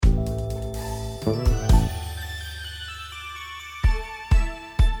Hello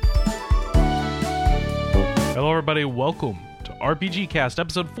everybody, welcome to RPGCast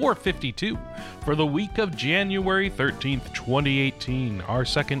episode 452 for the week of January 13th, 2018, our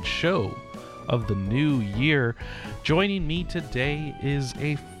second show of the new year. Joining me today is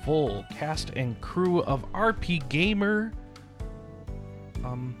a full cast and crew of RP Gamer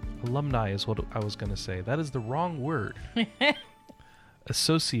alumni is what I was going to say. That is the wrong word.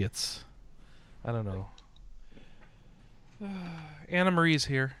 Associates. I don't know. Anna Marie's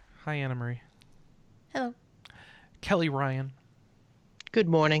here. Hi, Anna Marie. Hello. Kelly Ryan. Good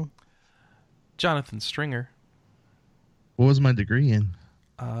morning. Jonathan Stringer. What was my degree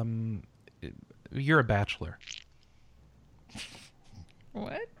in? You're a bachelor.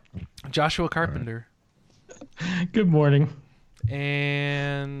 What? Joshua Carpenter. Good morning.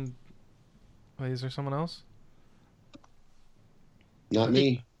 And wait, is there someone else? Not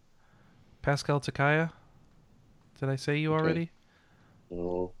me. Pascal Takaya? Did I say you already?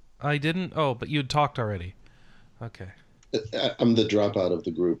 No. I didn't? Oh, but you'd talked already. Okay. I'm the dropout of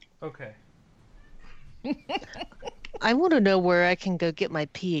the group. Okay. I want to know where I can go get my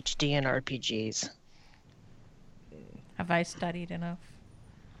PhD in RPGs. Have I studied enough?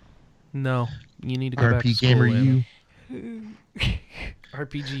 No. You need to go back to RP school. Gamer Anna. U.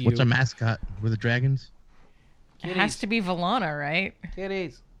 RPG What's a mascot? Were the dragons? It has to be Valana, right?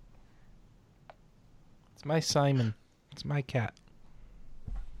 Kitties. It's my Simon. It's my cat.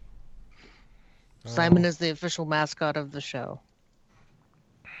 Simon is the official mascot of the show.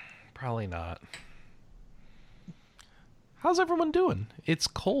 Probably not. How's everyone doing? It's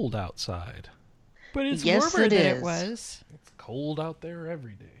cold outside. But it's Yes, warmer it than is. it was. It's cold out there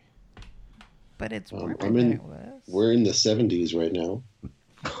every day. But it's warmer I'm than in. it was. We're in the 70s right now.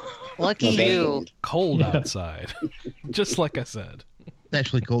 Lucky Not that you. cold. Cold outside. Just like I said. It's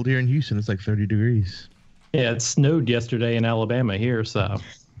actually cold here in Houston. It's like 30 degrees. Yeah, it snowed yesterday in Alabama here, so.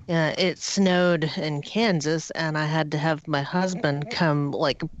 Yeah, it snowed in Kansas, and I had to have my husband come,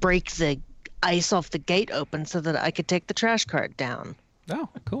 break the ice off the gate open so that I could take the trash cart down. Oh,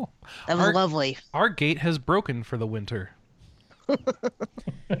 cool. That was lovely. Our gate has broken for the winter.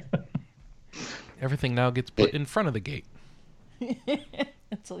 Everything now gets put in front of the gate.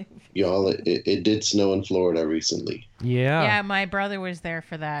 Y'all, it did snow in Florida recently. Yeah. Yeah, my brother was there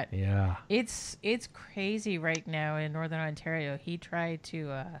for that. Yeah. It's crazy right now in Northern Ontario. He tried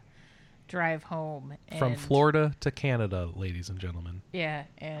to drive home. From and- Florida to Canada, ladies and gentlemen. Yeah,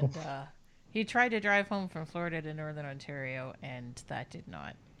 and he tried to drive home from Florida to Northern Ontario, and that did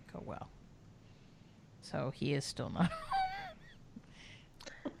not go well. So he is still not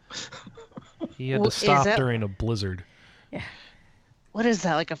He had Well, to is stop that- during a blizzard. Yeah. What is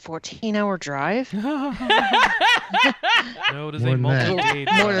that, like a 14-hour drive? No, it is More a than that.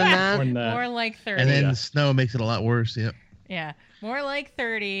 multi-day. More than that? When, More like 30. And then the snow makes it a lot worse. Yep. Yeah, more like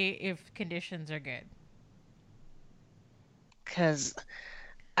 30 if conditions are good. Because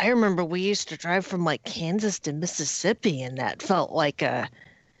I remember we used to drive from, Kansas to Mississippi, and that felt like a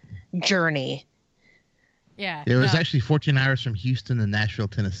journey. Yeah. It was no, actually 14 hours from Houston to Nashville,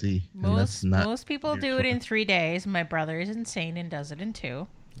 Tennessee. And that's not most people do it in 3 days. My brother is insane and does it in 2.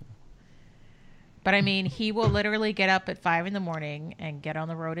 But I mean, he will literally get up at 5 in the morning and get on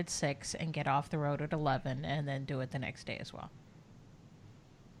the road at 6 and get off the road at 11 and then do it the next day as well.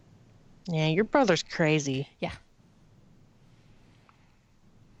 Yeah, your brother's crazy. Yeah.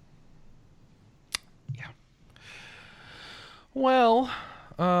 Yeah. Well,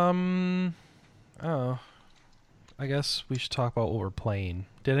 I guess we should talk about what we're playing.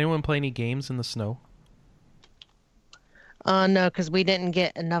 Did anyone play any games in the snow? No, because we didn't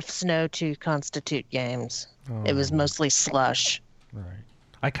get enough snow to constitute games. It was mostly slush. All right.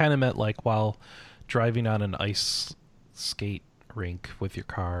 I kind of meant while driving on an ice skate rink with your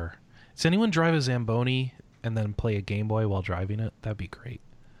car. Does anyone drive a Zamboni and then play a Game Boy while driving it? That'd be great.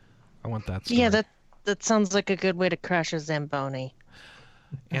 I want that story. Yeah, that sounds like a good way to crash a Zamboni.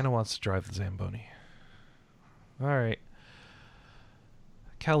 Anna wants to drive the Zamboni. All right.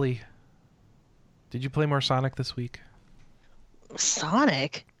 Kelly, did you play more Sonic this week?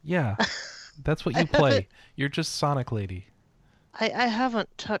 Sonic? Yeah. That's what you play. You're just Sonic lady. I haven't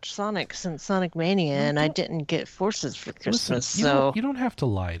touched Sonic since Sonic Mania, and I didn't get Forces for Christmas, Listen, you don't have to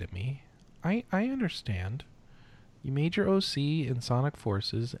lie to me. I understand. You made your OC in Sonic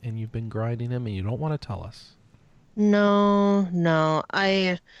Forces, and you've been grinding them, and you don't want to tell us. No.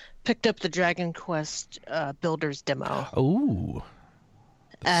 I picked up the Dragon Quest Builders demo. Oh.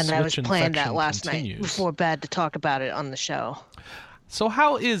 And I was Switch playing that infection last continues. night before bed to talk about it on the show. So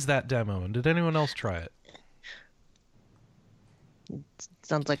how is that demo, and did anyone else try it?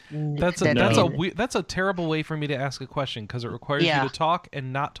 sounds like That's a terrible way for me to ask a question because it requires you to talk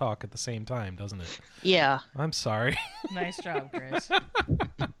and not talk at the same time, doesn't it? Yeah. I'm sorry. Nice job, Chris.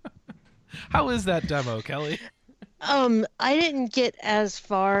 How is that demo, Kelly? I didn't get as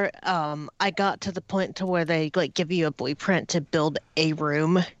far. I got to the point to where they like give you a blueprint to build a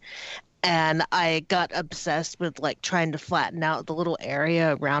room, and I got obsessed with like trying to flatten out the little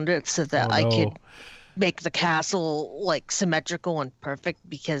area around it so that I could make the castle like symmetrical and perfect,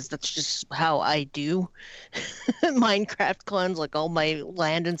 because that's just how I do Minecraft clones. Like all my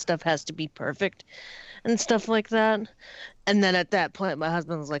land and stuff has to be perfect and stuff like that. And then at that point, my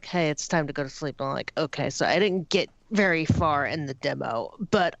husband was like, "Hey, it's time to go to sleep." I'm like, "Okay." So I didn't get very far in the demo,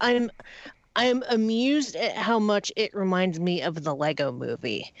 but I'm amused at how much it reminds me of the Lego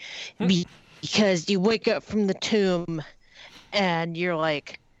Movie, because you wake up from the tomb, and you're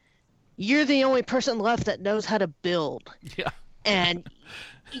like, you're the only person left that knows how to build. Yeah. And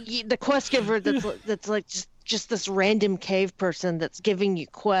the quest giver that's like just this random cave person that's giving you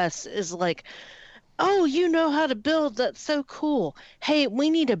quests is like, "Oh, you know how to build. That's so cool. Hey, we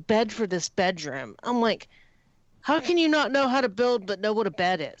need a bed for this bedroom." I'm like, how can you not know how to build but know what a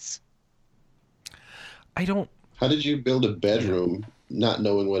bed is? How did you build a bedroom not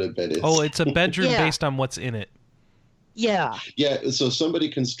knowing what a bed is? Oh, it's a bedroom based on what's in it. Yeah. Yeah, so somebody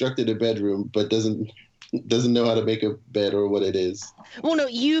constructed a bedroom but doesn't know how to make a bed or what it is. Well, no,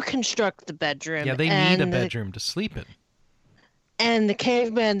 you construct the bedroom. Yeah, they need a bedroom to sleep in. And the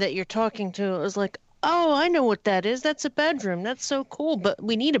caveman that you're talking to is like, "Oh, I know what that is. That's a bedroom. That's so cool, but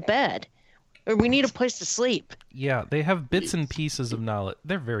we need a bed. Or we need a place to sleep." Yeah, they have bits and pieces of knowledge.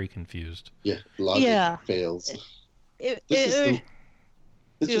 They're very confused. Yeah, logic fails. This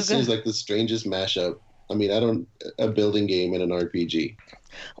just seems like the strangest mashup. I mean, a building game and an RPG.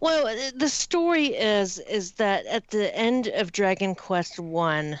 Well, the story is that at the end of Dragon Quest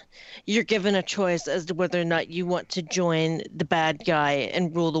 1, you're given a choice as to whether or not you want to join the bad guy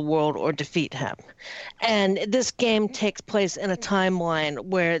and rule the world or defeat him. And this game takes place in a timeline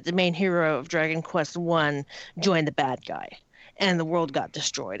where the main hero of Dragon Quest 1 joined the bad guy, and the world got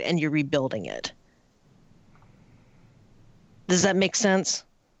destroyed, and you're rebuilding it. Does that make sense?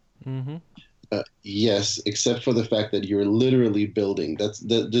 Mm-hmm. Yes, except for the fact that you're literally building.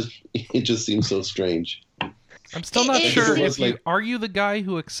 It just seems so strange. I'm still not sure if are you the guy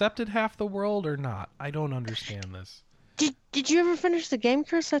who accepted half the world or not? I don't understand this. Did you ever finish the game,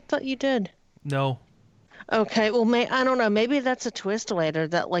 Chris? I thought you did. No. Okay, well, I don't know. Maybe that's a twist later,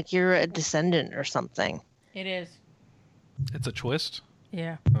 that like you're a descendant or something. It is. It's a twist?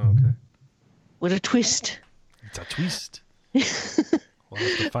 Yeah. Oh, okay. With a twist. It's a twist. We'll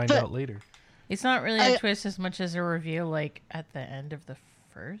have to find out later. It's not really a twist as much as a reveal, like, at the end of the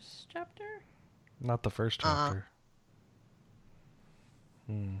first chapter? Not the first chapter.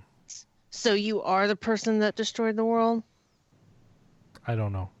 So you are the person that destroyed the world? I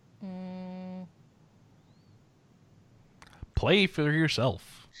don't know. Play for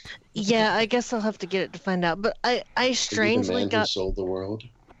yourself. Yeah, I guess I'll have to get it to find out. But I strangely got... who sold the world?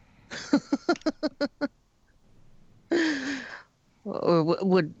 Or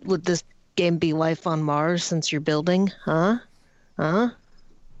would this game be life on Mars since you're building? Huh?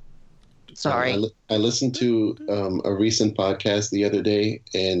 Sorry. I listened to a recent podcast the other day,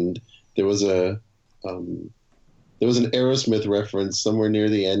 and there was an Aerosmith reference somewhere near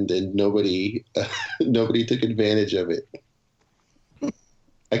the end, and nobody took advantage of it.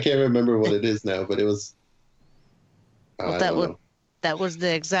 I can't remember what it is now, but it was. That was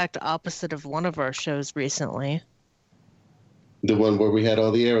the exact opposite of one of our shows recently. The one where we had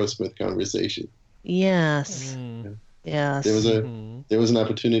all the Aerosmith conversation. Yes. Yes. There was an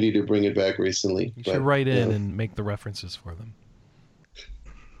opportunity to bring it back recently. You should write in and make the references for them.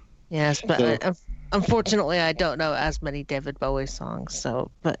 Yes, but unfortunately, I don't know as many David Bowie songs.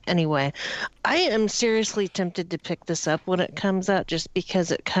 So, but anyway, I am seriously tempted to pick this up when it comes out, just because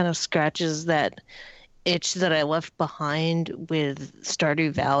it kind of scratches that itch that I left behind with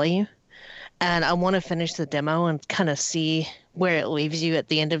Stardew Valley. And I want to finish the demo and kind of see where it leaves you at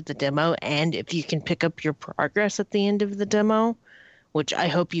the end of the demo, and if you can pick up your progress at the end of the demo, which I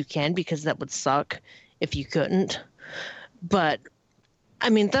hope you can, because that would suck if you couldn't. But, I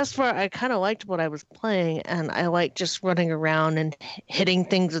mean, thus far, I kind of liked what I was playing, and I like just running around and hitting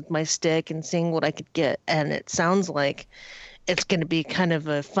things with my stick and seeing what I could get. And it sounds like it's going to be kind of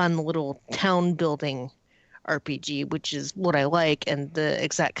a fun little town building RPG, which is what I like and the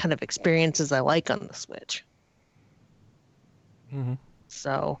exact kind of experiences I like on the Switch.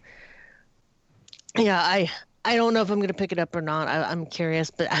 So, yeah, I don't know if I'm going to pick it up or not. I'm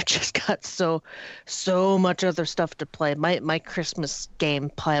curious, but I just got so much other stuff to play. My Christmas game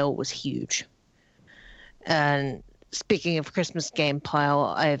pile was huge. And speaking of Christmas game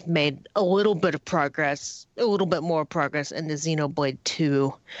pile, I've made a little bit of progress, a little bit more progress into Xenoblade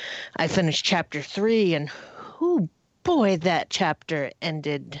 2. I finished chapter 3, and oh boy, that chapter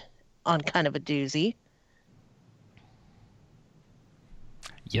ended on kind of a doozy.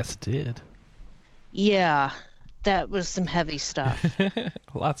 Yes, it did. Yeah, that was some heavy stuff.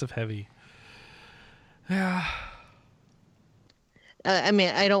 Lots of heavy. Yeah. I mean,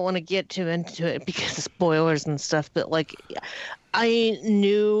 I don't want to get too into it because of spoilers and stuff, but like, I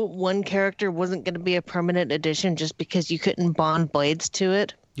knew one character wasn't going to be a permanent addition just because you couldn't bond blades to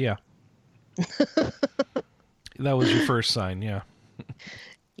it. Yeah. That was your first sign, yeah.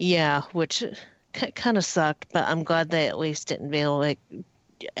 Yeah, which kind of sucked, but I'm glad they at least didn't be like,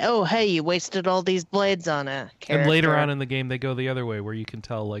 oh, hey, you wasted all these blades on a character. And later on in the game, they go the other way, where you can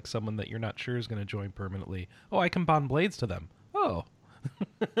tell like someone that you're not sure is going to join permanently. Oh, I can bond blades to them. Oh.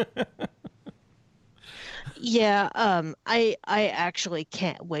 Yeah, I actually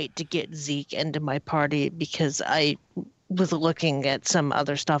can't wait to get Zeke into my party because I was looking at some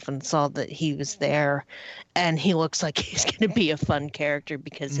other stuff and saw that he was there, and he looks like he's going to be a fun character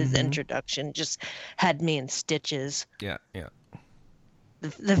because his introduction just had me in stitches. Yeah, yeah.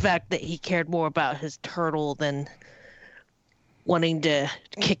 The fact that he cared more about his turtle than wanting to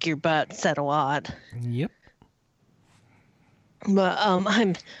kick your butt said a lot. Yep. But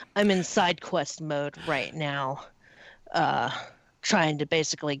I'm in side quest mode right now, trying to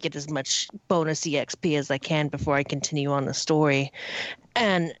basically get as much bonus EXP as I can before I continue on the story.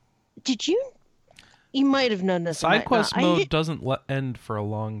 And you might have known this. Side quest mode doesn't end for a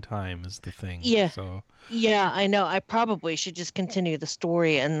long time is the thing. Yeah. So. Yeah, I know. I probably should just continue the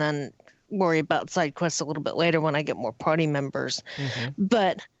story and then worry about side quests a little bit later when I get more party members. Mm-hmm.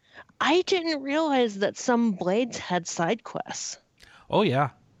 But I didn't realize that some blades had side quests. Oh, yeah.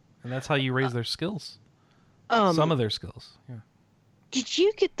 And that's how you raise their skills. Some of their skills, yeah. Did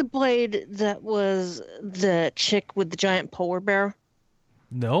you get the blade that was the chick with the giant polar bear?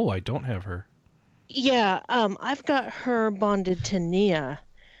 No, I don't have her. Yeah, I've got her bonded to Nia.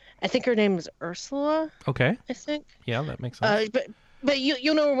 I think her name is Ursula. Okay. I think. Yeah, that makes sense. But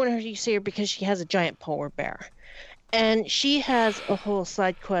you'll know her when you see her because she has a giant polar bear. And she has a whole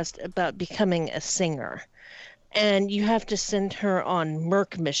side quest about becoming a singer. And you have to send her on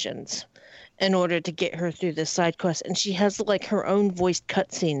Merc missions in order to get her through this side quest. And she has like her own voiced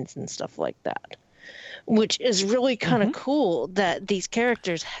cutscenes and stuff like that. Which is really kind of cool that these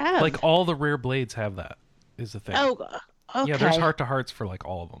characters have. Like all the rare blades have that, is the thing. Oh, okay. Yeah, there's heart-to-hearts for like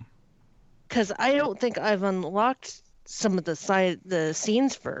all of them. Because I don't think I've unlocked some of the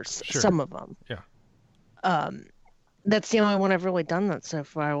scenes first. Sure. Some of them. Yeah. That's the only one I've really done that so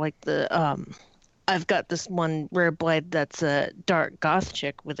far. Like I've got this one rare blade that's a dark goth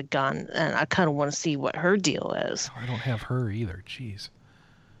chick with a gun, and I kind of want to see what her deal is. Oh, I don't have her either. Jeez.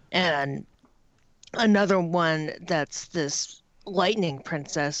 And another one that's this lightning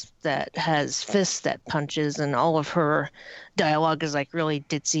princess that has fists that punches, and all of her dialogue is like really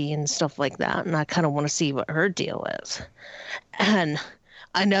ditzy and stuff like that. And I kind of want to see what her deal is. And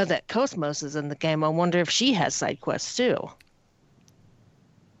I know that Cosmos is in the game. I wonder if she has side quests too.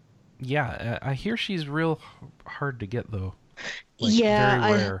 Yeah, I hear she's real hard to get though. Like, yeah,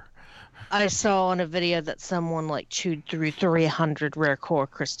 very rare. I saw on a video that someone like chewed through 300 rare core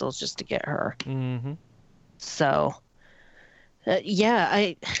crystals just to get her. Mm-hmm. So,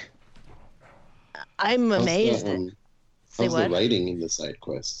 yeah, I'm amazed. How's the writing in the side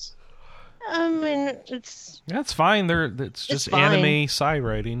quests? I mean, it's fine. It's just fine. Anime side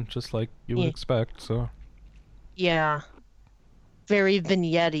writing, just like you would expect. So, yeah, very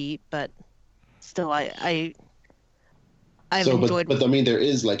vignette-y, but still, I've enjoyed. But I mean, there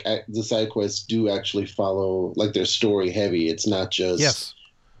is like the side quests do actually follow, like they're story heavy. It's not just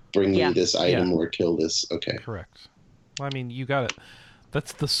bring me this item or kill this. Okay, correct. Well, I mean, you got it.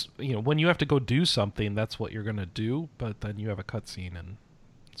 That's when you have to go do something, that's what you're gonna do. But then you have a cutscene and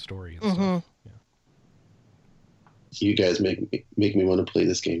story and stuff. Yeah. You guys make me want to play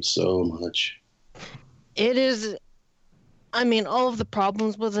this game so much. It is. I mean, all of the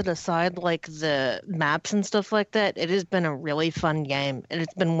problems with it aside, like the maps and stuff like that, it has been a really fun game. And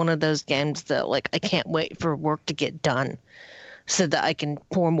it's been one of those games that, like, I can't wait for work to get done so that I can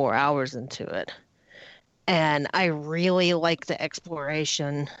pour more hours into it. And I really like the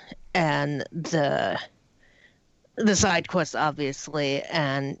exploration and the side quests, obviously,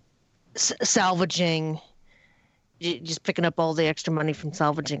 and salvaging, just picking up all the extra money from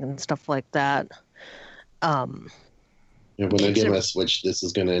salvaging and stuff like that. Yeah, when I It's get a- my Switch, this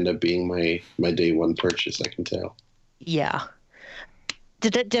is going to end up being my day one purchase. I can tell. Yeah.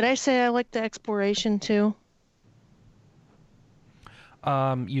 Did I say I like the exploration too?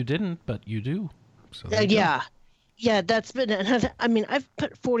 You didn't, but you do. So there you go. Yeah. Yeah, that's been. I mean, I've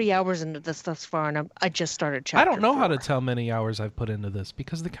put 40 hours into this thus far, and I just started chapter I don't know how to 4. tell many hours I've put into this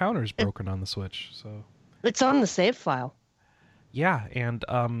because the counter's broken on the Switch. So It's on the save file. yeah, and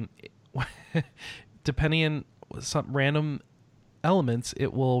depending on some random elements,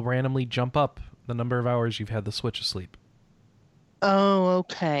 it will randomly jump up the number of hours you've had the Switch asleep. Oh,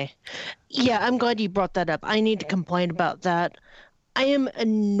 okay. Yeah, I'm glad you brought that up. I need to complain about that. I am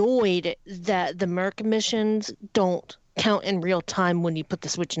annoyed that the Merc missions don't count in real time when you put the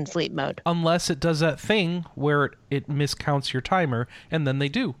Switch in sleep mode. Unless it does that thing where it miscounts your timer, and then they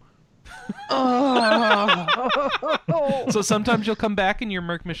do. Oh. So sometimes you'll come back and your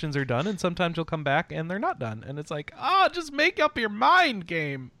Merc missions are done, and sometimes you'll come back and they're not done. And it's like, just make up your mind,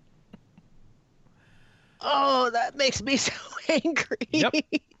 game. Oh, that makes me so angry. Yep.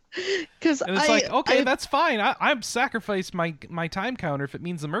 Because And it's like, okay, that's fine. I've sacrificed my time counter if it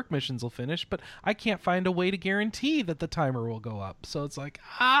means the Merc missions will finish, but I can't find a way to guarantee that the timer will go up. So it's like,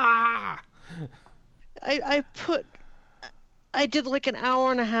 I did like an hour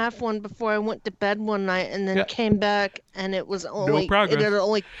and a half one before I went to bed one night, and then came back, and it was only progress. it had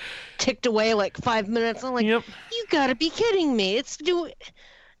only ticked away like 5 minutes. I'm like, Yep. You gotta be kidding me!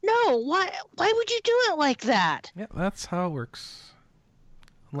 No, why would you do it like that? Yeah, that's how it works.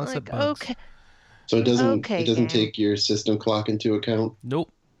 Unless Like, it bugs. okay, So it doesn't Okay, it doesn't game. take your system clock into account.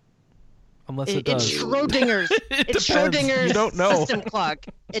 Nope. Unless it it's does. Schrodinger's. It It's depends. Schrodinger's You don't know. system clock.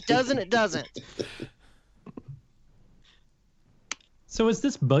 It doesn't. It doesn't. So is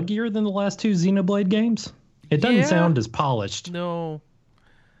this buggier than the last two Xenoblade games? It doesn't Yeah. sound as polished. No.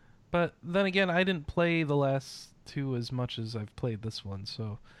 But then again, I didn't play the last two as much as I've played this one,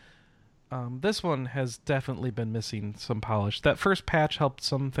 so this one has definitely been missing some polish. That first patch helped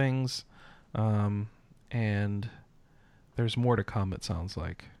some things, and there's more to come, it sounds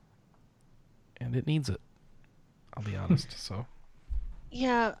like. And it needs it, I'll be honest. So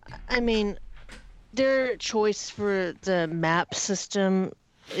Yeah, I mean, their choice for the map system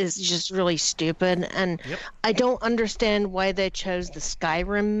is just really stupid, and Yep. I don't understand why they chose the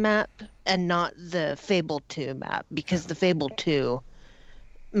Skyrim map and not the Fable 2 map, because the Fable 2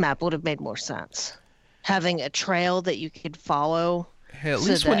 map would have made more sense. Having a trail that you could follow. hey, at So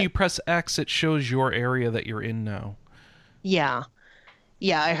least when that- you press X, it shows your area that you're in now. Yeah.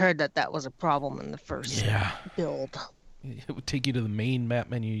 Yeah, I heard that was a problem in the first Yeah. build. It would take you to the main map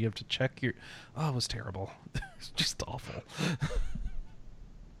menu. You have to check your... Oh, it was terrible. It's just awful.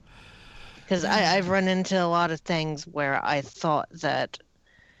 Because I've run into a lot of things where I thought that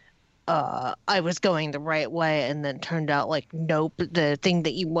I was going the right way, and then turned out like, nope, the thing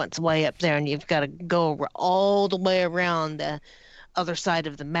that you want's way up there, and you've got to go all the way around the other side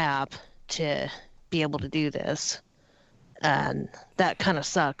of the map to be able to do this. And that kind of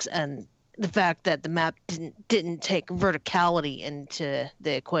sucks. And the fact that the map didn't take verticality into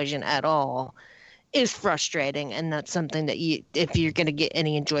the equation at all is frustrating, and that's something that if you're going to get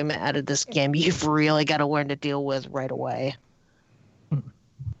any enjoyment out of this game, you've really got to learn to deal with right away.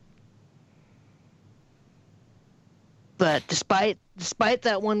 But despite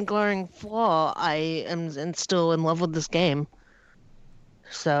that one glaring flaw, I am still in love with this game.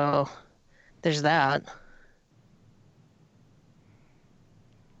 So there's that.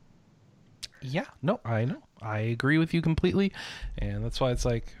 Yeah, no, I know. I agree with you completely. And that's why it's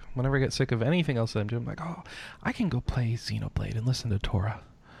like, whenever I get sick of anything else that I'm doing, I'm like, oh, I can go play Xenoblade and listen to Torah.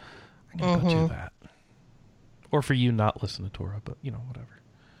 I can go do that. Or for you, not listen to Torah, but, whatever.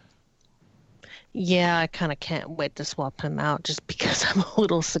 Yeah, I kind of can't wait to swap him out just because I'm a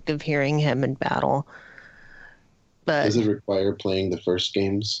little sick of hearing him in battle. But Does it require playing the first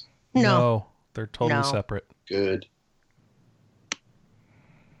games? no. They're totally No. separate. Good.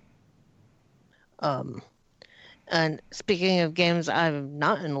 And speaking of games I'm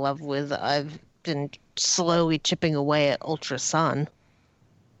not in love with, I've been slowly chipping away at Ultra Sun.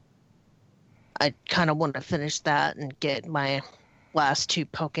 I kind of want to finish that and get my last 2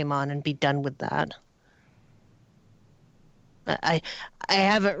 Pokemon and be done with that. I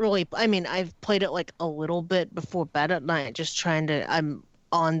haven't really, I mean, I've played it like a little bit before bed at night, I'm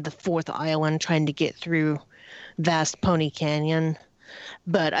on the 4th island trying to get through Vast Pony Canyon.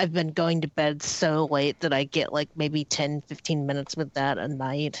 But I've been going to bed so late that I get like maybe 10, 15 minutes with that a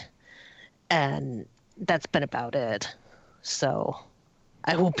night. And that's been about it. So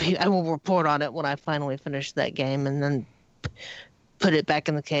I will report on it when I finally finish that game, and then put it back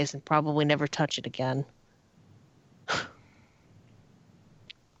in the case and probably never touch it again.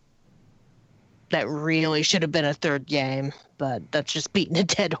 that really should have been a third game, but that's just beating a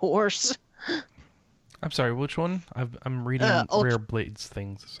dead horse. I'm sorry, which one? I'm reading Rare Blades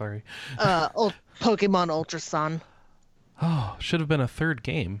things. Sorry. Pokemon Ultra Sun. Oh, should have been a third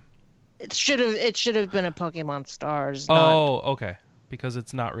game. It should have been a Pokemon Stars. Okay. Because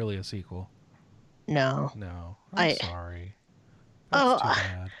it's not really a sequel. No. I'm sorry. That's too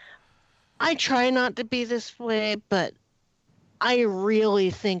bad. I try not to be this way, but I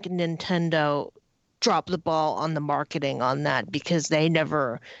really think Nintendo dropped the ball on the marketing on that because they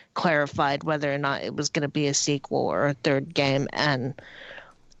never clarified whether or not it was going to be a sequel or a third game, and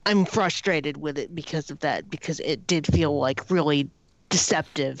I'm frustrated with it because of that, because it did feel like really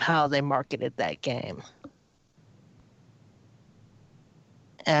deceptive how they marketed that game.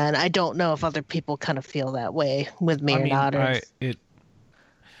 And I don't know if other people kind of feel that way with me or not.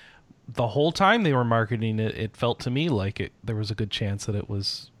 The whole time they were marketing it, it felt to me like there was a good chance that it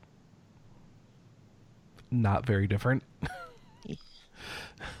was not very different.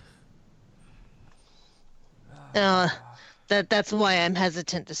 That's why I'm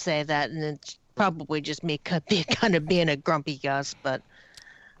hesitant to say that, and it's probably just me kind of being a grumpy Gus, but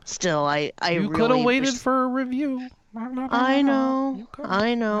still, I you really could have waited for a review. I know.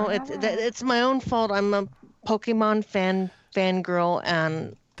 It's my own fault. I'm a Pokemon fangirl,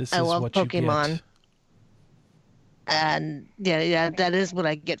 and I love Pokemon. And yeah, that is what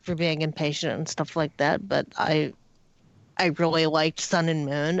I get for being impatient and stuff like that. But I really liked Sun and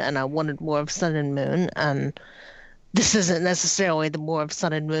Moon, and I wanted more of Sun and Moon, and this isn't necessarily the more of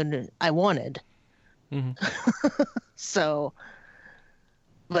Sun and Moon I wanted. Mm-hmm. So,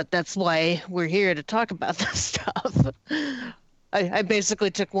 but that's why we're here to talk about this stuff. I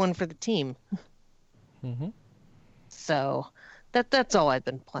basically took one for the team. Mm-hmm. So that's all I've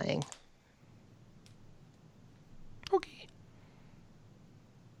been playing. Okay.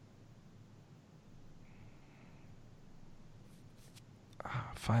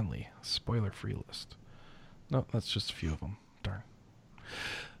 Finally, spoiler-free list. No, that's just a few of them. Darn.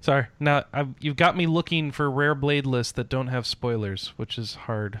 Sorry. Now you've got me looking for rare blade lists that don't have spoilers, which is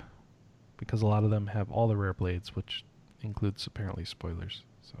hard because a lot of them have all the rare blades, which includes apparently spoilers.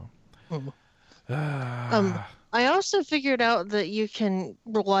 So. I also figured out that you can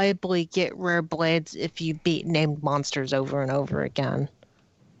reliably get rare blades if you beat named monsters over and over again.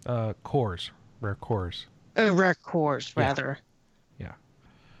 Cores. Rare cores. Rare cores, rather. Yeah.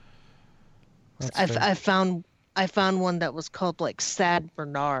 I found one that was called like Sad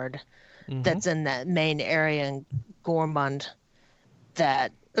Bernard, that's in that main area in Gormund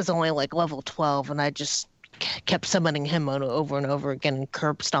that is only like level 12, and I just kept summoning him over and over again and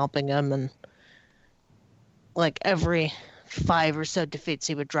curb stomping him, and like every 5 or so defeats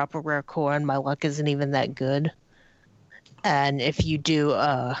he would drop a rare core, and my luck isn't even that good. And if you do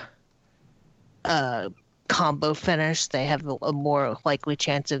a combo finish, they have a more likely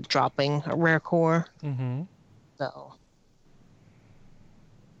chance of dropping a rare core. Mm-hmm. So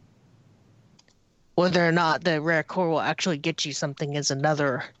whether or not the rare core will actually get you something is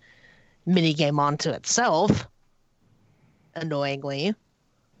another mini game onto itself, annoyingly.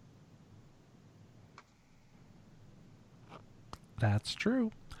 That's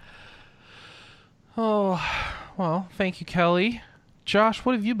true. Oh, well, thank you, Kelly. Josh,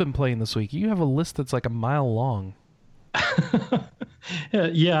 what have you been playing this week? You have a list that's like a mile long.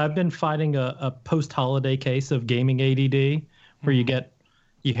 Yeah, I've been fighting a post-holiday case of gaming ADD, where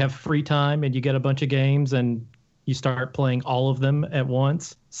you have free time and you get a bunch of games and you start playing all of them at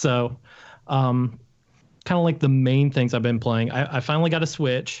once. So, kind of like the main things I've been playing. I finally got a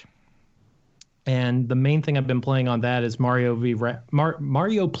Switch. And the main thing I've been playing on that is Mario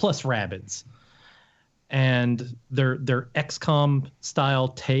plus Rabbids, and their XCOM style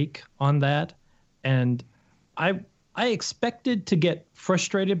take on that. And I expected to get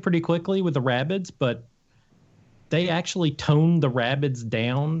frustrated pretty quickly with the Rabbids, but they actually toned the Rabbids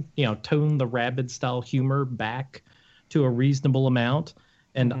down, tone the Rabbid style humor back to a reasonable amount.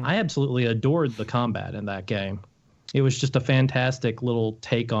 And I absolutely adored the combat in that game. It was just a fantastic little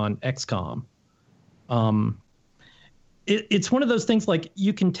take on XCOM. It's one of those things, like,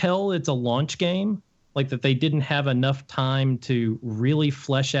 you can tell it's a launch game, like that they didn't have enough time to really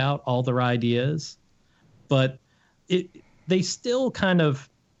flesh out all their ideas, but they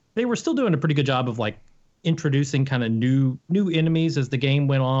were still doing a pretty good job of like introducing kind of new enemies as the game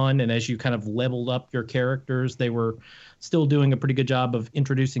went on, and as you kind of leveled up your characters, they were still doing a pretty good job of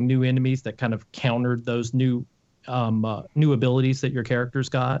introducing new enemies that kind of countered those new abilities that your characters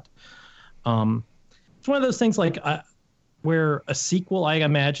got. It's one of those things like where a sequel, I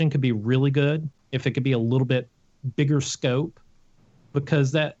imagine, could be really good if it could be a little bit bigger scope,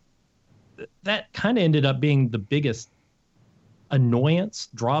 because that that kind of ended up being the biggest annoyance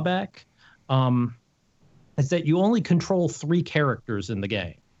drawback, is that you only control 3 characters in the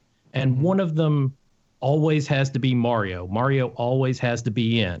game, and one of them always has to be Mario. Mario always has to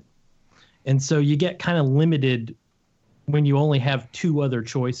be in, and so you get kind of limited when you only have 2 other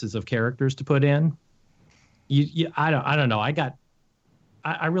choices of characters to put in. I don't know.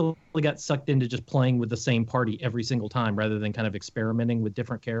 I really got sucked into just playing with the same party every single time rather than kind of experimenting with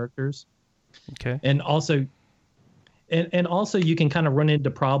different characters. Okay. And also you can kind of run into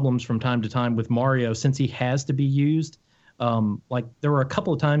problems from time to time with Mario since he has to be used. Like there were a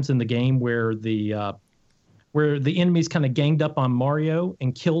couple of times in the game where the enemies kind of ganged up on Mario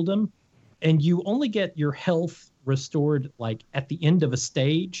and killed him, and you only get your health restored like at the end of a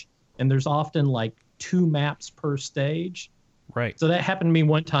stage, and there's often like 2 maps per stage. Right. So that happened to me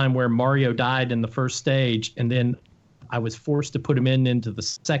one time where Mario died in the first stage, and then I was forced to put him into the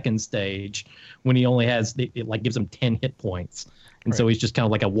second stage when he only has it like gives him 10 hit points, and so he's just kind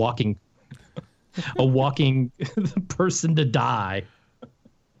of like a walking person to die.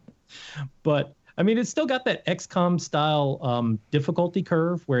 But I mean, it's still got that XCOM style difficulty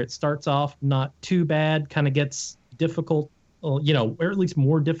curve where it starts off not too bad, kind of gets difficult, or at least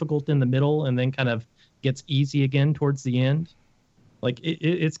more difficult in the middle, and then kind of gets easy again towards the end. Like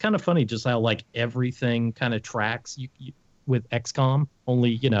it's kind of funny just how like everything kind of tracks you with XCOM,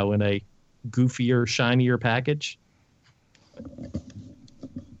 only in a goofier, shinier package.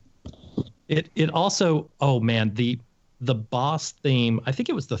 It also, oh man, the boss theme. I think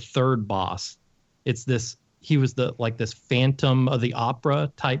it was the 3rd boss. It's this. He was this Phantom of the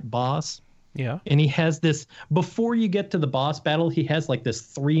Opera type boss. Yeah. And he has this, before you get to the boss battle, he has like this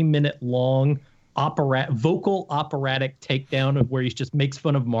 3-minute long vocal operatic takedown of where he just makes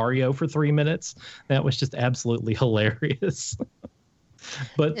fun of Mario for 3 minutes. That was just absolutely hilarious.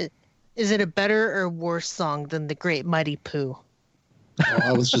 But is it a better or worse song than The Great Mighty Pooh?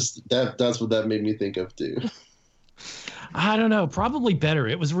 I was just that's what that made me think of too. I don't know, probably better.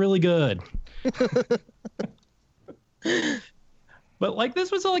 It was really good. But like this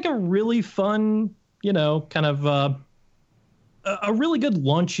was like a really fun, kind of a really good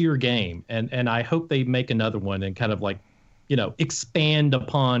launchier game, and I hope they make another one and kind of like, expand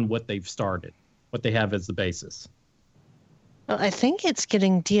upon what they've started, what they have as the basis. Well, I think it's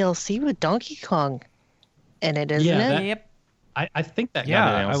getting DLC with Donkey Kong in it, isn't it? Yep. I think that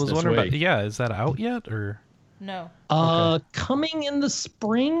got announced I was this wondering week. is that out yet or No. Okay. Coming in the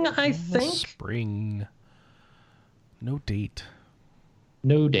spring, I think. Spring. No date.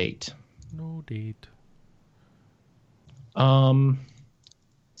 No date.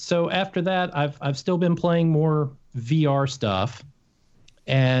 So after that, I've still been playing more VR stuff,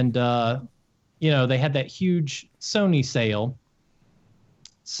 and they had that huge Sony sale.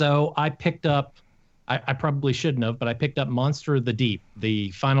 So I picked up, I probably shouldn't have, but I picked up Monster of the Deep,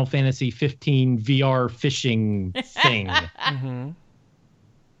 the Final Fantasy 15 VR fishing thing. Mm-hmm.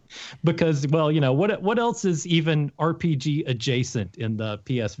 Because, what else is even RPG adjacent in the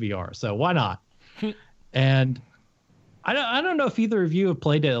PSVR? So why not? And I don't know if either of you have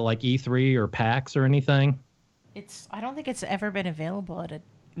played it at like E3 or PAX or anything. I don't think it's ever been available at a.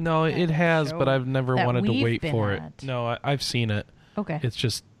 No, it has, show but I've never that wanted to we've wait been for it. at. No, I've seen it. Okay. It's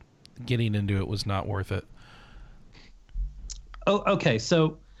just getting into it was not worth it. Oh, okay.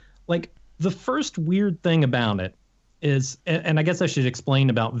 So, like, the first weird thing about it is, and I guess I should explain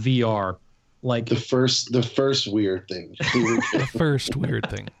about VR. Like the first weird thing. The first weird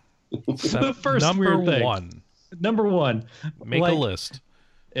thing. The first number weird thing. one. Number one. Make a list.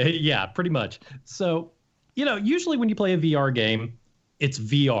 Yeah, pretty much. So, usually when you play a VR game, it's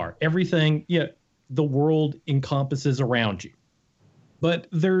VR. Everything, the world encompasses around you. But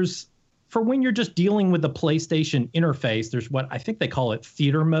for when you're just dealing with the PlayStation interface, there's what I think they call it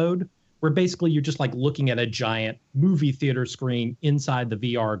theater mode, where basically you're just like looking at a giant movie theater screen inside the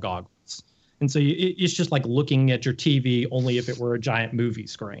VR goggles. And so it's just like looking at your TV, only if it were a giant movie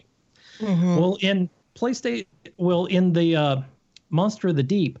screen. Mm-hmm. Well, in the Monster of the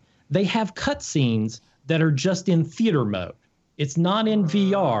Deep, they have cutscenes that are just in theater mode. It's not in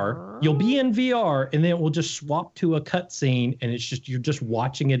VR. You'll be in VR, and then it will just swap to a cutscene, and you're just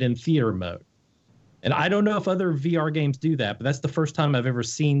watching it in theater mode. And I don't know if other VR games do that, but that's the first time I've ever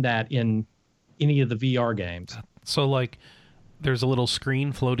seen that in any of the VR games. So, like, there's a little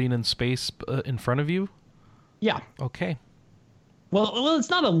screen floating in space in front of you? Yeah. Okay. Well, it's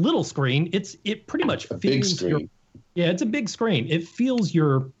not a little screen. It pretty much a big screen. It's a big screen. It fills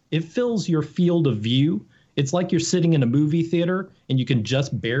your field of view. It's like you're sitting in a movie theater and you can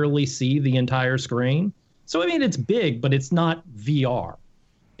just barely see the entire screen. So, I mean, it's big, but it's not VR.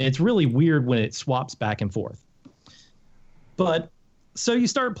 It's really weird when it swaps back and forth. But so you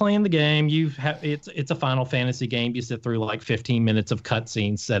start playing the game. It's a Final Fantasy game. You sit through like 15 minutes of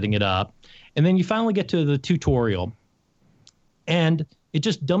cutscenes setting it up, and then you finally get to the tutorial, and it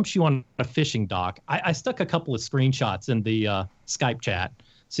just dumps you on a fishing dock. I stuck a couple of screenshots in the Skype chat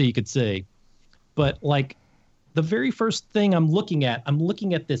so you could see, but like the very first thing I'm looking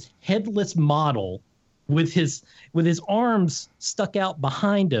at this headless model with his arms stuck out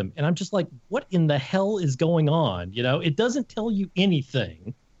behind him, and I'm just like, what in the hell is going on? You know, it doesn't tell you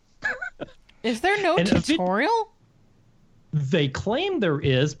anything. Is there no tutorial? They claim there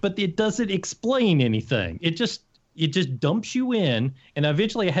is, but it doesn't explain anything. It just dumps you in, and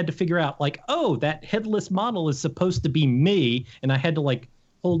eventually I had to figure out, like, oh, that headless model is supposed to be me, and I had to like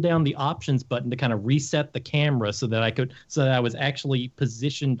hold down the options button to kind of reset the camera so that I was actually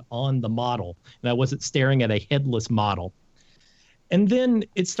positioned on the model and I wasn't staring at a headless model. And then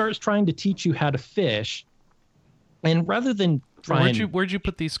it starts trying to teach you how to fish, and rather than where'd you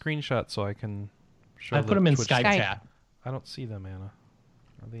put these screenshots so I can show? I put them in Twitch Skype chat. I don't see them, Anna.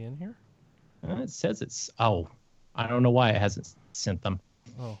 Are they in here? It says it's. Oh, I don't know why it hasn't sent them.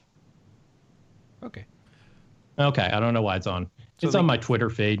 Oh. Okay. Okay, I don't know why it's on. So it's on my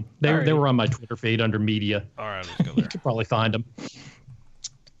Twitter feed. They were on my Twitter feed under media. All right, let's go there. You could probably find them.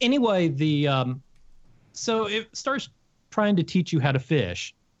 Anyway, so it starts trying to teach you how to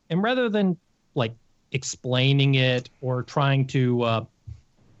fish, and rather than like explaining it or trying to,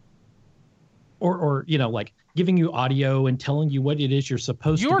 or you know, like giving you audio and telling you what it is you're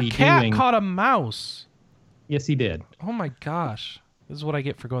supposed to be doing. Your cat caught a mouse. Yes, he did. Oh my gosh, this is what I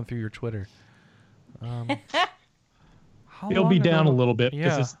get for going through your Twitter. It'll be down a little bit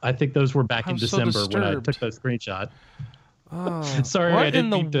because yeah. I think those were back in December when I took those screenshot. Oh, sorry, what I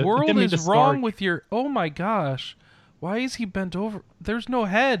didn't in the world is wrong with your? Oh my gosh, why is he bent over? There's no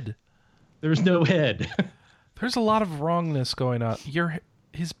head. There's no head. There's a lot of wrongness going on.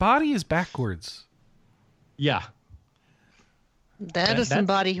 His body is backwards. Yeah, that is some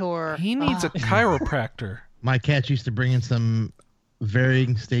body horror. He needs a chiropractor. My cats used to bring in some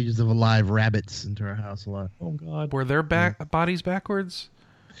varying stages of alive rabbits into our house a lot. Oh God, were their bodies backwards?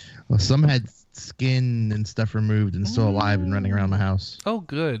 Well, some had skin and stuff removed and still alive and running around the house. Oh,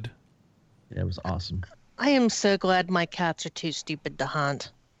 good. Yeah, it was awesome. I am so glad my cats are too stupid to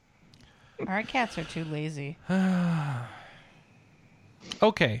hunt. Our cats are too lazy.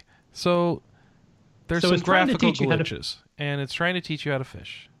 Okay, so there's some it's trying to graphical teach you how to- glitches, and it's trying to teach you how to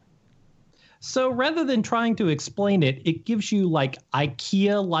fish. So rather than trying to explain it, it gives you like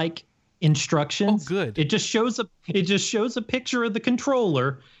IKEA-like instructions. Oh, good. It just shows a picture of the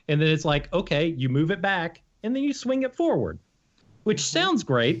controller, and then it's like, okay, you move it back, and then you swing it forward, which sounds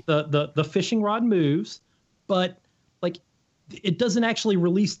great. The fishing rod moves, but like it doesn't actually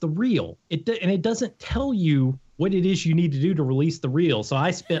release the reel. And it doesn't tell you what it is you need to do to release the reel. So I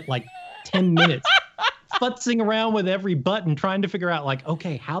spent like 10 minutes futzing around with every button trying to figure out, like,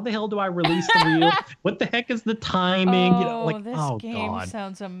 okay, how the hell do I release the reel? What the heck is the timing? This game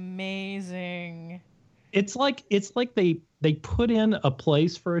sounds amazing. It's like they put in a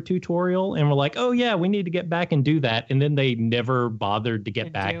place for a tutorial and were like, oh yeah, we need to get back and do that, and then they never bothered to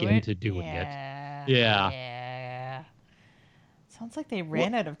get back into doing it. Yeah. Sounds like they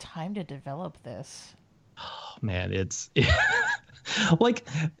ran out of time to develop this. Oh man, it's like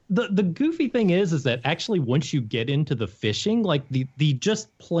the goofy thing is that actually once you get into the fishing, like the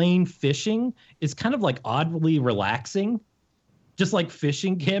just plain fishing is kind of like oddly relaxing, just like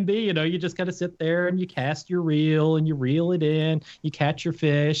fishing can be. You know, you just got to sit there and you cast your reel and you reel it in, you catch your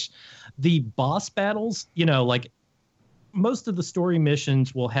fish. The boss battles, you know, like most of the story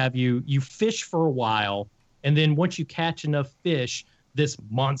missions will have you fish for a while, and then once you catch enough fish, this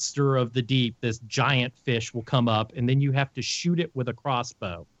monster of the deep, this giant fish will come up, and then you have to shoot it with a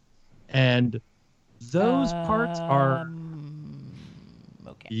crossbow. And those parts are...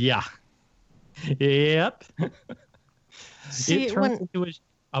 Okay. Yeah. Yep. See, it turns into a...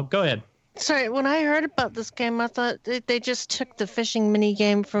 Oh, go ahead. Sorry, when I heard about this game, I thought they just took the fishing mini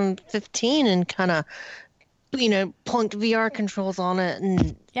game from 15 and kind of, you know, plunked VR controls on it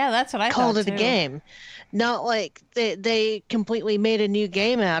and yeah, that's what I called thought it too. a game. Not like they completely made a new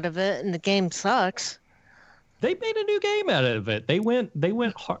game out of it, and the game sucks. They made a new game out of it. They went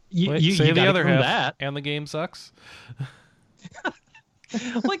hard. Wait, say the other half. That. And the game sucks.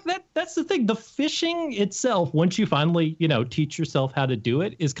 Like that's the thing. The fishing itself, once you finally, you know, teach yourself how to do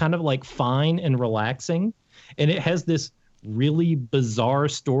it, is kind of like fine and relaxing. And it has this really bizarre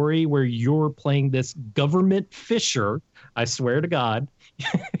story where you're playing this government fisher. I swear to God,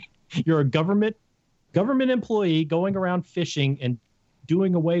 you're a government employee going around fishing and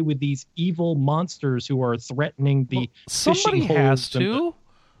doing away with these evil monsters who are threatening the somebody fishing has holes. to.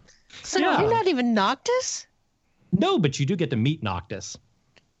 So Yeah. you're not even Noctis? No, but you do get to meet Noctis.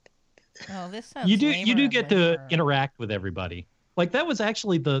 Oh, this sounds You lamer do and get to lamer. interact with everybody. Like that was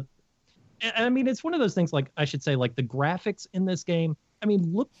actually I mean, it's one of those things, like I should say, like the graphics in this game, I mean,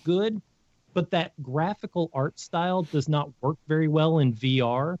 look good, but that graphical art style does not work very well in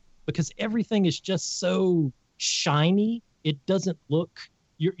VR because everything is just so shiny. It doesn't look,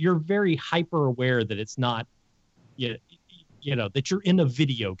 you're very hyper aware that it's not, you know, that you're in a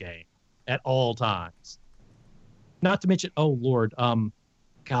video game at all times. Not to mention, oh Lord,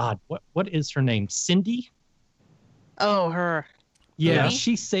 God, what is her name? Cindy? Oh, her. Yeah, Really?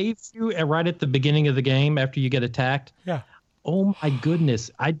 she saves you right at the beginning of the game after you get attacked. Yeah. Oh my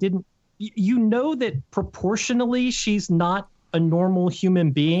goodness. I didn't, you know that proportionally she's not a normal human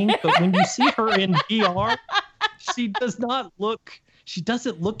being, but when you see her in VR, she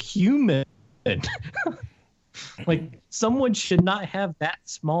doesn't look human. Like someone should not have that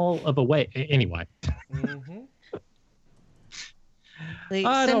small of a way. Anyway.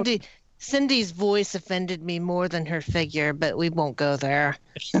 I don't- Cindy's voice offended me more than her figure, but we won't go there.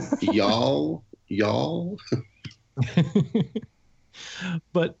 y'all.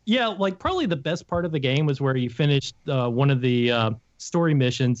 But yeah, like probably the best part of the game was where you finished one of the story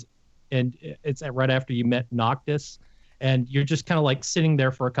missions, and it's right after you met Noctis, and you're just kind of like sitting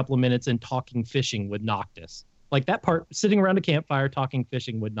there for a couple of minutes and talking fishing with Noctis. Like that part, sitting around a campfire talking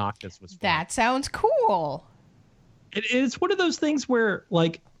fishing with Noctis was fun. That sounds cool. It's one of those things where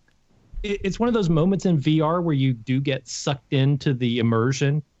like it's one of those moments in VR where you do get sucked into the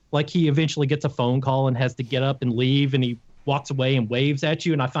immersion. Like he eventually gets a phone call and has to get up and leave, and he walks away and waves at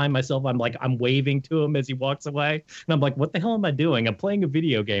you, and I find myself I'm waving to him as he walks away, and I'm like, what the hell am I doing? I'm playing a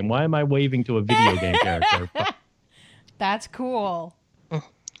video game. Why am I waving to a video game character? That's cool.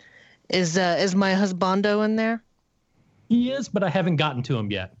 Is my husbando in there? He is, but I haven't gotten to him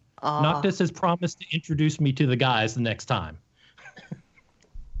yet. Noctis has promised to introduce me to the guys the next time.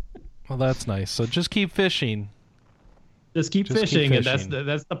 Well, that's nice. So just keep fishing. Just keep fishing, and that's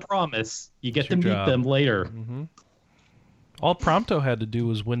the promise. You get to That's your meet job. them later. Mm-hmm. All Prompto had to do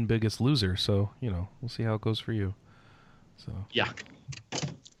was win Biggest Loser, so we'll see how it goes for you. So Yeah.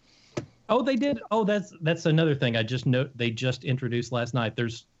 Oh, they did. Oh, that's another thing. I just note they just introduced last night.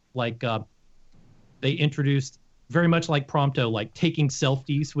 There's like they introduced very much like Prompto, like taking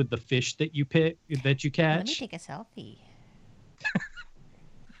selfies with the fish that you catch. Let me take a selfie.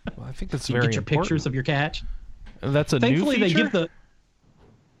 well, I think that's You very get your important. pictures of your catch. That's a Thankfully, new they feature? give the.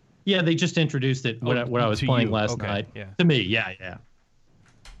 Yeah, they just introduced it when I was to playing you. last Okay, night. yeah. To me, yeah.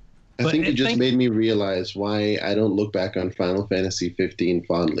 I But think it just thank- made me realize why I don't look back on Final Fantasy 15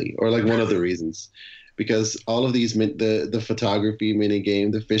 fondly, or like one of the reasons, because all of these the photography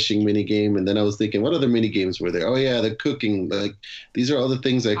minigame, the fishing minigame, and then I was thinking, what other minigames were there? Oh yeah, the cooking. Like these are all the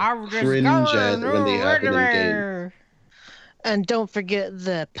things I cringe at when they happen in game. And don't forget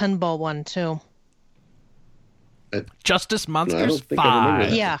the pinball one too. Justice I Monsters don't think I remember 5.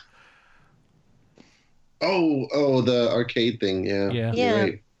 that. Yeah. Oh, the arcade thing. Yeah. Yeah. Yeah. You're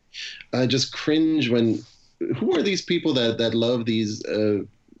right. I just cringe when. Who are these people that love these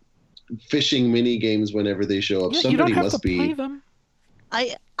fishing mini games whenever they show up? Yeah, you Somebody don't have must to play be. them.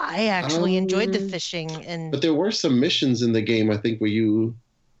 I actually enjoyed the Um, fishing, and But there were some missions in the game, I think, where you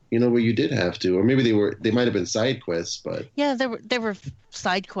did have to, or maybe they might have been side quests, but yeah, there were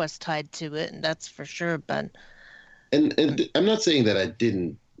side quests tied to it, and that's for sure. But and I'm not saying that I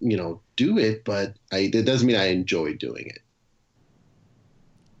didn't, do it, but it doesn't mean I enjoy doing it.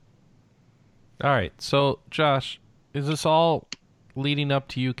 All right. So, Josh, is this all leading up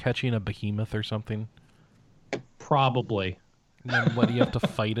to you catching a behemoth or something? Probably. And then what, do you have to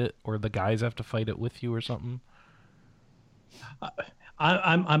fight it, or the guys have to fight it with you or something?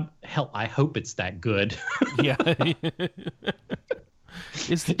 I'm hell. I hope it's that good. Yeah.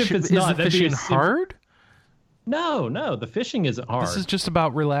 Is the, If it's is not, the that'd be fishing a hard? No, the fishing isn't hard. This is just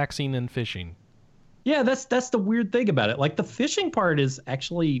about relaxing and fishing. Yeah, that's the weird thing about it. Like the fishing part is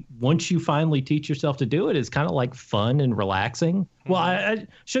actually, once you finally teach yourself to do it, is kind of like fun and relaxing. Well, I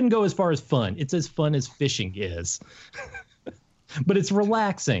shouldn't go as far as fun. It's as fun as fishing is. But it's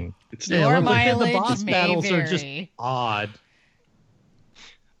relaxing. It's Yeah, Your like mileage the boss may battles vary. are just odd.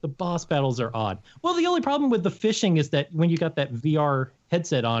 The boss battles are odd. Well, the only problem with the fishing is that when you got that VR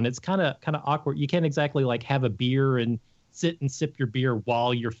headset on, it's kind of awkward. You can't exactly like have a beer and sit and sip your beer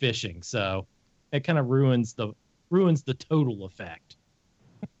while you're fishing. So it kind of ruins the total effect.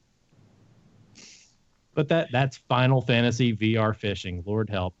 But that's Final Fantasy VR fishing. Lord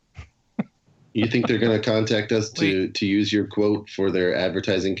help. You think they're going to contact us to use your quote for their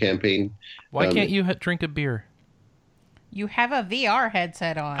advertising campaign? Why can't you drink a beer? You have a VR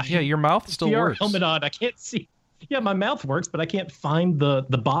headset on. Yeah, your mouth still VR works. helmet on. I can't see. Yeah, my mouth works, but I can't find the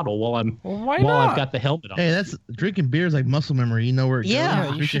bottle while I've got the helmet on. Hey, that's drinking beer is like muscle memory. You know where it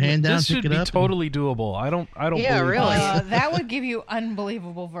Yeah. goes. Reach your hand down, This pick should it be up. totally doable. I don't. Yeah, believe really. this. That would give you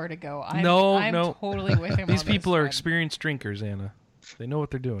unbelievable vertigo. I'm No. totally with him. These on people this are one. experienced drinkers, Anna. They know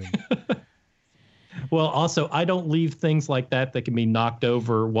what they're doing. Well, also, I don't leave things like that can be knocked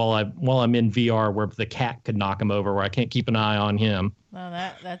over while I'm in VR, where the cat could knock him over, where I can't keep an eye on him. No,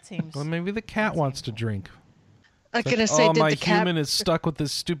 that seems. Well, maybe the cat wants to drink. I was It's gonna like, say, oh, did my the cat human is stuck with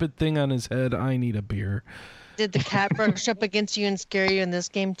this stupid thing on his head. I need a beer. did the cat brush up against you and scare you in this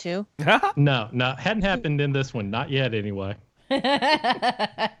game too? No, hadn't happened in this one, not yet anyway. That's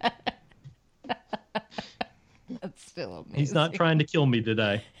still amazing. He's not trying to kill me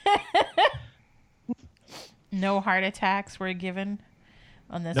today. No heart attacks were given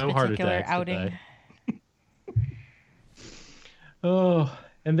on this No heart particular attacks outing. today. Oh,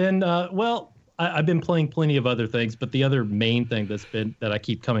 and then I've been playing plenty of other things, but the other main thing that I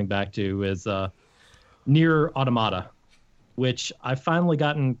keep coming back to is Nier Automata, which I've finally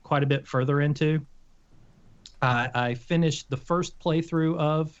gotten quite a bit further into. I finished the first playthrough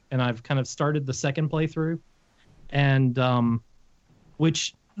of, and I've kind of started the second playthrough, and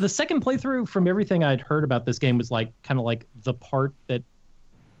which the second playthrough, from everything I'd heard about this game, was kind of like the part that,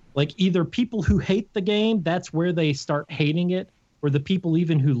 like, either people who hate the game, that's where they start hating it, or the people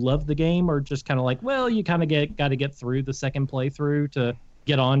even who love the game are just kind of like, well, you kind of got to get through the second playthrough to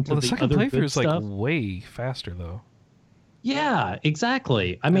get on to Well, the second other playthrough good is like stuff. way faster though. Yeah,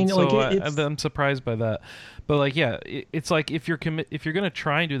 exactly. I mean, And so it's I'm surprised by that. But like, yeah, it's like if you're gonna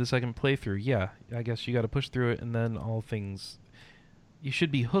try and do the second playthrough, yeah, I guess you got to push through it, and then all things. You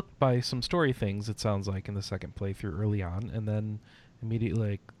should be hooked by some story things. It sounds like in the second playthrough early on, and then immediately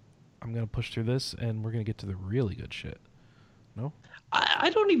like, I'm gonna push through this, and we're gonna get to the really good shit. No, I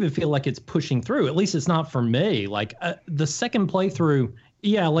don't even feel like it's pushing through. At least it's not for me. Like the second playthrough,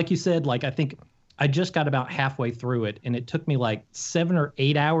 yeah, like you said, like I think I just got about halfway through it, and it took me like 7 or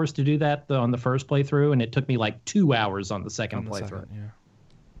 8 hours to do that on the first playthrough, and it took me like 2 hours on the second playthrough.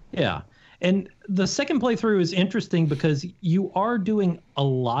 Yeah. And the second playthrough is interesting because you are doing a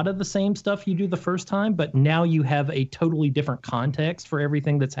lot of the same stuff you do the first time, but now you have a totally different context for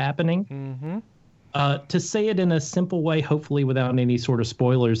everything that's happening. Mm-hmm. To say it in a simple way, hopefully without any sort of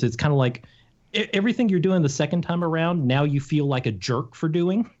spoilers, it's kind of like everything you're doing the second time around, now you feel like a jerk for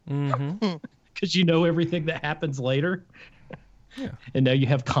doing. Mm-hmm. Because you know everything that happens later. Yeah. And now you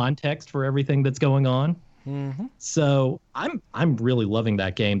have context for everything that's going on. Mm-hmm. So I'm really loving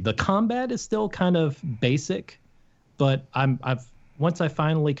that game. The combat is still kind of basic, but once I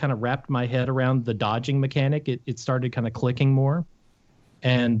finally kind of wrapped my head around the dodging mechanic, it started kind of clicking more.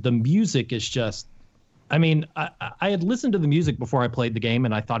 And the music is just, I mean, I had listened to the music before I played the game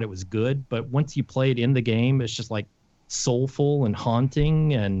and I thought it was good, but once you play it in the game, it's just like soulful and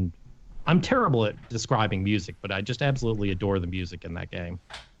haunting. And I'm terrible at describing music, but I just absolutely adore the music in that game.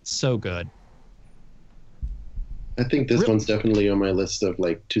 So good. I think this one's definitely on my list of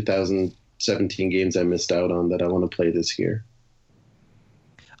like 2017 games I missed out on that I want to play this year.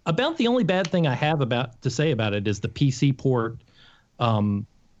 About the only bad thing I have to say about it is the PC port.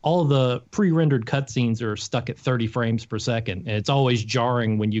 All the pre-rendered cutscenes are stuck at 30 frames per second, and it's always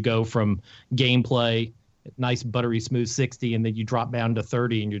jarring when you go from gameplay, nice buttery smooth 60, and then you drop down to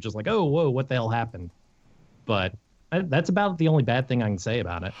 30, and you're just like, oh, whoa, what the hell happened? But that's about the only bad thing I can say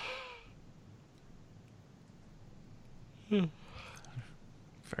about it.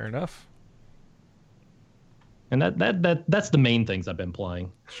 Fair enough. And that's the main things I've been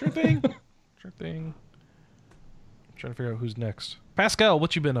playing. Sure thing. Sure thing. I'm trying to figure out who's next. Pascal,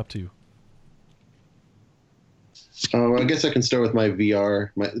 what you been up to? I guess I can start with my VR,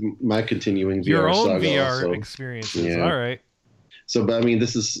 my continuing VR Your own saga VR also. experiences. Yeah. All right. So, but I mean,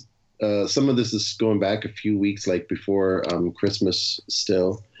 this is some of this is going back a few weeks, like before Christmas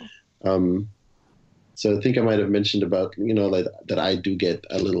still. So I think I might have mentioned about, like, that I do get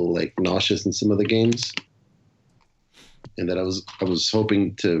a little like nauseous in some of the games, and that I was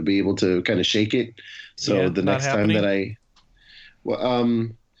hoping to be able to kind of shake it. So Yeah, the not next happening. time that I,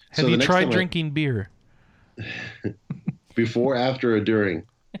 Have you tried drinking beer? Before, after, or during?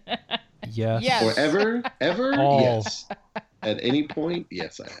 Yes. Yes. Or ever? All. Yes. At any point,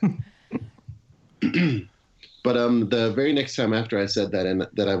 yes, I have. But the very next time after I said that, and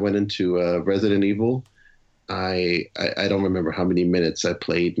that I went into Resident Evil, I don't remember how many minutes I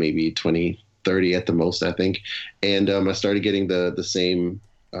played, maybe 20, 30 at the most, I think. And I started getting the same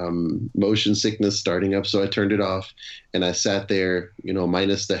motion sickness starting up, so I turned it off and I sat there,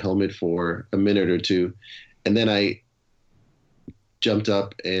 minus the helmet for a minute or two, and then I jumped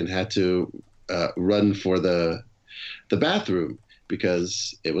up and had to run for the bathroom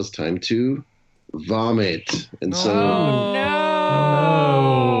because it was time to vomit. And so, Oh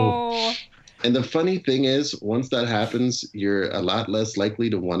no! And the funny thing is, once that happens, you're a lot less likely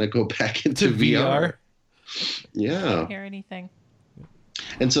to want to go back into VR. Yeah. Can't hear anything.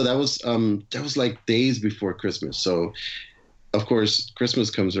 And so that was like days before Christmas. So of course Christmas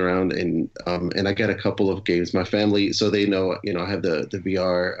comes around and I get a couple of games. My family, so they know, I have the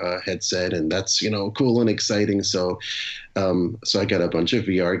VR headset, and that's, cool and exciting. So I got a bunch of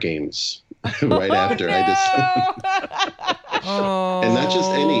VR games right after. No! I just and not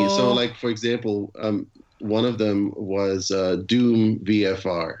just any. So like, for example, one of them was Doom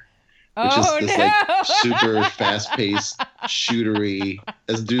VFR. Which is this like super fast-paced shootery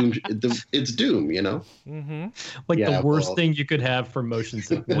as Doom. It's Doom, Mm-hmm. Like the worst thing you could have for motion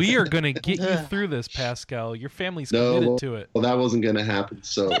sickness. We are going to get you through this, Pascal. Your family's committed to it. Well, that wasn't going to happen.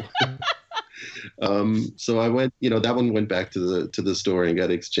 So, so I went. That one went back to the store and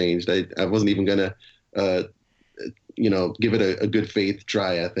got exchanged. I wasn't even going to, give it a good faith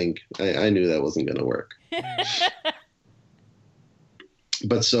try. I think I knew that wasn't going to work.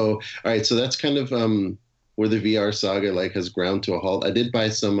 But all right, so that's kind of where the VR saga has ground to a halt. I did buy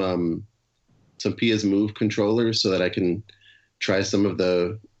some PS Move controllers so that I can try some of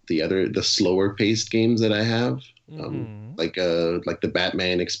the slower paced games that I have, like the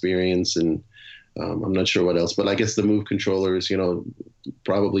Batman experience, and I'm not sure what else. But I guess the Move controllers,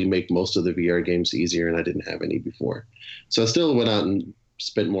 probably make most of the VR games easier, and I didn't have any before. So I still went out and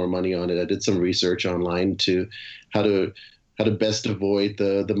spent more money on it. I did some research online to how to best avoid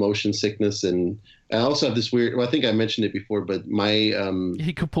the motion sickness. And I also have this weird, I think I mentioned it before, but my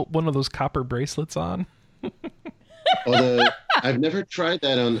you could put one of those copper bracelets on. I've never tried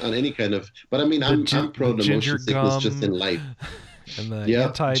that on any kind of, but I mean, I'm pro to motion sickness just in life. And the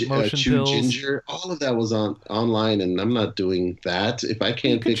anti-motion pills. Ginger, all of that was online, and I'm not doing that. If I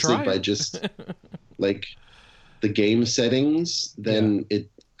can't fix it by just like the game settings, then it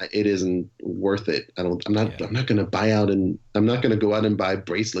isn't worth it. I'm not going to buy out, and I'm not going to go out and buy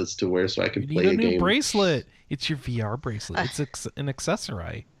bracelets to wear so I can play a game. New bracelet. It's your VR bracelet. It's an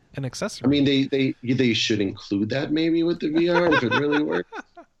accessory. I mean, they should include that maybe with the VR if it really works.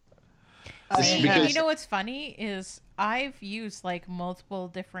 You know what's funny is I've used multiple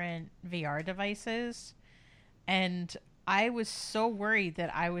different VR devices, and I was so worried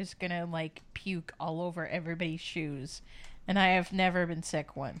that I was gonna puke all over everybody's shoes. And I have never been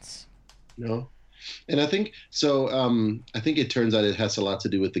sick once. No. And I think so. I think it turns out it has a lot to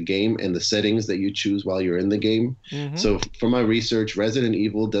do with the game and the settings that you choose while you're in the game. Mm-hmm. So from my research, Resident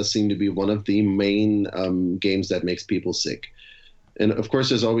Evil does seem to be one of the main games that makes people sick. And of course,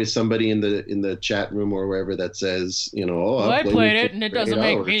 there's always somebody in the chat room or wherever that says, I played it and it doesn't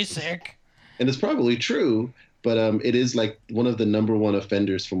make me sick. And it's probably true, but it is one of the number one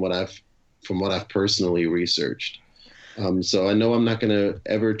offenders from what I've personally researched. So I know I'm not going to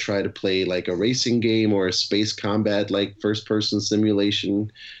ever try to play a racing game or a space combat first person simulation.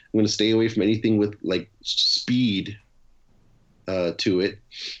 I'm going to stay away from anything with speed to it.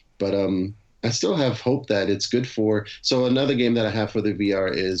 But I still have hope that it's good for. So another game that I have for the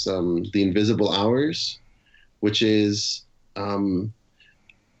VR is The Invisible Hours, which is more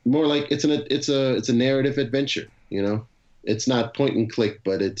like it's a narrative adventure. It's not point and click,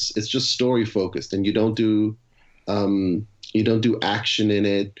 but it's just story focused, and you don't do action in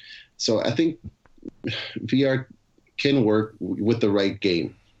it. So I think VR can work with the right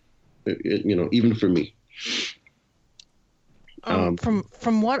game, even for me.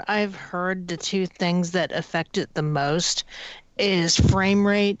 From what I've heard, the two things that affect it the most is frame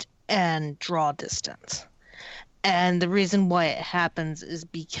rate and draw distance. And the reason why it happens is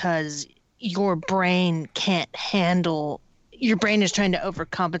because your brain is trying to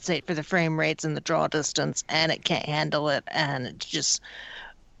overcompensate for the frame rates and the draw distance, and it can't handle it, and it just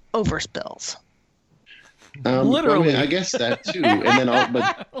overspills. Literally. I mean, I guess that too. And then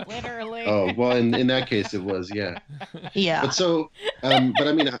literally. Oh, well, in that case it was, yeah. Yeah. But but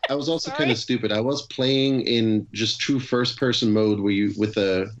I mean, I was also kind of stupid. I was playing in just true first person mode where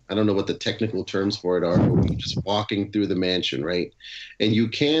I don't know what the technical terms for it are, where you're just walking through the mansion, right? And you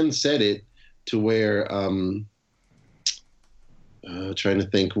can set it to where, trying to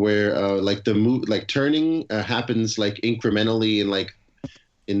think where, turning happens incrementally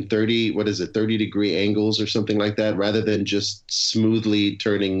in 30 degree angles or something like that, rather than just smoothly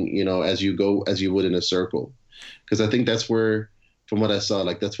turning, as you would in a circle. Because I think that's where, from what I saw,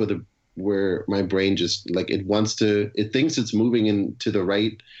 like that's where my brain just like it thinks it's moving to the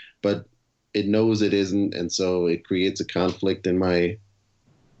right, but it knows it isn't, and so it creates a conflict in my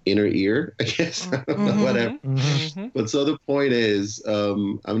inner ear, I guess. I don't know, whatever. But so the point is,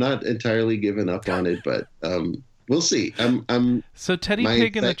 I'm not entirely given up on it, but we'll see. So Teddy my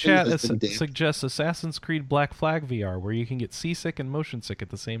Pig in the chat excitement has been suggests Assassin's Creed Black Flag VR, where you can get seasick and motion sick at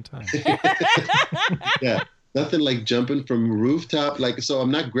the same time. Yeah, nothing like jumping from rooftop. Like, so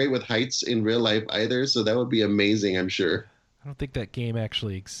I'm not great with heights in real life either, so that would be amazing, I'm sure. I don't think that game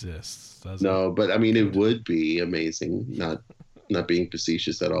actually exists, does it? No, but I mean, it would be amazing. Not being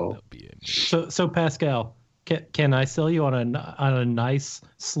facetious at all. That'd be amazing. So Pascal, can I sell you on a nice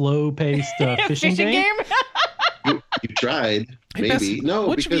slow paced fishing game? You tried, Hey, maybe. Bess, No,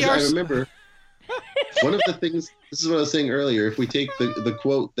 which because VRs I remember one of the things. This is what I was saying earlier. If we take the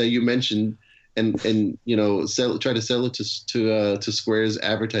quote that you mentioned and try to sell it to Square's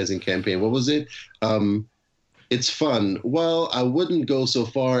advertising campaign. What was it? It's fun. Well, I wouldn't go so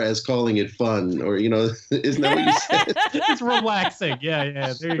far as calling it fun, or isn't that what you said? It's relaxing.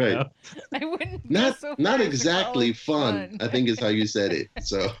 Yeah. There you go. I wouldn't. Not go so not far as to exactly call it fun, I think is how you said it.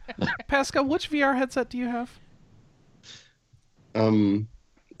 So, Pascal, which VR headset do you have?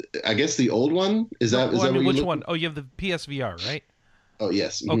 I guess the old one is that. Well, Is that what you which look- one? Oh, you have the PSVR, right? Oh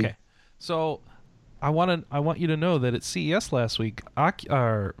yes. Mhm. Okay. So I want you to know that at CES last week,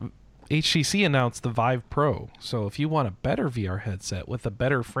 HTC announced the Vive Pro. So if you want a better VR headset with a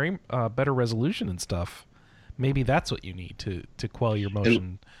better better resolution and stuff, maybe that's what you need to quell your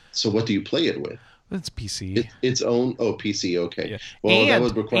motion. So what do you play it with? It's PC. Its own PC. Okay. Yeah. Well, that and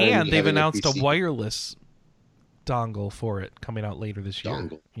would require me and they've having announced a PC. wireless dongle for it coming out later this year.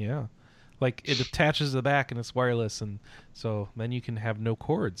 Dongle? Yeah. Like it attaches to the back and it's wireless, and so then you can have no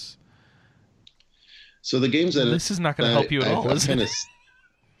cords. So the games that This is not going to help you at all, is it?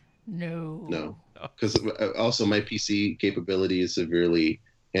 No. Because also my PC capability is severely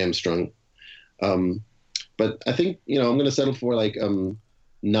hamstrung. But I think I'm going to settle for like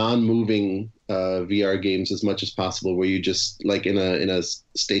non-moving VR games as much as possible, where you just like in a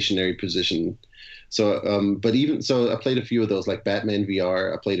stationary position. So, but even so, I played a few of those, like Batman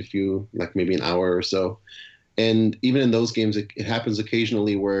VR. I played a few, like maybe an hour or so, and even in those games, it happens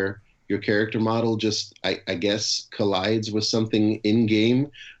occasionally where your character model just, I guess, collides with something in game,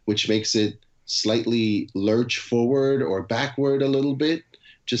 which makes it slightly lurch forward or backward a little bit,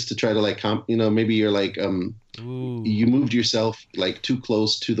 just to try to like, maybe you're like, you moved yourself like too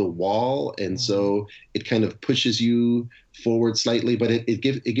close to the wall, and so it kind of pushes you forward slightly, but it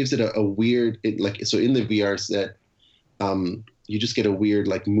gives it a weird, so in the VR set, you just get a weird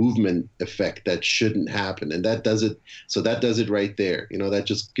like movement effect that shouldn't happen, and that does it. So that does it right there. That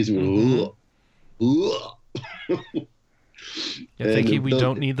just gives me. Thank you. We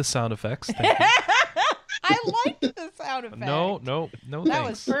don't need the sound effects. Thank you. I liked the sound effect. No. That Thanks.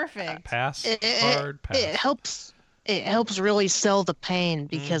 was perfect. Pass. It, Pass. it helps really sell the pain,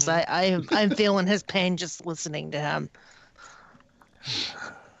 because I'm feeling his pain just listening to him.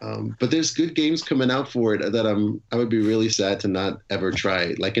 But there's good games coming out for it that I would be really sad to not ever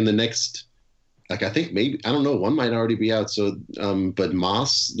try. Like in the next, like I think maybe, I don't know, one might already be out. So, but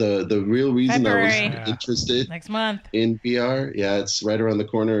Moss, the real reason February. I was interested Next month. in VR, yeah, it's right around the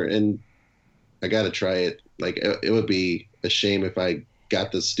corner, and I got to try it. Like it would be a shame if I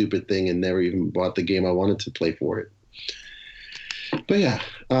got the stupid thing and never even bought the game I wanted to play for it. But yeah.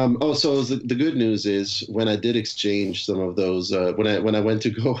 So the good news is, when I did exchange some of those, when I went to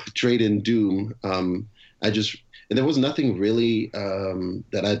go trade in Doom, and there was nothing really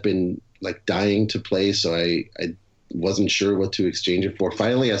that I'd been like dying to play, so I wasn't sure what to exchange it for.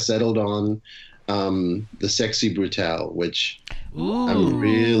 Finally, I settled on the Sexy Brutale, which I'm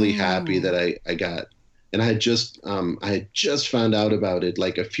really happy that I got. And I had just found out about it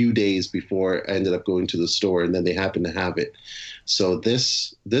like a few days before I ended up going to the store, and then they happened to have it. So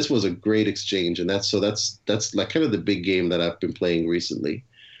this was a great exchange, and that's like kind of the big game that I've been playing recently.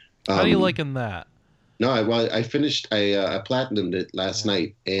 How do you liking that? No, I finished. I platinumed it last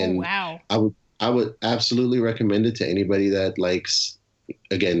night, and wow. I would absolutely recommend it to anybody that likes,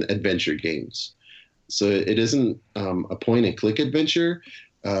 again, adventure games. So it isn't a point and click adventure.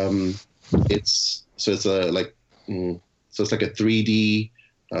 It's like a 3D.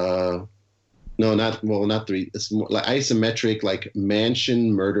 Not 3D. It's more like isometric, like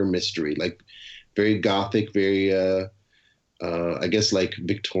mansion murder mystery, like very gothic, very I guess like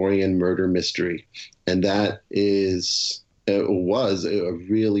Victorian murder mystery, and that was a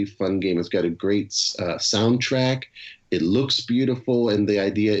really fun game. It's got a great soundtrack. It looks beautiful, and the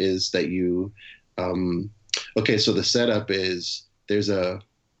idea is that you. Okay, so the setup is there's a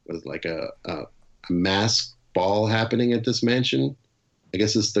mask ball happening at this mansion. I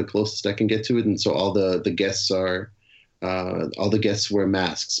guess it's the closest I can get to it. And so all the guests wear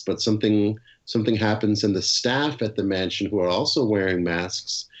masks, but something happens, and the staff at the mansion, who are also wearing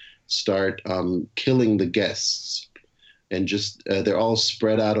masks, start killing the guests, and just they're all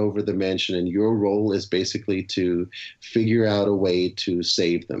spread out over the mansion. And your role is basically to figure out a way to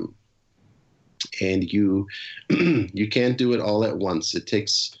save them. And you can't do it all at once. It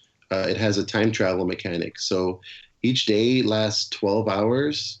takes it has a time travel mechanic. So each day lasts 12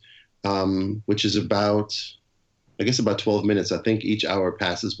 hours, which is about 12 minutes. I think each hour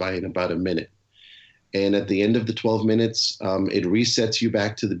passes by in about a minute. And at the end of the 12 minutes, it resets you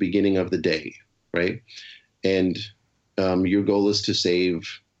back to the beginning of the day, right? And your goal is to save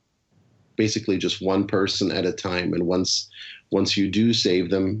basically just one person at a time. And once you do save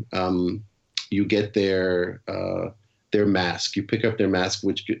them, you get their mask. You pick up their mask,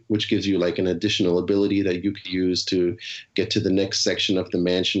 which gives you like an additional ability that you could use to get to the next section of the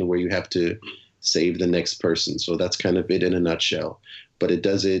mansion where you have to save the next person. So that's kind of it in a nutshell. But it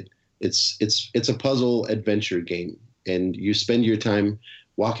does it. It's a puzzle adventure game, and you spend your time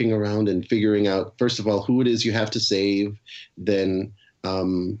walking around and figuring out, first of all, who it is you have to save, then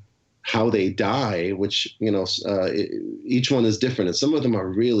how they die, which, each one is different. And some of them are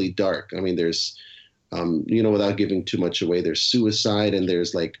really dark. I mean, there's, without giving too much away, there's suicide, and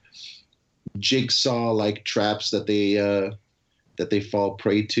there's like jigsaw-like traps that they fall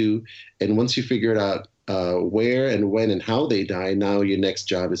prey to. And once you figure it out, where and when and how they die, now your next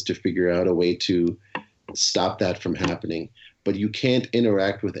job is to figure out a way to stop that from happening. But you can't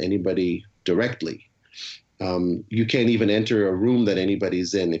interact with anybody directly. You can't even enter a room that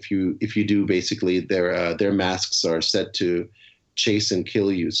anybody's in. If you do, basically their masks are set to chase and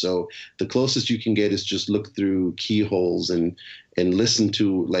kill you. So the closest you can get is just look through keyholes and listen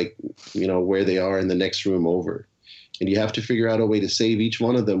to, like, where they are in the next room over. And you have to figure out a way to save each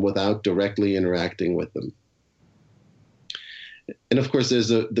one of them without directly interacting with them. And of course,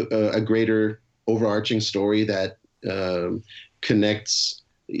 there's a greater overarching story that connects.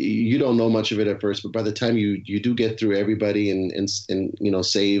 You don't know much of it at first, but by the time you do get through everybody and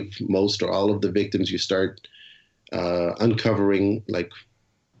save most or all of the victims, you start uncovering like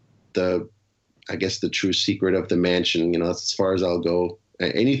the true secret of the mansion. That's as far as I'll go.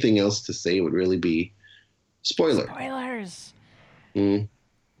 Anything else to say would really be spoilers. We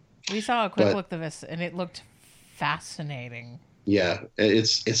saw a quick look at this, and it looked fascinating. Yeah,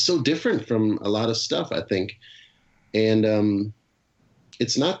 it's so different from a lot of stuff, I think, and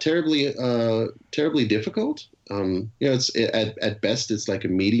it's not terribly difficult. It's at best it's like a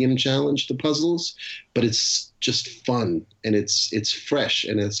medium challenge to puzzles, but it's just fun, and it's fresh,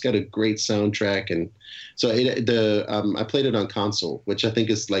 and it's got a great soundtrack. And so I played it on console, which I think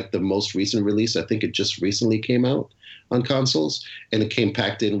is like the most recent release. I think it just recently came out on consoles, and it came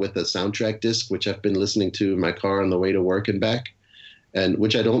packed in with a soundtrack disc, which I've been listening to in my car on the way to work and back, and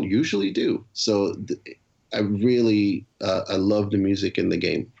which I don't usually do. So I really I love the music in the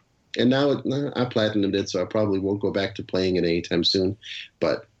game. And now I platinumed it, so I probably won't go back to playing it anytime soon.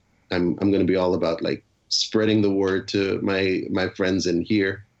 But I'm going to be all about like spreading the word to my friends in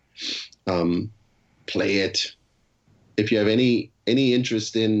here. Play it. If you have any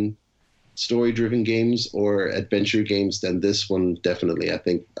interest in story-driven games or adventure games, then this one definitely I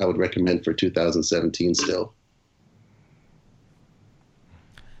think I would recommend for 2017 still.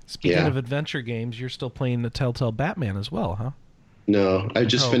 Speaking of adventure games, you're still playing the Telltale Batman as well, huh? No, I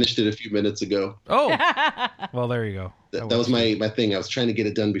just finished it a few minutes ago. Oh, well, there you go. That was my thing. I was trying to get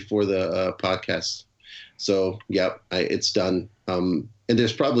it done before the podcast. So, yeah, it's done. And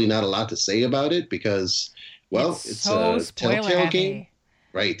there's probably not a lot to say about it because, well, it's so a Telltale game,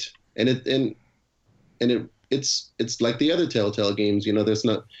 right? And it's like the other Telltale games. There's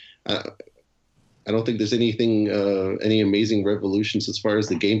not. I don't think there's anything, any amazing revolutions as far as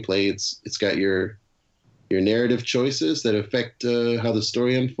the gameplay. It's got your narrative choices that affect how the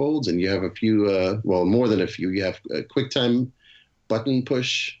story unfolds, and you have a few, more than a few. You have QuickTime button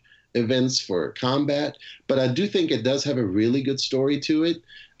push events for combat, but I do think it does have a really good story to it.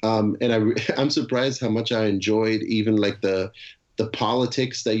 And I'm surprised how much I enjoyed even like the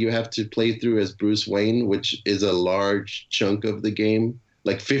politics that you have to play through as Bruce Wayne, which is a large chunk of the game.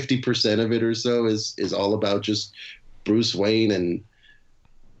 Like 50% of it or so is all about just Bruce Wayne and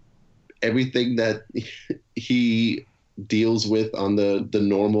everything that he deals with on the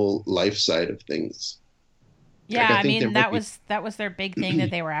normal life side of things. Yeah, like, I mean that was their big thing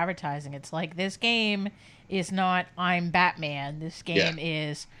that they were advertising. It's like, this game is not I'm Batman. This game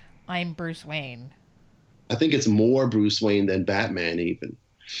is I'm Bruce Wayne. I think it's more Bruce Wayne than Batman even.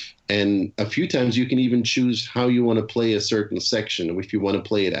 And a few times you can even choose how you want to play a certain section, if you want to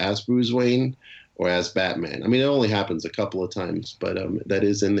play it as Bruce Wayne or as Batman. I mean, it only happens a couple of times, but that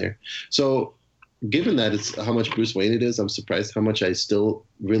is in there. So given that it's how much Bruce Wayne it is, I'm surprised how much I still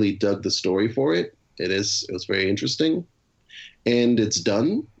really dug the story for it. It was very interesting, and it's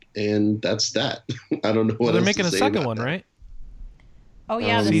done, and that's that. I don't know what Well, they're else making to a say second about one, that. right? Oh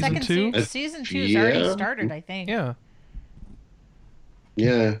yeah, the Season second two? season 2 has already Yeah. started, I think. Yeah.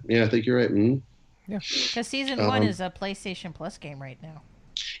 Yeah, I think you're right. Because season 1 is a PlayStation Plus game right now.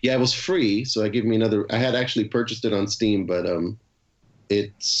 Yeah, it was free, so I give me another. I had actually purchased it on Steam, but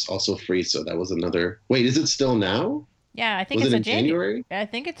it's also free, so that was another. Wait, is it still now? Yeah, I think Was it's it a in January? I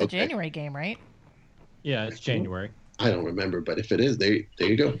think it's a Okay. January game, right? Yeah, it's January. I don't remember, but if it is, there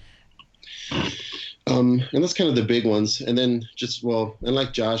you go. And that's kind of the big ones, and then just and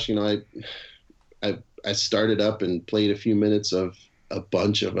like Josh, I started up and played a few minutes of a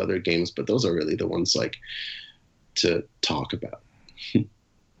bunch of other games, but those are really the ones like to talk about.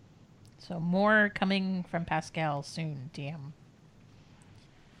 So more coming from Pascal soon, DM.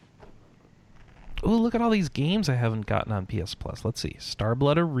 Oh, look at all these games I haven't gotten on PS Plus. Let's see.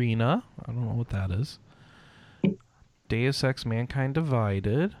 Starblood Arena. I don't know what that is. Deus Ex Mankind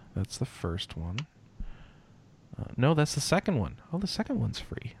Divided. That's the first one. No, that's the second one. Oh, the second one's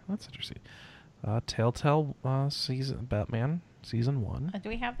free. That's interesting. Telltale Batman Season 1. Do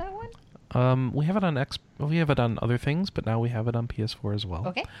we have that one? We have it on we have it on other things, but now we have it on PS4 as well.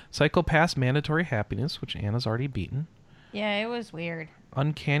 Okay. Psycho Pass Mandatory Happiness, which Anna's already beaten. Yeah, it was weird.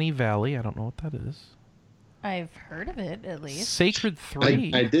 Uncanny Valley. I don't know what that is. I've heard of it, at least. Sacred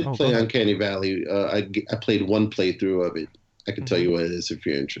 3. I did Oh, play go ahead. Uncanny Valley. I played one playthrough of it. I can tell you what it is if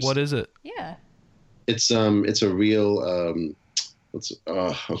you're interested. What is it? Yeah. It's a real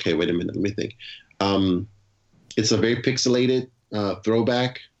okay, wait a minute, let me think. It's a very pixelated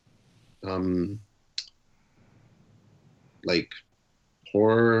throwback like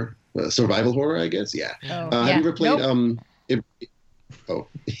horror, survival horror, I guess. Yeah. Oh, Have you ever played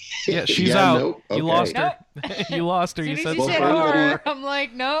Yeah, she's Yeah, out. nope, You okay. lost her. You lost her. As You soon said as you said Well, horror, I'm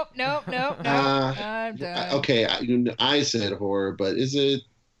like, nope. I'm done. Okay, I said horror, but did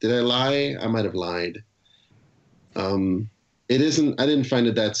I lie? I might have lied. It isn't. I didn't find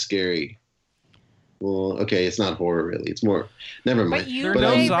it that scary. Well, okay, it's not horror really. It's more. Never mind. But you There are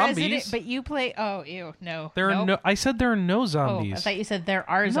play no Resident. zombies. But you play. Oh, ew, no. There are nope. no. I said there are no Oh, zombies. I thought you said there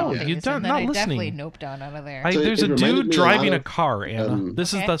are No, zombies. you don't- and then not I definitely listening. noped on out of there. So There's it a reminded dude me a driving lot a of, car, Anna.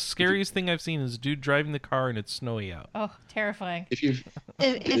 This Okay. is the scariest thing I've seen. Is a dude driving the car and it's snowy out. Oh, terrifying. If you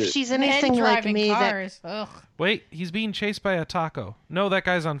If she's Men anything like driving me, cars. Ugh. Wait, he's being chased by a taco. No, that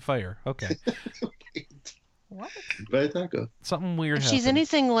guy's on fire. Okay, What? by a taco. something weird if happened. she's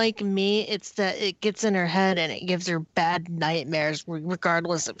anything like me, it's that it gets in her head and it gives her bad nightmares,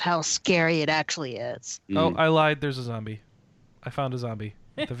 regardless of how scary it actually is. Oh, I lied. There's a zombie. I found a zombie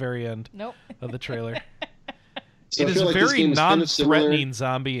at the very end Nope. of the trailer. So It I is feel a like this very game is kind of similar. non-threatening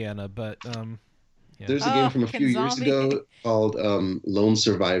zombie, Anna, but yeah. There's a Oh, game from a can few years zombie- ago called Lone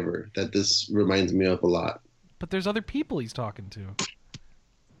Survivor that this reminds me of a lot. But there's other people he's talking to.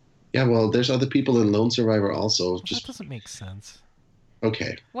 Yeah, well, there's other people in Lone Survivor also. Well, Just that doesn't make sense.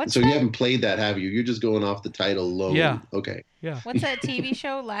 okay. What's So that? you haven't played that, have you? You're just going off the title Lone. Yeah. Okay. Yeah. What's that TV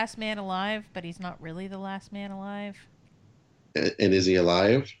show, Last Man Alive? But he's not really the last man alive. And is he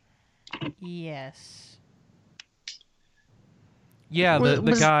alive? Yes. Yeah, Well,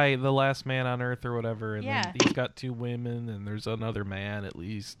 the was- guy, the last man on Earth or whatever, and Yeah. then he's got 2 women, and there's another man at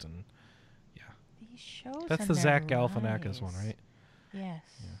least, and These shows. that's and the their Zach Galifianakis one, lives. right? Yes.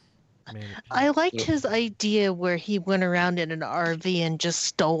 Man, I liked his idea where he went around in an RV and just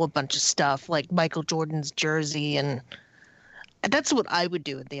stole a bunch of stuff, like Michael Jordan's jersey, and that's what I would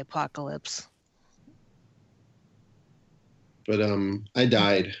do in the apocalypse. But I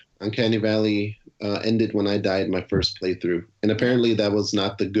died. Uncanny Valley ended when I died my first playthrough, and apparently that was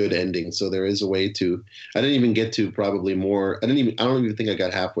not the good ending. So there is a way to. I didn't even get to probably more. I don't even think I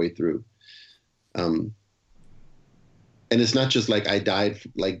got halfway through. And it's not just like I died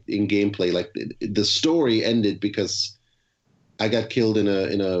like in gameplay. Like the story ended because I got killed in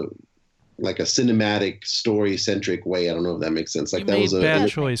a like a cinematic story centric way. I don't know if that makes sense. Like you that made was bad Yeah.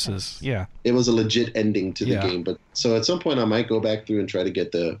 choices. Yeah. it was a legit ending to the Yeah. game. But so at some point I might go back through and try to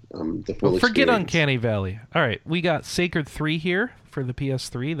get the full. Well, forget experience. Uncanny Valley. All right, we got Sacred 3 here for the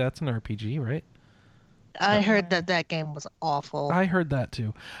PS3. That's an RPG, right? I heard that game was awful. I heard that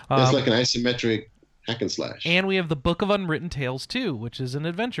too. It's like an isometric hack and slash. And we have the Book of Unwritten Tales 2, which is an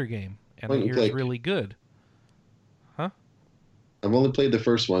adventure game, and Point I and hear it's click. really good. I've only played the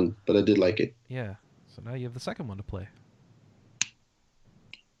first one, but I did like it. Yeah. So now you have the second one to play.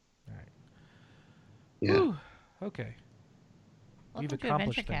 All right. Yeah. Whew. Okay. Welcome We've to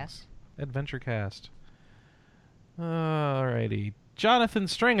accomplished AdventureCast. things. AdventureCast. Alrighty. Jonathan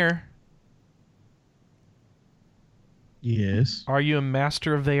Stringer, Yes. are you a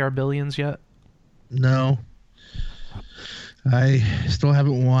master of They Are Billions yet? No. I still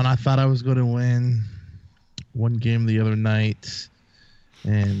haven't won. I thought I was going to win one game the other night.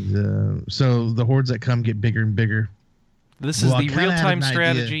 And so the hordes that come get bigger and bigger. This is Well, I the kinda had real-time an idea.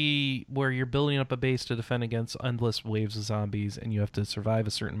 strategy where you're building up a base to defend against endless waves of zombies, and you have to survive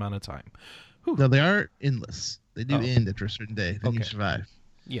a certain amount of time. Whew. No, they aren't endless. They do Oh. end after a certain day. Then you Okay. survive.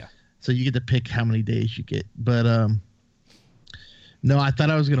 Yeah. So you get to pick how many days you get. But no, I thought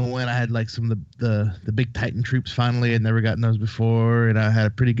I was gonna win. I had like some of the big Titan troops finally. I'd never gotten those before, and I had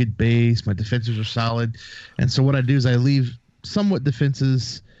a pretty good base. My defenses are solid, and so what I do is I leave somewhat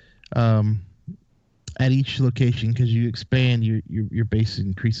defenses at each location because you expand your base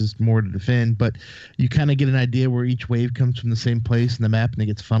increases more to defend, but you kind of get an idea where each wave comes from the same place in the map and it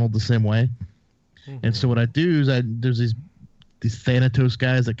gets funneled the same way. And so what I do is there's these Thanatos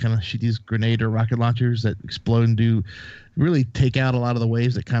guys that kind of shoot these grenade or rocket launchers that explode and really take out a lot of the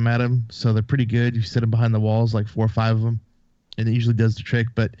waves that come at them. So they're pretty good. You set them behind the walls, like 4 or 5 of them, and it usually does the trick.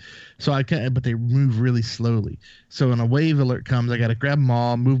 But they move really slowly. So when a wave alert comes, I got to grab them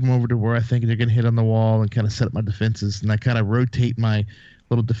all, move them over to where I think they're going to hit on the wall, and kind of set up my defenses. And I kind of rotate my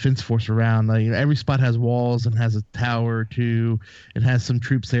little defense force around. Like, every spot has walls and has a tower or two. It has some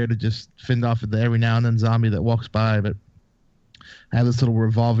troops there to just fend off the every now and then zombie that walks by. But I have this little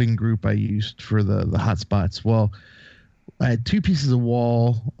revolving group I used for the hot spots. Well, I had 2 pieces of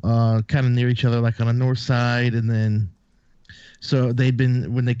wall kind of near each other, like on the north side, and then so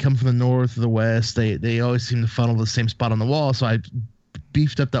when they come from the north or the west, they always seem to funnel the same spot on the wall. So I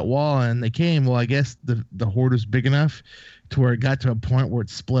beefed up that wall, and they came. Well, I guess the horde was big enough to where it got to a point where it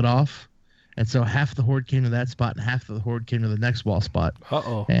split off, and so half the horde came to that spot, and half of the horde came to the next wall spot.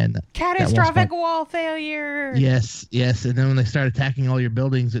 Uh-oh. And Catastrophic wall failure. Yes. And then when they start attacking all your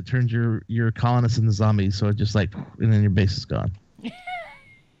buildings, it turns your colonists into zombies. So it just and then your base is gone.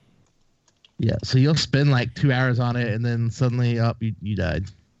 Yeah. So you'll spend like 2 hours on it, and then suddenly you died.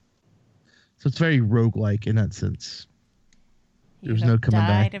 So it's very roguelike in that sense. There's no coming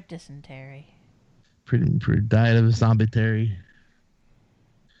back. Died of dysentery. Pretty died of zombie-tary.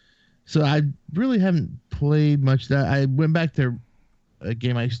 So I really haven't played much. That I went back to a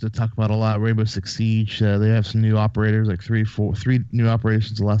game I used to talk about a lot, Rainbow Six Siege. They have some new operators, like three new operators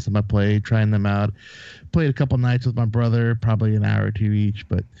since the last time I played, trying them out. Played a couple nights with my brother, probably an hour or 2 each.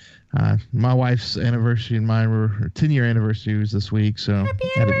 But my wife's anniversary and mine were her 10-year anniversary was this week. So Happy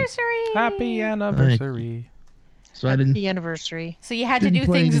anniversary! Happy anniversary. So I didn't. The anniversary. So you had to Didn't do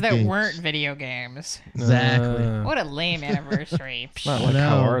play things any that games. weren't video games. Exactly. What a lame anniversary. Not like No.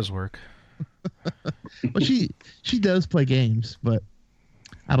 how ours work. Well, she does play games, but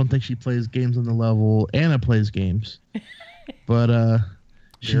I don't think she plays games on the level Anna plays games. But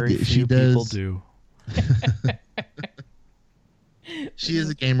Very she few does. people do. She is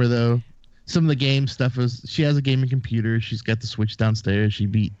a gamer though. Some of the game stuff is she has a gaming computer. She's got the Switch downstairs. She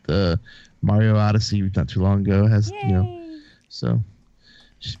beat the Mario Odyssey not too long ago. So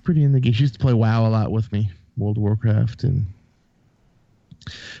she's pretty in the game. She used to play WoW a lot with me, World of Warcraft,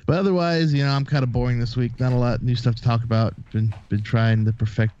 but otherwise, I'm kind of boring this week. Not a lot of new stuff to talk about. Been trying to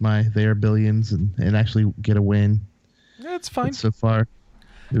perfect my They Are Billions and actually get a win. Yeah, it's fine. But so far,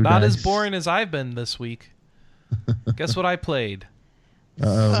 Not as boring as I've been this week. Guess what I played?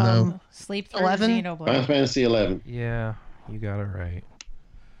 No. Sleep through 11? Final Xenoblade. Fantasy 11. Yeah, you got it right.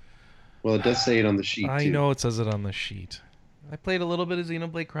 Well, it does say it on the sheet, I too. know it says it on the sheet. I played a little bit of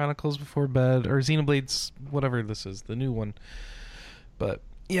Xenoblade Chronicles before bed, or Xenoblade's whatever this is, the new one. But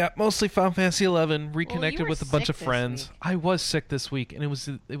yeah, mostly Final Fantasy 11. Reconnected were with a bunch sick of this friends. week. I was sick this week, and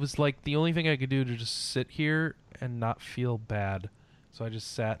it was like the only thing I could do to just sit here and not feel bad. So I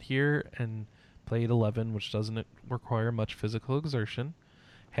just sat here and played 11, which doesn't require much physical exertion.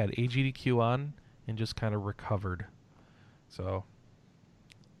 Had AGDQ on and just kind of recovered. So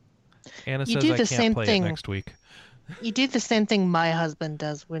Anna You says do I the can't same play thing. it next week. You do the same thing my husband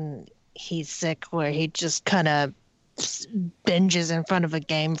does when he's sick, where he just kind of binges in front of a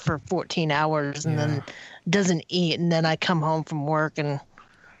game for 14 hours and then doesn't eat. And then I come home from work and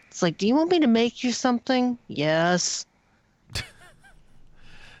it's like, do you want me to make you something? Yes.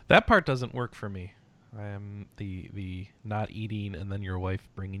 That part doesn't work for me. I am the not eating and then your wife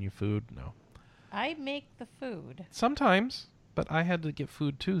bringing you food. No. I make the food. Sometimes, but I had to get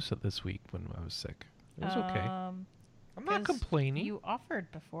food too this week when I was sick. It was okay. I'm not 'Cause complaining. You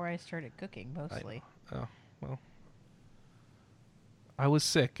offered before I started cooking, mostly. Oh, well. I was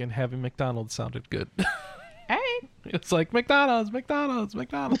sick and having McDonald's sounded good. All right. It's like McDonald's.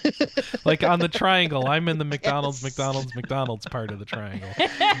 Like on the triangle. I'm in the McDonald's, Yes. McDonald's part of the triangle.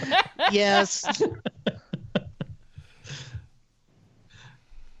 Yes.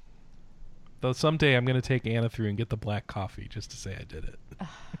 Though someday I'm going to take Anna through and get the black coffee just to say I did it.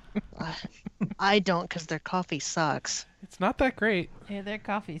 I don't, because their coffee sucks. It's not that great. Yeah, their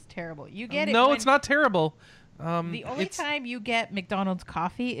coffee's terrible. You get it. No, when- it's not terrible. The only it's, time you get McDonald's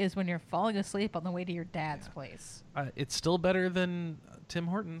coffee is when you're falling asleep on the way to your dad's place. it's still better than Tim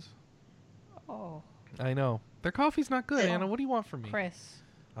Hortons. Oh, I know. Their coffee's not good, Anna. What do you want from me? Chris.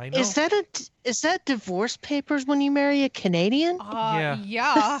 I know. Is that divorce papers when you marry a Canadian? Yeah.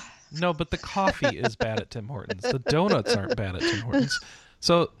 Yeah. No, but the coffee is bad at Tim Hortons. The donuts aren't bad at Tim Hortons.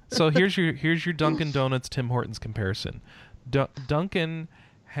 So here's your Dunkin' Donuts Tim Hortons comparison. Dunkin'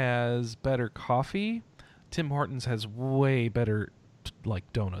 has better coffee. Tim Hortons has way better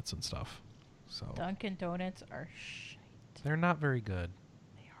like donuts and stuff. So Dunkin' Donuts are shite. they're not very good.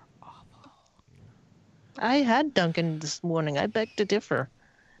 They are awful. I had Dunkin' this morning. I beg to differ.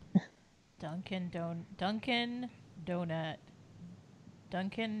 Dunkin'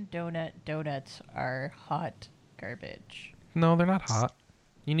 Donut donuts are hot garbage. No, they're not hot.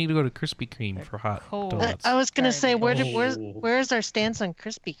 You need to go to Krispy Kreme They're for hot cold. donuts. I was gonna say, Garbage. where's our stance on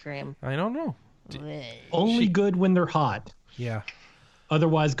Krispy Kreme? I don't know. Blech. Only good when they're hot. Yeah.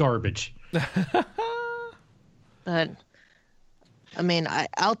 Otherwise, garbage. But I mean,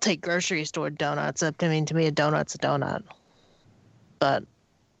 I'll take grocery store donuts. I mean, to me, a donut's a donut. But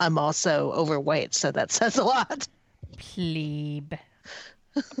I'm also overweight, so that says a lot. Plebe.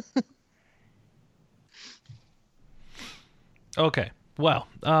 Okay. Well,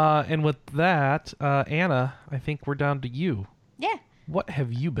 and with that, Anna, I think we're down to you. Yeah. What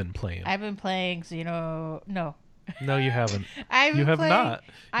have you been playing? I've been playing No. No, you haven't. I've You been have playing- not.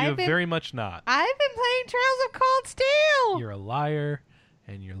 You I've have been- very much not. I've been playing Trails of Cold Steel. You're a liar,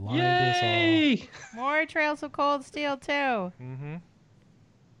 and you're lying to Yay! More Trails of Cold Steel too. us all. Mm-hmm.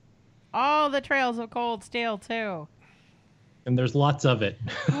 All the Trails of Cold Steel too. And there's lots of it.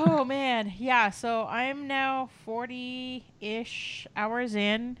 Oh man, yeah. So I'm now 40-ish hours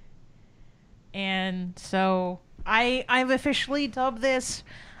in, and so I've officially dubbed this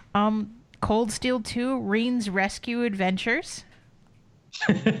Cold Steel 2 Reen's Rescue Adventures.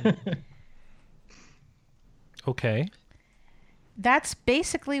 Okay. That's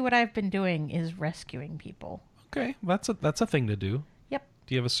basically what I've been doing, is rescuing people. Okay. That's a thing to do. Yep.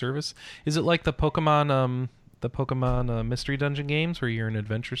 Do you have a service? Is it like the Pokemon Mystery Dungeon games where you're an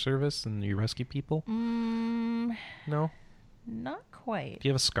adventure service and you rescue people? No. Not quite. Do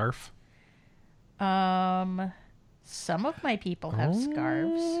you have a scarf? Some of my people have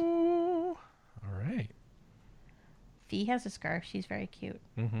scarves. Oh, all right. Fee has a scarf. She's very cute.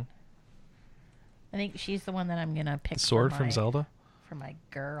 Mm-hmm. I think she's the one that I'm gonna pick. The sword for from my- Zelda. for my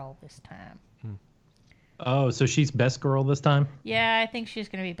girl this time. Oh, so she's best girl this time? Yeah, I think she's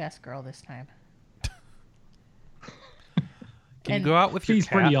gonna be best girl this time. Can And you go out with your She's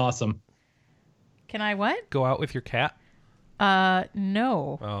cat? pretty awesome. Can I what? Go out with your cat?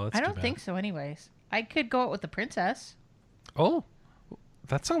 No. Oh, that's I too don't bad. think so. Anyways, I could go out with the princess. Oh,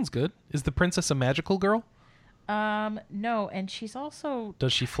 that sounds good. Is the princess a magical girl? No, and she's also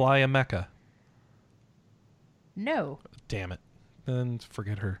Does she fly a mecha? no. Damn it. Then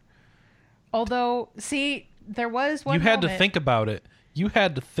forget her. Although, see, there was one. You had to moment- think about it. You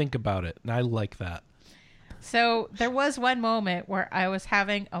had to think about it, and I like that. So there was one moment where I was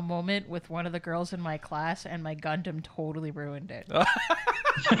having a moment with one of the girls in my class, and my Gundam totally ruined it.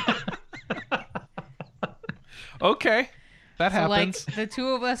 Okay. That So, happens. like, the two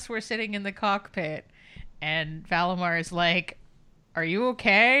of us were sitting in the cockpit, and Valimar is like, "Are you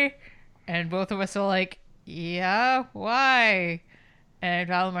okay?" And both of us are like, "Yeah, why?" And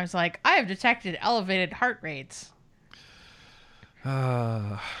Valimar's like, "I have detected elevated heart rates."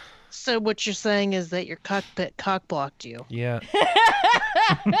 So what you're saying is that your cockpit cock blocked you. Yeah.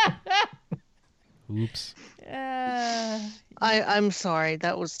 Oops. I'm sorry,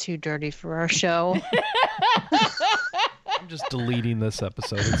 that was too dirty for our show. I'm just deleting this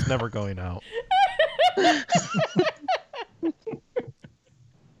episode. It's never going out.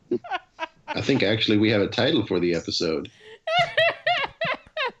 I think actually we have a title for the episode.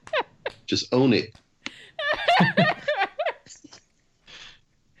 Just own it.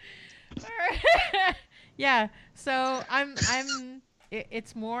 Yeah, so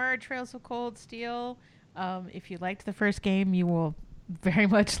it's more Trails of Cold Steel. If you liked the first game, you will very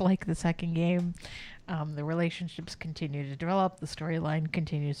much like the second game. The relationships continue to develop. The storyline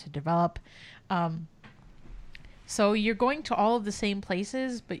continues to develop. So you're going to all of the same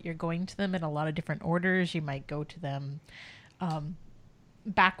places, but you're going to them in a lot of different orders. You might go to them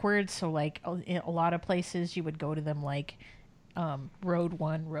backwards. So like in a lot of places, you would go to them like road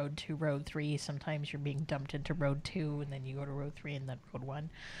 1, road 2, road 3. Sometimes you're being dumped into road 2 and then you go to road 3 and then road 1.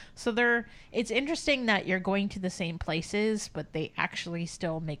 So it's interesting that you're going to the same places, but they actually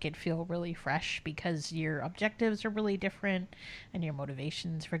still make it feel really fresh because your objectives are really different and your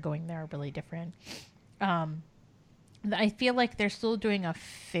motivations for going there are really different. I feel like they're still doing a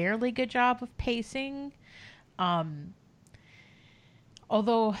fairly good job of pacing.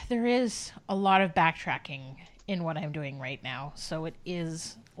 Although there is a lot of backtracking in what I'm doing right now. So it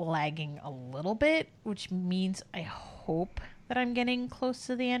is lagging a little bit, which means I hope that I'm getting close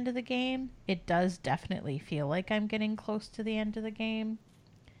to the end of the game. It does definitely feel like I'm getting close to the end of the game.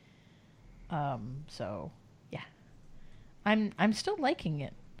 So yeah, I'm still liking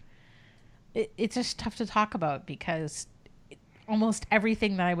it. It's just tough to talk about because almost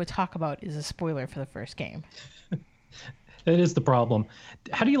everything that I would talk about is a spoiler for the first game. It is the problem.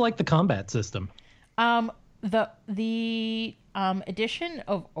 How do you like the combat system? The addition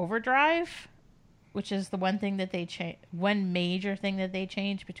of overdrive, which is the one thing that they one major thing that they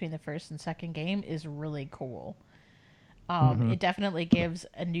changed between the first and second game, is really cool. It definitely gives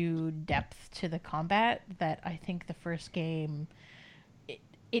a new depth to the combat that I think the first game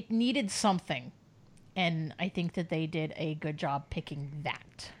it needed something, and I think that they did a good job picking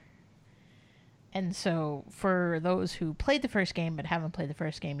that. And so for those who played the first game but haven't played the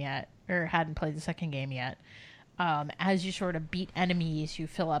first game yet, or hadn't played the second game yet, as you sort of beat enemies, you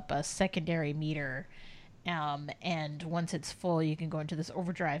fill up a secondary meter, and once it's full, you can go into this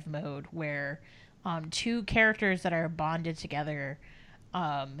overdrive mode where two characters that are bonded together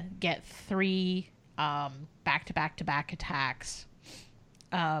get 3 back-to-back-to-back attacks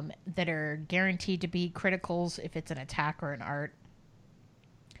that are guaranteed to be criticals if it's an attack or an art.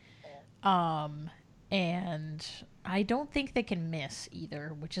 And I don't think they can miss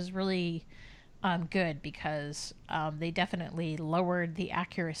either, which is really good because they definitely lowered the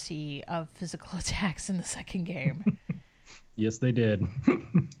accuracy of physical attacks in the second game. Yes, they did.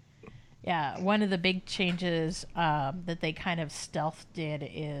 Yeah, one of the big changes that they kind of stealth did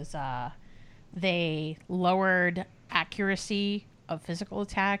is they lowered accuracy of physical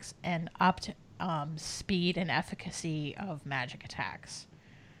attacks and upped speed and efficacy of magic attacks.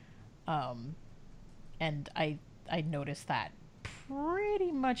 And I noticed that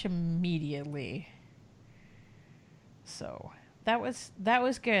pretty much immediately. So that was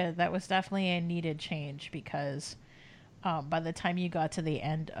good. That was definitely a needed change because by the time you got to the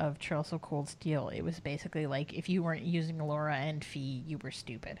end of Trails of Cold Steel, it was basically like if you weren't using Laura and Fee, you were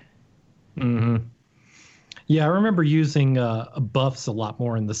stupid. Mm-hmm. Yeah, I remember using buffs a lot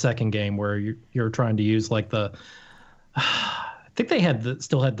more in the second game where you're trying to use like the... I think they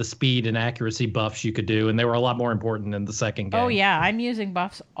still had the speed and accuracy buffs you could do, and they were a lot more important in the second game. Oh, yeah. I'm using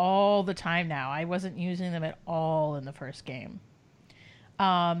buffs all the time now. I wasn't using them at all in the first game.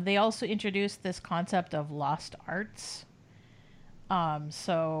 They also introduced this concept of lost arts.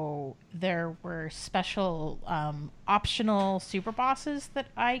 So there were special optional super bosses that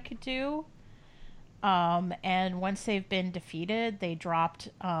I could do. And once they've been defeated, they dropped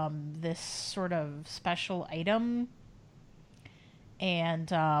this sort of special item.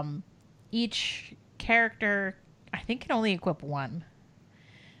 And each character, I think, can only equip one.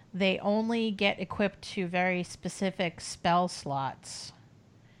 They only get equipped to very specific spell slots.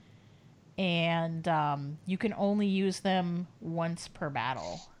 And you can only use them once per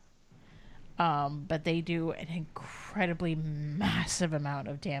battle. But they do an incredibly massive amount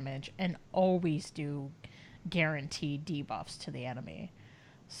of damage and always do guaranteed debuffs to the enemy.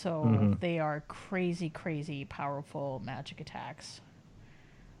 So they are crazy, crazy powerful magic attacks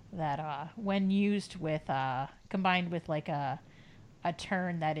that when used with combined with like a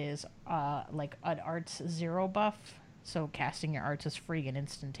turn that is like an arts 0 buff, so casting your arts is free and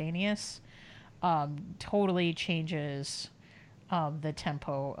instantaneous, totally changes the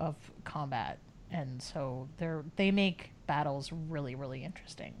tempo of combat, and so they make battles really, really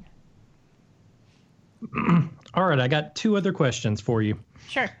interesting. All right, I got 2 other questions for you.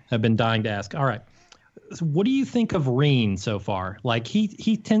 Sure. I've been dying to ask. All right. So what do you think of Reen so far? Like he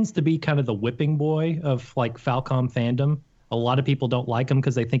tends to be kind of the whipping boy of like Falcom fandom. A lot of people don't like him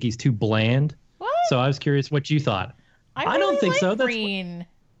because they think he's too bland. What? So I was curious what you thought. I don't think so. That's Reen.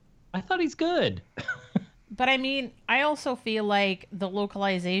 I thought he's good. But I mean, I also feel like the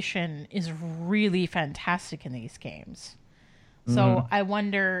localization is really fantastic in these games. So I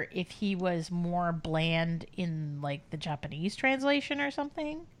wonder if he was more bland in like the Japanese translation or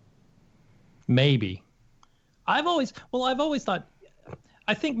something. Maybe. I've always thought.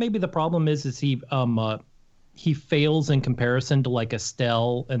 I think maybe the problem is he fails in comparison to like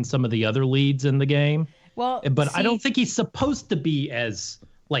Estelle and some of the other leads in the game. Well, But I don't think he's supposed to be as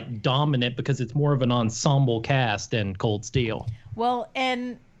like dominant because it's more of an ensemble cast in Cold Steel. Well,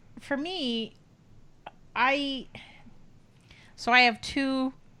 and for me, I have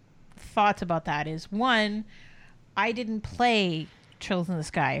two thoughts about that. Is one, I didn't play Trails in the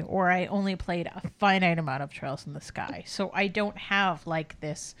Sky, or I only played a finite amount of Trails in the Sky. So I don't have like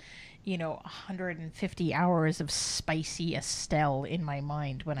this, 150 hours of spicy Estelle in my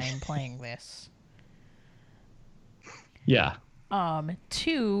mind when I'm playing this. Yeah.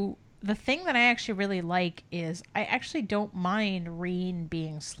 Two, the thing that I actually really like is I actually don't mind Reen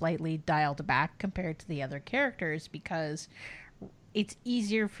being slightly dialed back compared to the other characters, because it's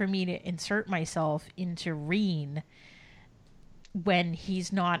easier for me to insert myself into Reen when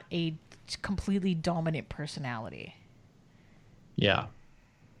he's not a completely dominant personality. Yeah.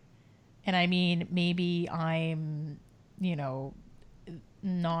 And I mean, maybe I'm,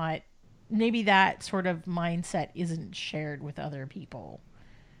 not, maybe that sort of mindset isn't shared with other people.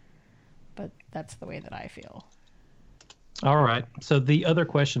 But that's the way that I feel. All right. So the other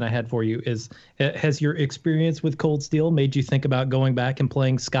question I had for you is, has your experience with Cold Steel made you think about going back and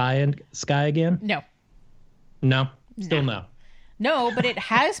playing Sky again? No. No? Still no. No, but it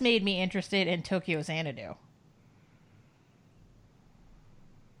has made me interested in Tokyo Xanadu,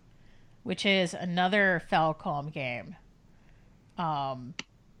 which is another Falcom game. And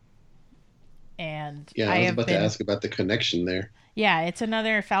Yeah, I was about to ask about the connection there. Yeah, it's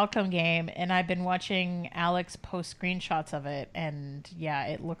another Falcom game, and I've been watching Alex post screenshots of it, and yeah,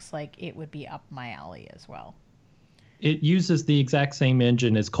 it looks like it would be up my alley as well. It uses the exact same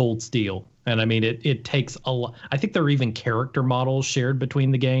engine as Cold Steel. And I mean, it takes a lot. I think there are even character models shared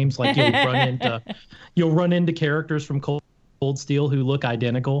between the games. Like you'll run into characters from Cold Steel who look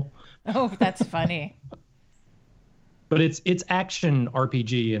identical. Oh, that's funny. But it's action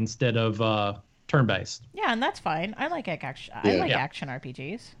RPG instead of turn-based. Yeah, and that's fine. I like action. I like action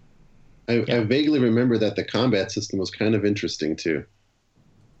RPGs. I vaguely remember that the combat system was kind of interesting too.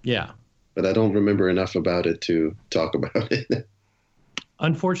 Yeah. But I don't remember enough about it to talk about it.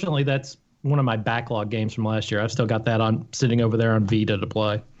 Unfortunately, that's one of my backlog games from last year. I've still got that sitting over there on Vita to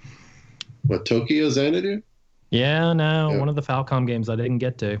play. What, Tokyo Xanadu? Yeah, no, one of the Falcom games I didn't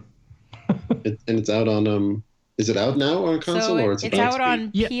get to. And it's out on is it out now on console, or it's out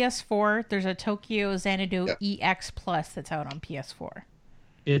on PS4. There's a Tokyo Xanadu EX Plus that's out on PS4.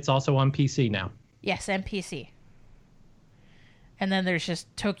 It's also on PC now. Yes, and PC. And then there's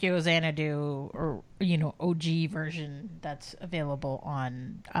just Tokyo Xanadu, or OG version that's available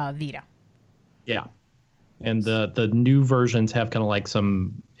on Vita. Yeah. And the new versions have kind of like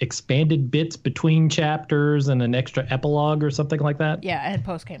some expanded bits between chapters and an extra epilogue or something like that. Yeah, and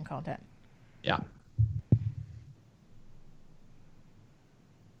post-game content. Yeah.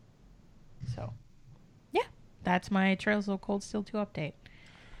 So, yeah, that's my Trails of Cold Steel 2 update.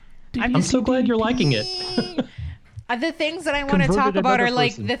 I'm so glad you're liking it. The things that I want to talk about are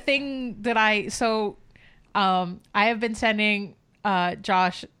like the thing that I have been sending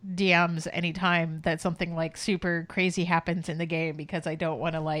Josh DMs anytime that something like super crazy happens in the game, because I don't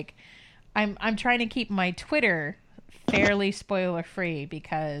want to I'm trying to keep my Twitter fairly spoiler free,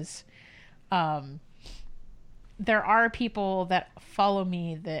 because there are people that follow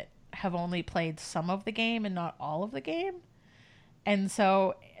me that have only played some of the game and not all of the game. And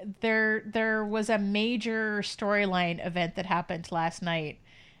so there was a major storyline event that happened last night,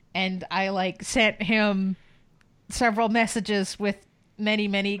 and I sent him several messages with many,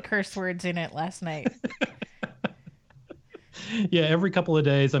 many curse words in it last night. Yeah, every couple of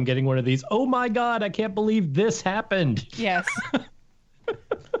days I'm getting one of these. Oh my God, I can't believe this happened. Yes.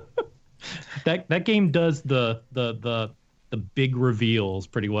 That game does the big reveals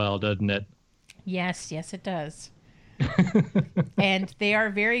pretty well, doesn't it? Yes, it does. And they are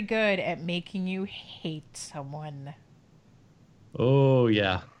very good at making you hate someone. Oh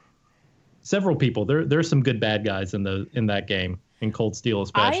yeah, several people. There's some good bad guys in that game, in Cold Steel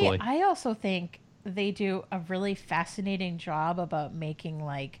especially. I also think they do a really fascinating job about making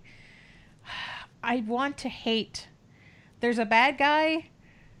I want to hate. There's a bad guy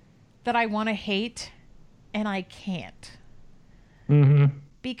that I want to hate, and I can't. Mm-hmm.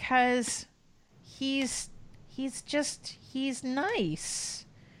 Because he's nice.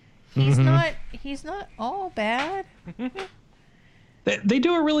 He's not all bad. They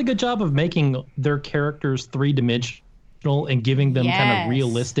do a really good job of making their characters three-dimensional emotional and giving them kind Yes. of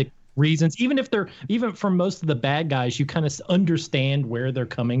realistic reasons. Even for most of the bad guys, you kind of understand where they're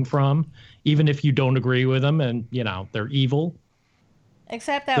coming from, even if you don't agree with them and, they're evil.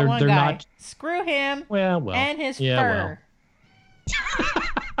 Except that They're- one they're guy. not- Screw him Well. and his Yeah,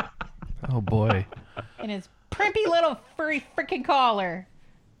 fur. Oh boy. And his primpy little furry freaking collar.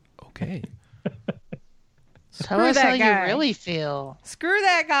 Okay. Tell Screw us that how guy. you really feel. Screw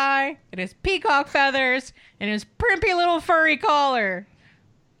that guy and his peacock feathers and his primpy little furry collar.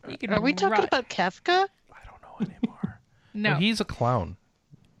 He can Are we talking rot. about Kafka? I don't know anymore. No. He's a clown.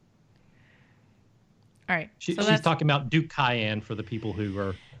 All right. She's that's talking about Duke Cayenne for the people who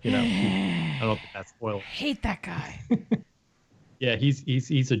are, I don't know if that's spoiled. hate that guy. Yeah,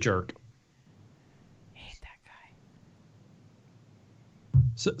 he's a jerk. Hate that guy.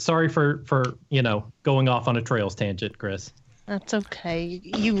 Sorry for going off on a Trails tangent, Chris. That's okay.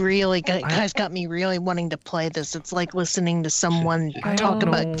 You really guys got me really wanting to play this. It's like listening to someone I talk don't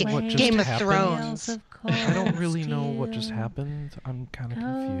about know what just Game of happened. Thrones. I don't really know what just happened. I'm kind of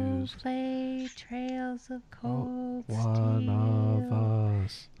confused. Play Trails of Cold One of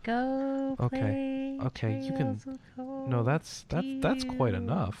us. Go Okay. Okay, you can. No, that's quite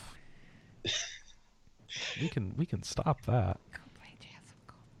enough. We can stop that.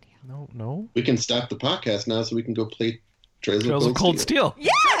 No. We can stop the podcast now so we can go play Trails Trails of Cold Steel.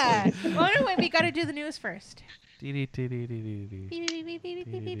 Yeah. Oh no, wait, we got to do the news first.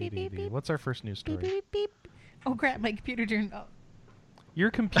 What's our first news story? Beep, beep, beep. Oh crap, my computer turned off. Your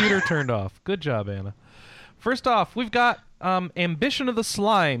computer turned off. Good job, Anna. First off, we've got Ambition of the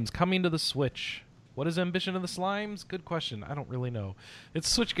Slimes coming to the Switch. What is Ambition of the Slimes? Good question. I don't really know. It's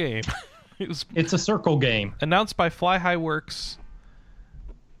a Switch game. It's a circle game. Announced by Fly High Works.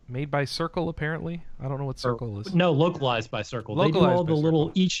 Made by Circle, apparently. I don't know what Circle is. No, localized by Circle. They do Localized all by the Circle.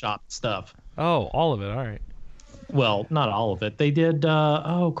 little eShop stuff. Oh, all of it. All right. Well, not all of it. They did.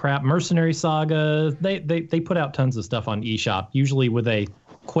 Mercenary Saga. They put out tons of stuff on eShop, usually with a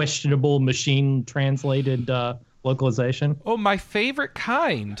questionable machine translated localization. Oh, my favorite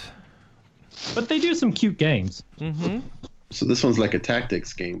kind. But they do some cute games. Mm-hmm. So this one's like a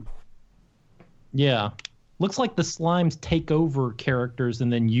tactics game. Yeah. Looks like the slimes take over characters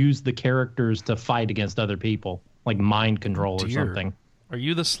and then use the characters to fight against other people, like mind control or Dear. something. Are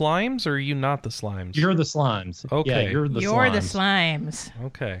you the Slimes or are you not the Slimes? You're the slimes. Okay. Yeah, you're the Slimes.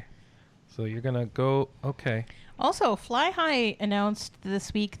 Okay. So you're going to go... Okay. Also, Fly High announced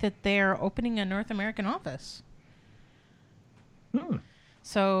this week that they're opening a North American office.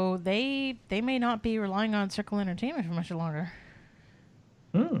 So they may not be relying on Circle Entertainment for much longer.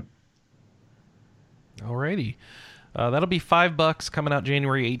 Alrighty. That'll be $5 coming out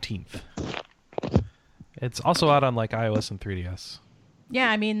January 18th. It's also out on like iOS and 3DS. Yeah,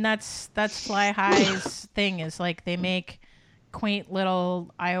 I mean that's Fly High's thing is like they make quaint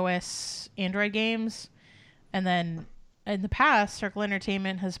little iOS Android games, and then in the past Circle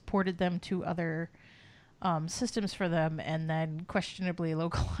Entertainment has ported them to other systems for them, and then questionably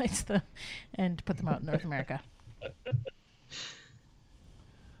localized them and put them out in North America.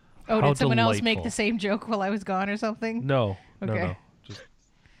 Oh, How did someone else make delightful. the same joke while I was gone or something? No. Okay. No. Just...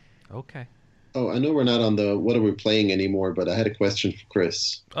 Okay. Oh, I know we're not on the what are we playing anymore, but I had a question for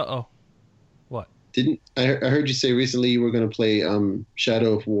Chris. Uh-oh. What? I heard you say recently you were going to play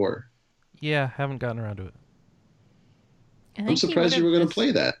Shadow of War. Yeah, haven't gotten around to it. I'm surprised you were going to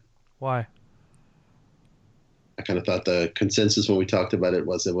play that. Why? I kind of thought the consensus when we talked about it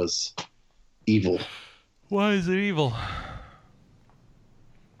was evil. Why is it evil?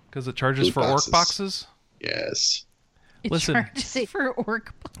 Because it charges Loot for orc boxes. boxes? Yes. It Listen. charges for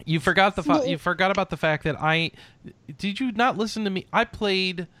orc. You forgot you forgot about the fact that did you not listen to me? I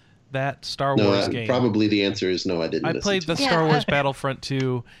played that Star Wars game. Probably the answer is no, I didn't. I listen played to the it. Star Wars Battlefront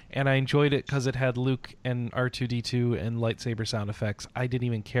 2, and I enjoyed it because it had Luke and R2-D2 and lightsaber sound effects. I didn't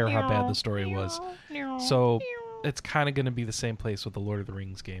even care how bad the story was. So it's kind of going to be the same place with the Lord of the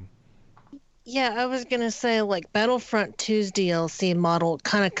Rings game. Yeah, I was gonna say like Battlefront 2's DLC model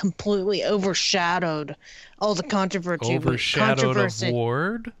kind of completely overshadowed all the controversy. Overshadowed of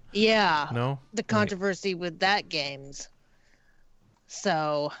Ward? Yeah. No? The controversy with that games.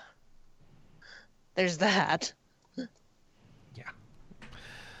 So there's that. Yeah.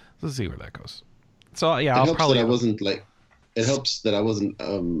 Let's see where that goes. So yeah, It I'll helps probably. that I wasn't like. It helps that I wasn't.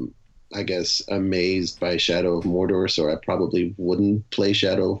 I guess amazed by Shadow of Mordor, so I probably wouldn't play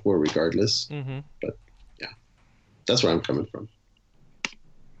Shadow of War regardless. Mm-hmm. But yeah, that's where I'm coming from.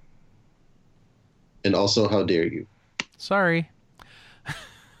 And also, how dare you? Sorry.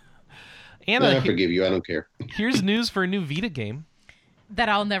 And Anna, I forgive you. I don't care. here's news for a new Vita game. That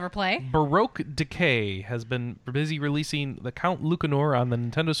I'll never play. Baroque Decay has been busy releasing the Count Lucanor on the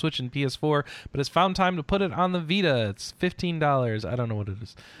Nintendo Switch and PS4, but has found time to put it on the Vita. It's $15. I don't know what it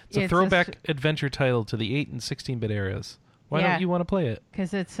is. It's a throwback adventure title to the 8 and 16-bit eras. Why don't you want to play it?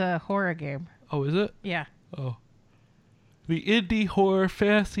 Because it's a horror game. Oh, is it? Yeah. Oh. The indie horror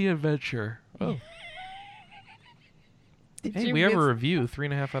fantasy adventure. Oh. Hey, we have a review,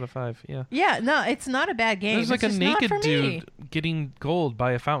 3.5 out of 5. Yeah. Yeah, no, it's not a bad game. There's like a naked dude getting gold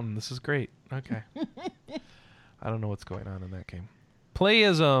by a fountain. This is great. Okay. I don't know what's going on in that game.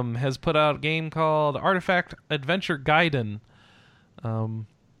 Playism has put out a game called Artifact Adventure Gaiden.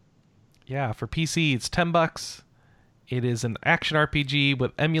 Yeah, for PC it's $10. It is an action RPG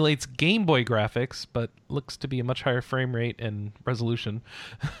that emulates Game Boy graphics, but looks to be a much higher frame rate and resolution.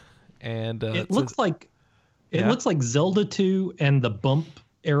 And it looks like Zelda 2 and the Bump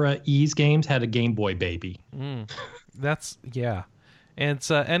era Ys games had a Game Boy baby. That's yeah. And it's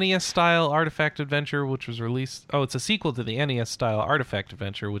a NES style Artifact Adventure, which was released. Oh, it's a sequel to the NES style Artifact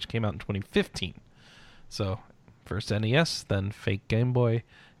Adventure, which came out in 2015. So first NES, then fake Game Boy,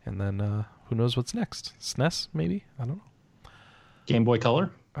 and then who knows what's next? SNES maybe? I don't know. Game Boy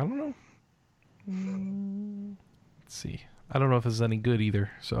Color? I don't know. Let's see. I don't know if it's any good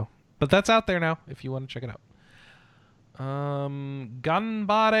either. So, but that's out there now if you want to check it out.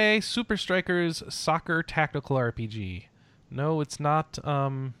 Ganbare Super Strikers Soccer Tactical RPG. No, it's not.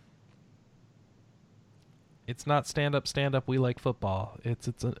 It's not stand up. We like football.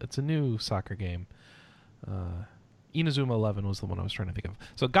 It's a new soccer game. Inazuma 11 was the one I was trying to think of.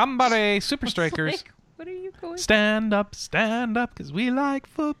 So Ganbare Super Strikers. What are you going? Stand up, because we like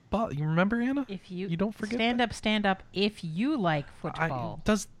football. You remember, Anna? If you don't forget. Stand up. If you like football.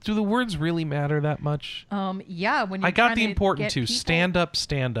 Do the words really matter that much? Yeah. When I got the important two. Stand up,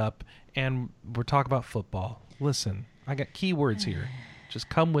 and we're talking about football. Listen, I got keywords here. Just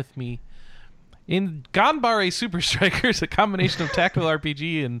come with me. In Ganbare Super Strikers, a combination of tactical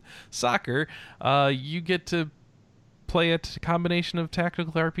RPG and soccer, you get to play a combination of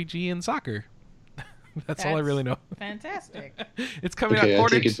tactical RPG and soccer. That's all I really know. Fantastic. It's coming out. I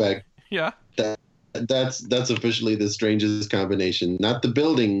take it back. Yeah. That's officially the strangest combination. Not the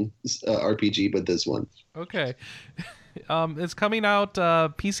building RPG, but this one. Okay. It's coming out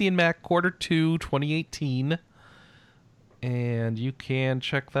PC and Mac Q2 2018. And you can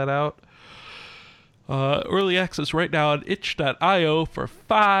check that out. Early access right now on itch.io for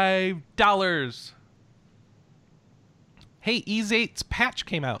 $5. Hey, Ys8's patch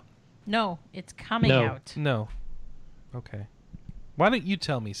came out. No, it's coming out. No. Okay. Why don't you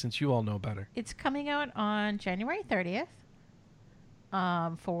tell me, since you all know better? It's coming out on January 30th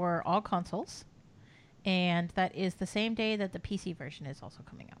for all consoles. And that is the same day that the PC version is also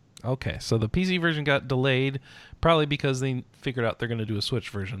coming out. Okay, so the PC version got delayed, probably because they figured out they're going to do a Switch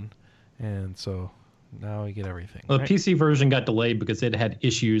version. And so now we get everything. Well, the PC version got delayed because it had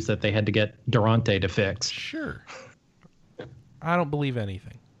issues that they had to get Durante to fix. Sure. I don't believe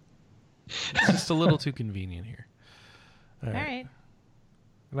anything. It's just a little too convenient here. All right.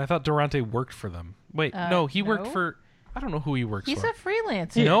 And I thought Durante worked for them. Wait, no, he worked for... I don't know who he works for. He's a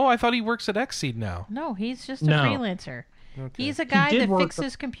freelancer. No, I thought he works at Xseed now. No, he's just a freelancer. Okay. He's a guy that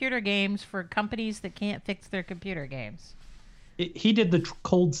fixes computer games for companies that can't fix their computer games. He did the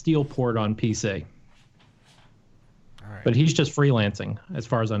Cold Steel port on PC. All right. But he's just freelancing, as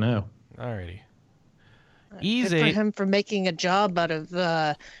far as I know. Alrighty. Good for him for making a job out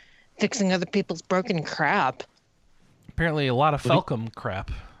of fixing other people's broken crap. Apparently a lot of Falcom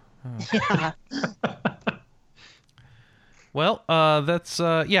crap. Oh. Yeah. Well, that's,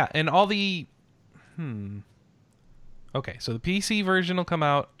 and all the... Okay, so the PC version will come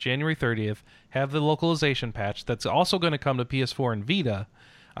out January 30th, have the localization patch that's also going to come to PS4 and Vita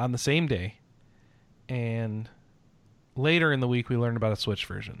on the same day. And later in the week, we learned about a Switch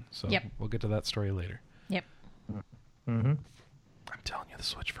version. So we'll get to that story later. Yep. Mm-hmm. I'm telling you, the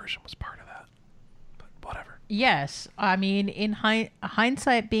Switch version was part of that. But whatever. Yes. I mean, in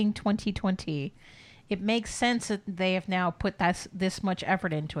hindsight being 2020, it makes sense that they have now put this much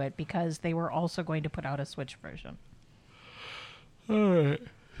effort into it because they were also going to put out a Switch version. All right.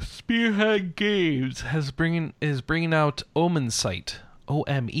 Spearhead Games is bringing out Omensight,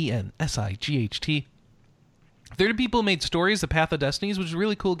 OMENSIGHT. 30 people made Stories, The Path of Destinies, which is a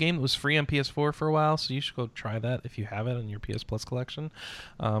really cool game that was free on PS4 for a while, so you should go try that if you have it in your PS Plus collection.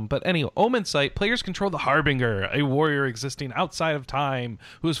 But anyway, Omensight, players control the Harbinger, a warrior existing outside of time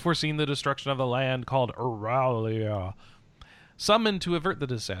who is foreseeing the destruction of the land called Auralia. Summoned to avert the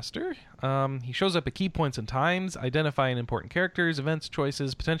disaster, he shows up at key points in times, identifying important characters, events,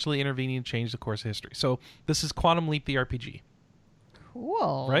 choices, potentially intervening to change the course of history. So this is Quantum Leap the RPG.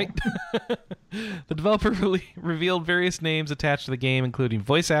 Cool. Right? The developer revealed various names attached to the game, including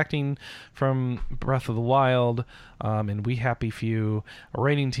voice acting from Breath of the Wild, and We Happy Few, a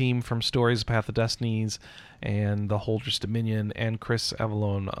writing team from Stories of Path of Destinies, and the Holders Dominion, and Chris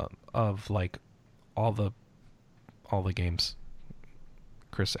Avallone of like all the games.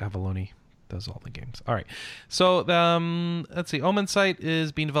 Chris Avallone does all the games. All right. So let's see. Omen Sight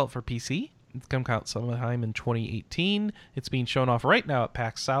is being developed for PC. It's going to come out sometime in 2018. It's being shown off right now at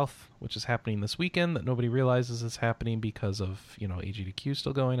PAX South, which is happening this weekend that nobody realizes is happening because of, AGDQ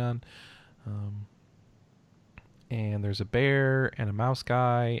still going on. And there's a bear and a mouse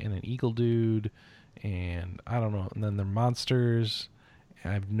guy and an eagle dude and I don't know. And then they're monsters.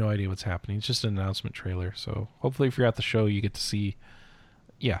 I have no idea what's happening. It's just an announcement trailer. So hopefully if you're at the show, you get to see,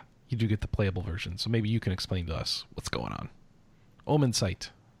 you do get the playable version. So maybe you can explain to us what's going on. Omen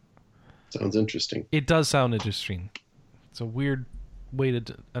Sight. Sounds interesting. It does sound interesting. It's a weird way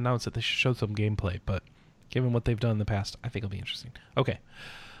to announce that they should show some gameplay, but given what they've done in the past, I think it'll be interesting. Okay.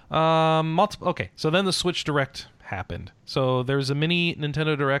 Okay, so then the Switch Direct happened. So there's a mini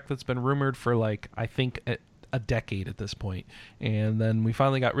Nintendo Direct that's been rumored for I think a decade at this point. And then we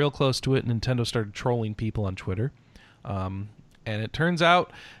finally got real close to it, and Nintendo started trolling people on Twitter. And it turns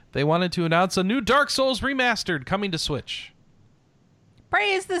out they wanted to announce a new Dark Souls Remastered coming to Switch.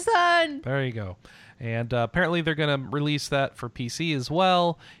 Praise the sun! There you go. And apparently they're going to release that for PC as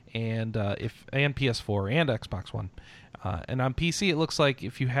well, and PS4 and Xbox One. And on PC, it looks like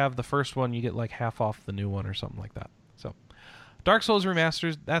if you have the first one, you get half off the new one or something like that. So, Dark Souls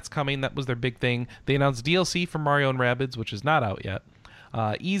Remastered, that's coming. That was their big thing. They announced DLC for Mario and Rabbids, which is not out yet.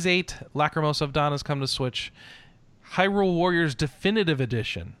 Ys 8, Lacrimosa of Dawn has come to Switch. Hyrule Warriors Definitive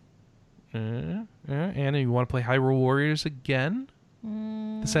Edition. Anna, you want to play Hyrule Warriors again?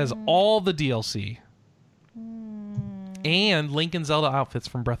 This has all the DLC. And Link and Zelda outfits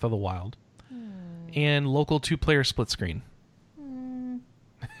from Breath of the Wild. And local 2-player split screen.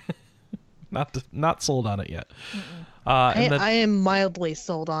 Not sold on it yet. I am mildly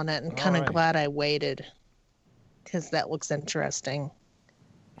sold on it and kind of right. glad I waited. Because that looks interesting.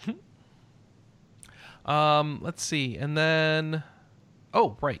 Let's see. And then...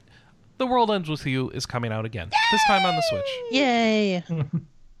 Oh, right. The World Ends With You is coming out again. Yay! This time on the Switch. Yay!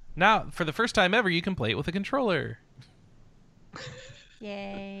 Now, for the first time ever, you can play it with a controller.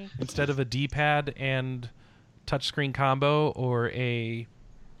 Yay. Instead of a D-pad and touchscreen combo or a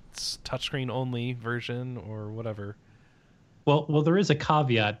touchscreen only version or whatever. Well, there is a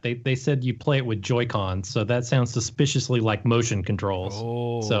caveat. They said you play it with Joy-Cons, so that sounds suspiciously like motion controls.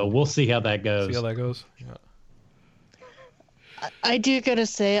 Oh. So we'll see how that goes. Yeah. I do gotta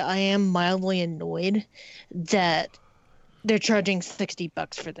say, I am mildly annoyed that they're charging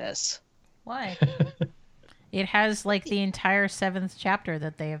 $60 for this. Why? It has the entire 7th chapter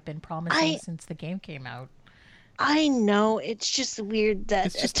that they have been promising since the game came out. I know, it's just weird that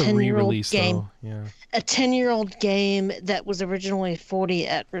It's just a 10-year-old re-release, game, though. Yeah. a 10-year-old game that was originally $40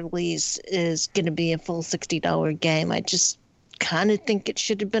 at release is going to be a full $60 game. I just kind of think it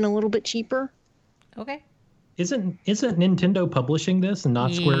should have been a little bit cheaper. Okay. Isn't Nintendo publishing this and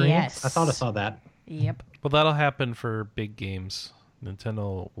not Square Yes. Enix? I thought I saw that. Yep. Well, that'll happen for big games.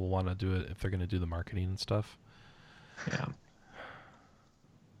 Nintendo will want to do it if they're going to do the marketing and stuff. Yeah.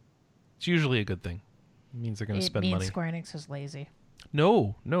 It's usually a good thing. It means they're going to spend It means money. Square Enix is lazy.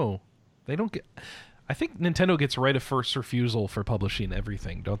 No. They don't get... I think Nintendo gets right of first refusal for publishing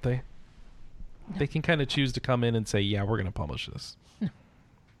everything, don't they? No. They can kind of choose to come in and say, yeah, we're going to publish this.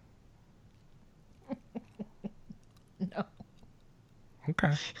 No.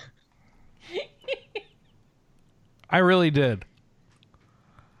 Okay. I really did.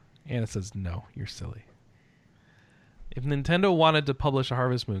 Anna says, no, you're silly. If Nintendo wanted to publish a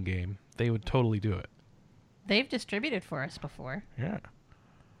Harvest Moon game, they would totally do it. They've distributed for us before. Yeah.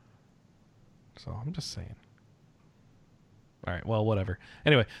 So I'm just saying. All right, well, whatever.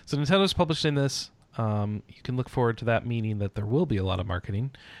 Anyway, so Nintendo's publishing this. You can look forward to that, meaning that there will be a lot of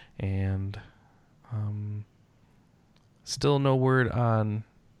marketing. And still no word on,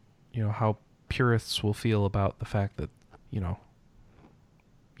 how purists will feel about the fact that,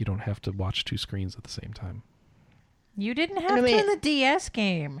 you don't have to watch 2 screens at the same time. You didn't have to in the DS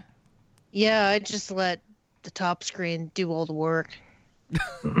game. Yeah, I just let the top screen do all the work.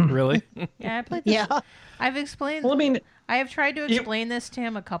 Really? Yeah, I played this. Yeah. I've explained. Well, I mean, I have tried to explain this to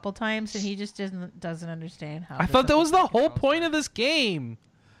him a couple times, and he just doesn't understand how. I thought that was the whole point of this game.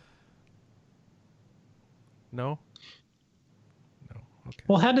 No? Okay.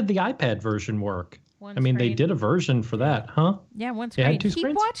 Well, how did the iPad version work? One I mean, they screen. did a version for that, huh? Yeah, one It had screen. 2 He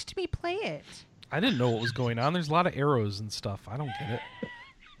screens? watched me play it. I didn't know what was going on. There's a lot of arrows and stuff. I don't get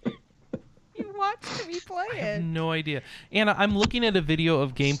it. You watched me play I have it. no idea. Anna, I'm looking at a video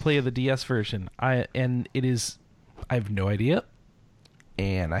of gameplay of the DS version. I have no idea.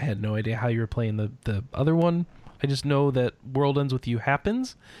 And I had no idea how you were playing the other one. I just know that World Ends With You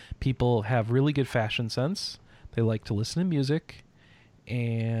happens. People have really good fashion sense. They like to listen to music.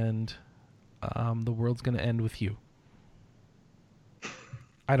 And the world's going to end with you.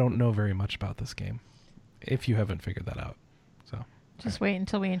 I don't know very much about this game, if you haven't figured that out. So Just wait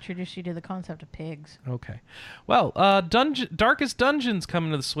until we introduce you to the concept of pigs. okay. Well, Darkest Dungeon's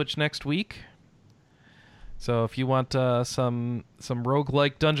coming to the Switch next week. So if you want some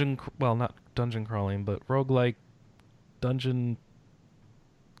roguelike dungeon, well, not dungeon crawling, but roguelike dungeon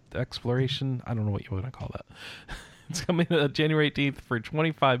exploration, I don't know what you want to call that. It's coming January 18th for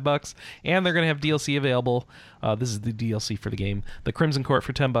 $25, and they're going to have DLC available. This is the DLC for the game: the Crimson Court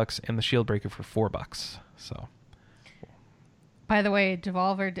for $10 and the Shield Breaker for $4. So, By the way,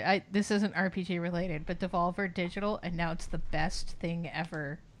 Devolver, this isn't RPG related, but Devolver Digital announced the best thing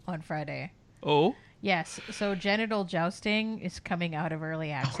ever on Friday. oh, Yes, so Genital Jousting is coming out of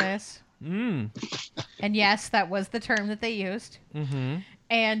early access. And yes, that was the term that they used. mm-hmm.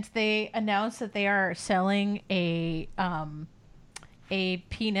 And they announced that they are selling a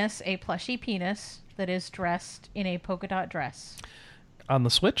penis, a plushy penis that is dressed in a polka dot dress. On the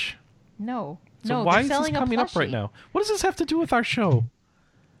Switch. No, So no, why they're is this selling coming a up right plushie. now? What does this have to do with our show?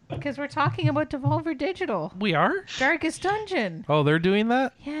 Because we're talking about Devolver Digital. We are? Darkest Dungeon. Oh, they're doing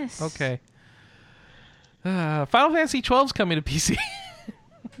that? Yes. Okay. Final Fantasy 12's coming to PC.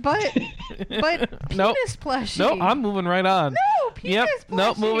 But Nope. penis plushie. No, I'm moving right on. No, penis Yep. plushie.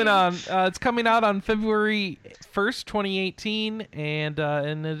 Nope, moving on. It's coming out on February 1st, 2018, and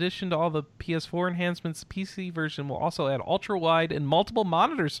in addition to all the PS4 enhancements, the PC version will also add ultra-wide and multiple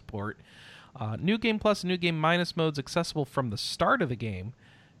monitor support, New Game Plus and New Game Minus modes accessible from the start of the game.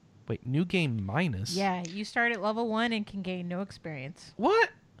 Wait, New Game Minus? Yeah, you start at level 1 and can gain no experience. What?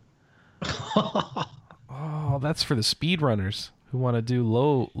 Oh, that's for the speedrunners who want to do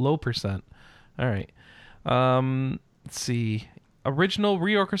low percent. All right. Let's see. Original,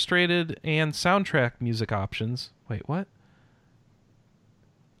 reorchestrated, and soundtrack music options. Wait, what?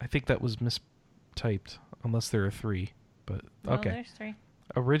 I think that was mistyped, unless there are 3. But No, okay. there's 3.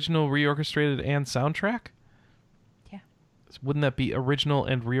 Original, reorchestrated, and soundtrack? Yeah. Wouldn't that be original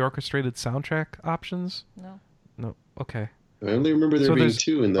and reorchestrated soundtrack options? No. No. Okay. I only remember there So being there's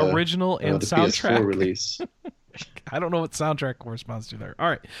 2 in the original and the soundtrack PS4 release. I don't know what soundtrack corresponds to there. All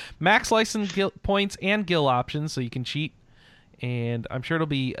right. Max license points and guild options, so you can cheat. And I'm sure it'll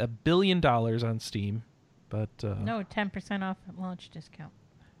be $1 billion on Steam. But No, 10% off at launch discount.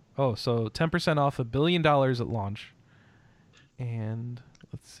 Oh, so 10% off $1 billion at launch. And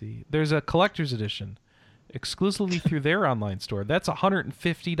let's see. There's a collector's edition exclusively through their online store. That's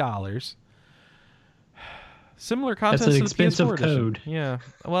 $150. Similar content That's an to the expensive PS4 edition. code. Yeah.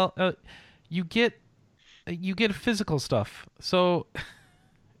 Well, you get physical stuff. So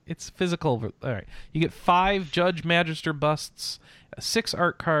it's physical. All right. You get 5 Judge Magister busts, 6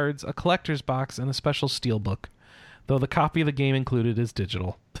 art cards, a collector's box, and a special steelbook. Though the copy of the game included is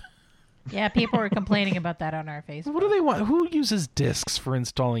digital. Yeah, people were complaining about that on our Facebook. What do they want? Who uses discs for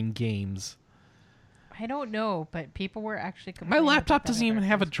installing games? I don't know, but people were actually My complaining. laptop about that doesn't on even our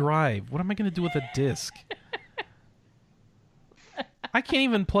have a Facebook. drive. What am I going to do with a disc? I can't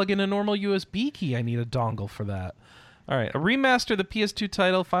even plug in a normal USB key. I need a dongle for that. All right, a remaster of the PS2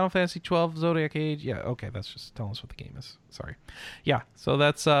 title, Final Fantasy 12 Zodiac Age. Yeah, okay, that's just telling us what the game is. Sorry. Yeah, so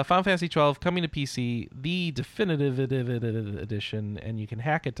that's Final Fantasy 12 coming to PC, the definitive edition, and you can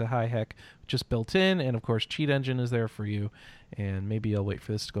hack it to high heck, just built in, and of course, Cheat Engine is there for you, and maybe I'll wait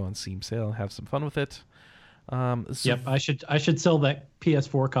for this to go on Steam sale and have some fun with it. Yep, I should sell that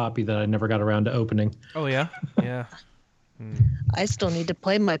PS4 copy that I never got around to opening. Oh, yeah? Yeah. I still need to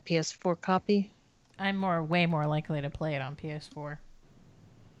play my PS4 copy. I'm way more likely to play it on PS4.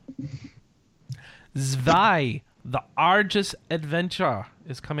 Zwei, the Argus Adventure,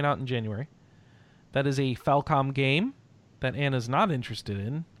 is coming out in January. That is a Falcom game that Anna's not interested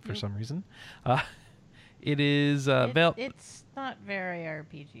in for some reason. It is It's not very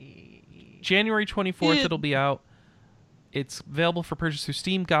RPG. January 24th. It'll be out. It's available for purchase through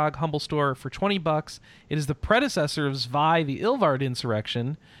Steam, GOG, Humble Store for $20. It is the predecessor of Zwei, the Ilvard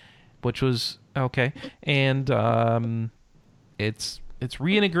Insurrection, which was okay, and it's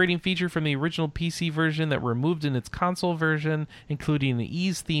reintegrating feature from the original PC version that were removed in its console version, including an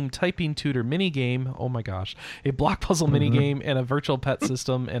ease-themed typing tutor minigame. Oh my gosh, a block puzzle minigame and a virtual pet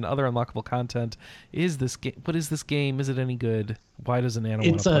system and other unlockable content. What is this game? Is it any good? Why doesn't Anna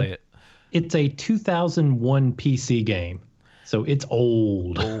want to play it? It's a 2001 PC game, so it's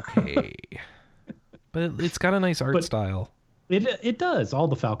old. Okay. But it's got a nice art style. It does. All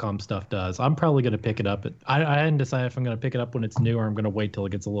the Falcom stuff does. I'm probably going to pick it up. I hadn't decided if I'm going to pick it up when it's new or I'm going to wait till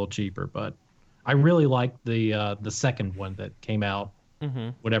it gets a little cheaper. But I really like the second one that came out,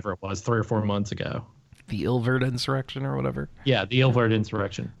 whatever it was, 3 or 4 months ago. The Ilvert Insurrection or whatever? Yeah, the Ilvert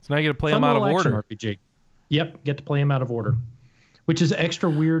Insurrection. So now you get to play them out of order. RPG. Yep, get to play them out of order. Which is extra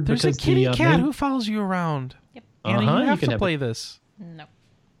weird There's because a kitty cat who follows you around. Yep. Anna, you have to play this. No.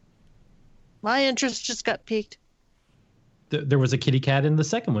 My interest just got piqued. There was a kitty cat in the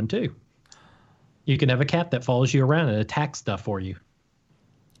second one, too. You can have a cat that follows you around and attacks stuff for you.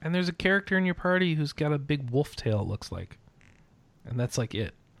 And there's a character in your party who's got a big wolf tail, it looks like. And that's like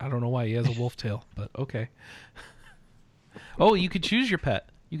it. I don't know why he has a wolf tail, but okay. Oh, you could choose your pet.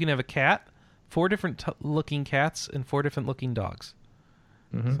 You can have a cat, 4 different looking cats, and 4 different looking dogs.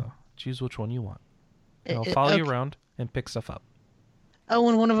 So choose which one you want. And I'll follow you around and pick stuff up. Oh,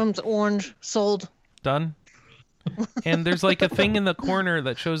 and one of them's orange. Sold. Done. And there's like a thing in the corner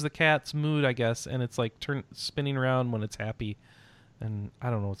that shows the cat's mood, I guess, and it's like spinning around when it's happy. And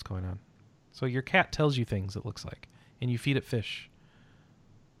I don't know what's going on. So your cat tells you things, it looks like. And you feed it fish.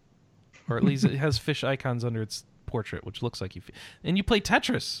 Or at least it has fish icons under its portrait, which looks like you feed. And you play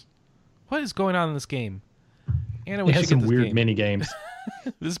Tetris. What is going on in this game? Anna, we it has should some get this weird game. mini games.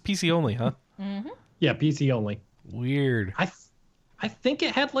 This is PC only, huh? Yeah, PC only. Weird. I think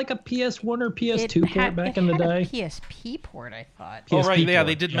it had like a PS1 or PS2 port back in the day. A PSP port, I thought. Oh, right. Yeah, port.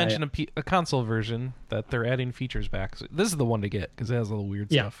 they did mention a console version that they're adding features back. So this is the one to get because it has all the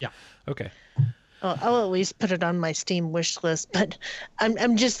weird stuff. Yeah. Okay. I'll at least put it on my Steam wish list. But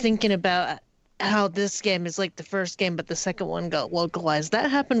I'm just thinking about how this game is like the first game, but the second one got localized.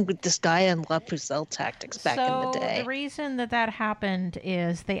 That happened with this guy in La Pucelle Tactics back in the day. The reason that happened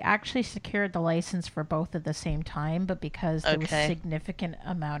is they actually secured the license for both at the same time, but because there was a significant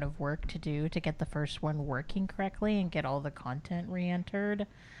amount of work to do to get the first one working correctly and get all the content re-entered,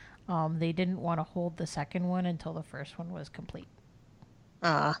 they didn't want to hold the second one until the first one was complete.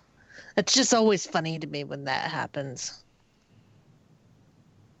 It's just always funny to me when that happens.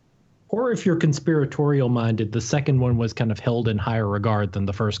 Or if you're conspiratorial minded, the second one was kind of held in higher regard than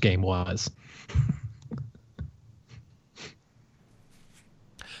the first game was.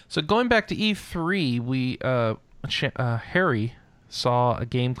 So going back to E3, we Harry saw a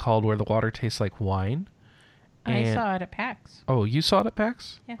game called Where the Water Tastes Like Wine. I saw it at PAX. Oh, you saw it at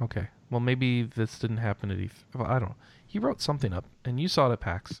PAX? Yeah. Okay. Well, maybe this didn't happen at E3. Well, I don't know. He wrote something up, and you saw it at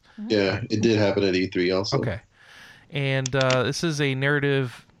PAX. Yeah, it did happen at E3 also. Okay. And this is a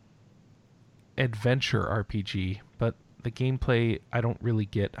narrative adventure RPG, but the gameplay, I don't really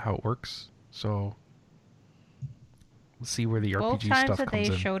get how it works. So we'll see where the RPG Both stuff times that comes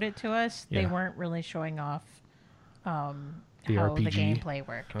they in. showed it to us, they weren't really showing off how the gameplay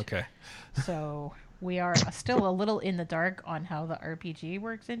worked. Okay. So we are still a little in the dark on how the RPG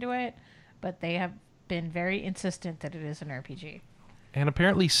works into it, but they have been very insistent that it is an RPG. And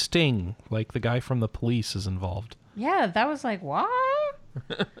apparently Sting, like the guy from The Police, is involved. Yeah, that was like, what?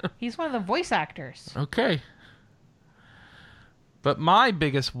 He's one of the voice actors. Okay. But my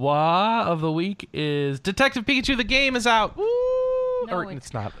biggest wah of the week is Detective Pikachu the game is out. Woo! No, or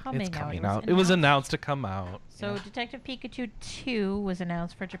it's not. It's coming out. It was announced to come out. So Detective Pikachu 2 was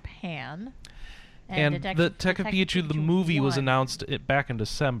announced for Japan. And Detective Pikachu the movie was announced back in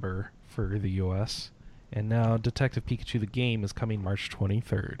December for the US. And now Detective Pikachu the game is coming March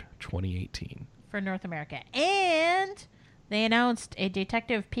 23rd, 2018. For North America. And they announced a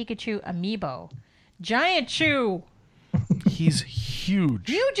Detective Pikachu amiibo. Giant Chew! He's huge.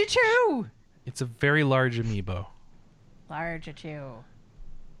 Huge Chew! It's a very large amiibo. Large Chew.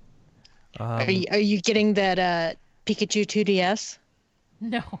 Are you getting that Pikachu 2DS?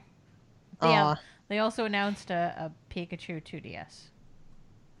 No. They also announced a Pikachu 2DS.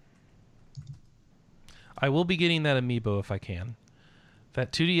 I will be getting that amiibo if I can.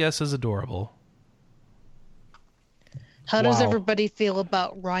 That 2DS is adorable. How does everybody feel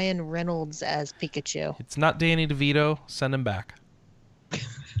about Ryan Reynolds as Pikachu? It's not Danny DeVito. Send him back.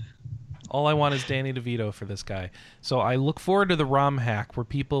 All I want is Danny DeVito for this guy. So I look forward to the ROM hack where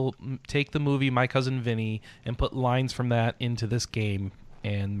people take the movie My Cousin Vinny and put lines from that into this game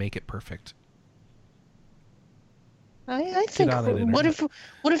and make it perfect. I think. What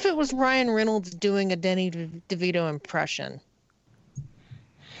if it was Ryan Reynolds doing a Danny DeVito impression?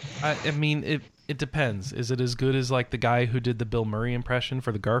 I mean, it depends. Is it as good as like the guy who did the Bill Murray impression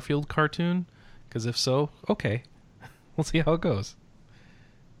for the Garfield cartoon? Because if so, okay, we'll see how it goes.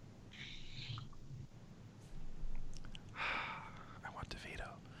 I want DeVito.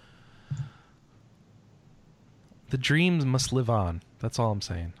 The dreams must live on. That's all I'm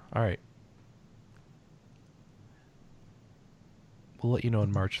saying. All right. We'll let you know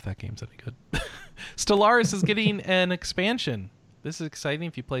in March if that game's any good. Stellaris is getting an expansion. This is exciting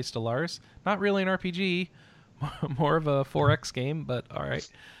if you play Stellaris. Not really an RPG, more of a 4X game, but all right.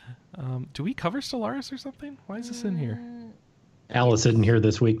 Do we cover Stellaris or something? Why is this in here? Alice isn't here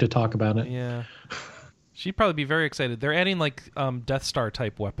this week to talk about it. Yeah. She'd probably be very excited. They're adding like Death Star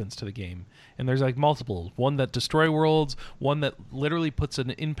type weapons to the game. And there's like multiple. One that destroy worlds, one that literally puts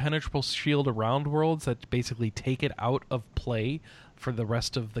an impenetrable shield around worlds that basically take it out of play for the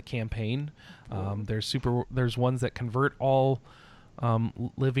rest of the campaign. There's ones that convert all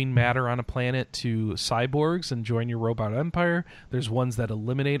living matter on a planet to cyborgs and join your robot empire. There's ones that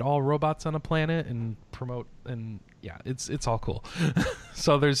eliminate all robots on a planet and promote, and yeah, it's all cool.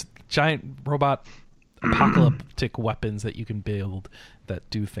 So there's giant robot apocalyptic weapons that you can build that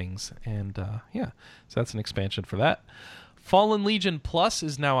do things, and so that's an expansion for that. Fallen Legion Plus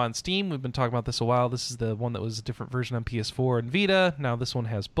is now on Steam. We've been talking about this a while. This is the one that was a different version on PS4 and Vita. Now this one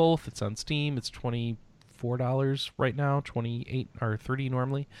has both. It's on Steam. It's $24 right now, $28 or $30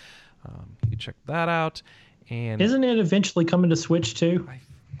 normally. You can check that out. And isn't it eventually coming to Switch too?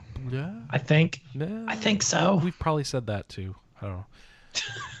 I think so. We've probably said that too. I don't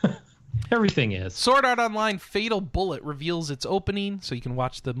know. Everything is. Sword Art Online Fatal Bullet reveals its opening, so you can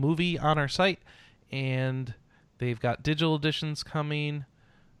watch the movie on our site. And they've got digital editions coming.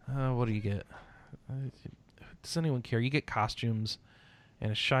 What do you get? Does anyone care? You get costumes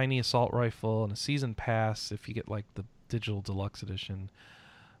and a shiny assault rifle and a season pass if you get like the digital deluxe edition.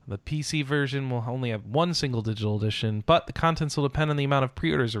 The PC version will only have one single digital edition, but the contents will depend on the amount of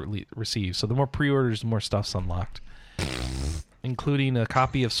pre-orders received. So the more pre-orders, the more stuff's unlocked, including a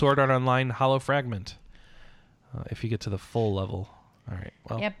copy of Sword Art Online Hollow Fragment if you get to the full level. All right.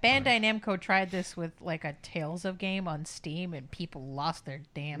 Well, yeah, Bandai Namco tried this with like a Tales of game on Steam, and people lost their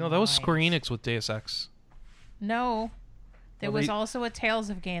damn No, that was minds. Square Enix with Deus Ex. No. There was also a Tales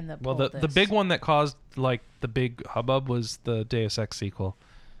of game that pulled the big one that caused like the big hubbub was the Deus Ex sequel.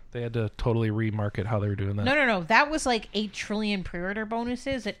 They had to totally remarket how they were doing that. No. That was like 8 trillion pre-order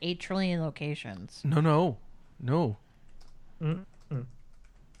bonuses at 8 trillion locations. No.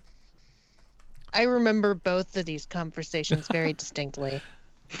 I remember both of these conversations very distinctly.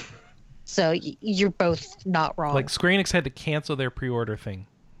 So you're both not wrong. Like Square Enix had to cancel their pre-order thing.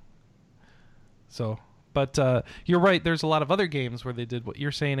 So, but you're right. There's a lot of other games where they did what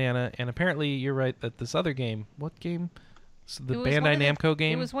you're saying, Anna. And apparently you're right that this other game, what game? So the Bandai Namco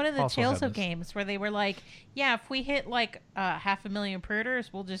game? It was one of the Tales of games where they were like, yeah, if we hit like 500,000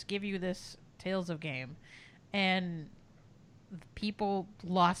 pre-orders, we'll just give you this Tales of game. And people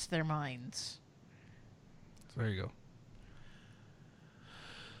lost their minds. There you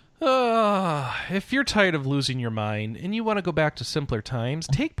go. If you're tired of losing your mind and you want to go back to simpler times,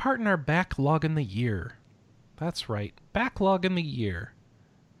 take part in our Backlog in the Year. That's right. Backlog in the Year.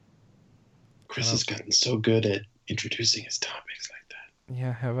 Chris has gotten so good at introducing his topics like that.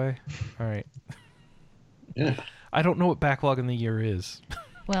 Yeah, have I? All right. Yeah. I don't know what Backlog in the Year is.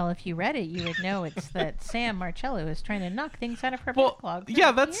 Well, if you read it, you would know it's that Sam Marcello is trying to knock things out of her Well, backlog.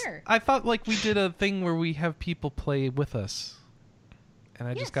 yeah, that's. I thought like we did a thing where we have people play with us, and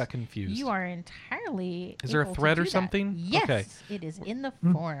I just got confused. You are entirely. Is there a able thread to or do something? That. Yes, Okay. it is in the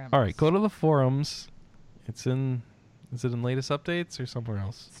forums. All right, go to the forums. It's in. Is it in latest updates or somewhere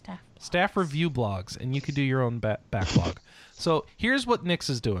else? Staff review blogs, and you could do your own backlog. So here's what Nyx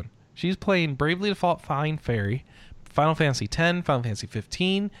is doing. She's playing Bravely Default Fine Fairy, Final Fantasy X, Final Fantasy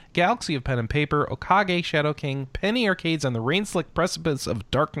 15, Galaxy of Pen and Paper, Okage Shadow King, Penny Arcades on the Rain-Slick Precipice of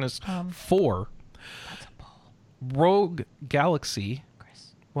Darkness 4, That's a poll. Rogue Galaxy. Chris.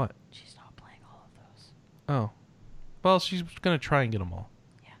 What? She's not playing all of those. Oh. Well, she's going to try and get them all.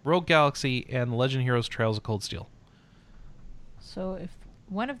 Yeah. Rogue Galaxy and Legend Heroes Trails of Cold Steel. So if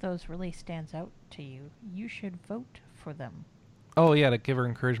one of those really stands out to you, you should vote for them. Oh, yeah, to give her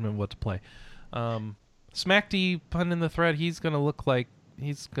encouragement of what to play. Smack D put in the thread, he's going to look like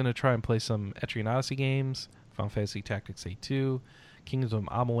he's going to try and play some Etrian Odyssey games, Final Fantasy Tactics A2, Kingdom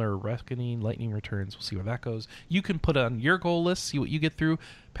of Amalur Reckoning, Lightning Returns. We'll see where that goes. You can put on your goal list, see what you get through.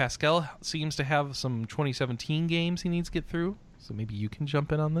 Pascal seems to have some 2017 games he needs to get through, so maybe you can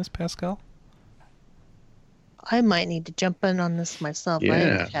jump in on this, Pascal. I might need to jump in on this myself.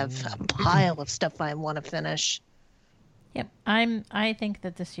 Yeah. I have a pile of stuff I want to finish. Yep, I think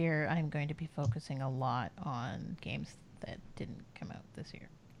that this year I'm going to be focusing a lot on games that didn't come out this year.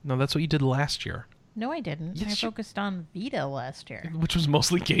 No, that's what you did last year. No, I didn't. Yes, I focused on Vita last year. Which was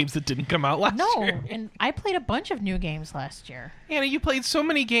mostly games that didn't come out last year. No, and I played a bunch of new games last year. Anna, you played so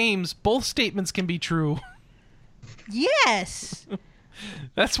many games. Both statements can be true. Yes.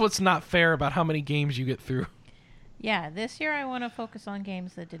 That's what's not fair about how many games you get through. Yeah, this year I want to focus on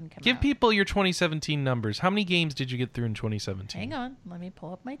games that didn't come Give out. people your 2017 numbers. How many games did you get through in 2017? Hang on, let me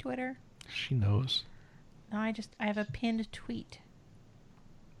pull up my Twitter. She knows. No, I have a pinned tweet.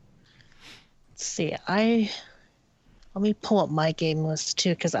 Let's see. Let me pull up my game list too,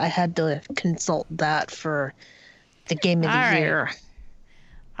 because I had to consult that for the game of the All right. year.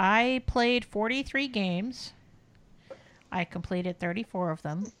 I played 43 games. I completed 34 of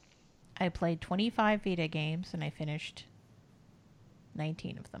them. I played 25 Vita games, and I finished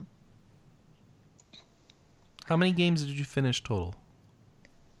 19 of them. How many games did you finish total?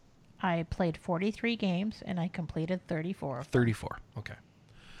 I played 43 games, and I completed 34 of them. 34. Okay.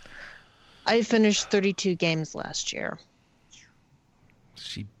 I finished 32 games last year.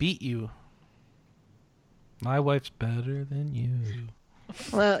 She beat you. My wife's better than you.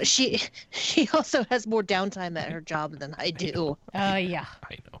 Well, she also has more downtime at her job than I do. Yeah.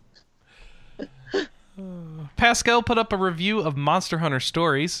 I know. Pascal put up a review of Monster Hunter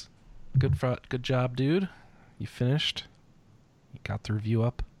Stories. Good job, dude. You finished. You got the review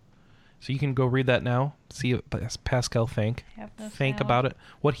up. So you can go read that now. See what Pascal think about it.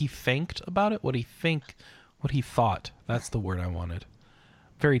 What he thanked about it. What he thought. That's the word I wanted.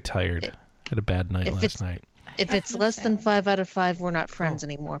 Very tired. Had a bad night last night. If it's less than 5 out of 5, we're not friends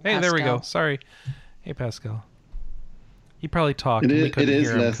anymore. Hey, Pascal. there we go. Sorry. Hey, Pascal. He probably talked. It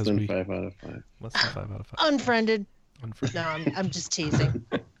is less than 5 out of 5. Less than 5 out of 5. Unfriended. Unfriended. No, I'm just teasing.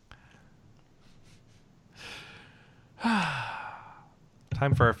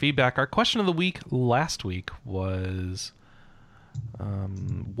 Time for our feedback. Our question of the week last week was,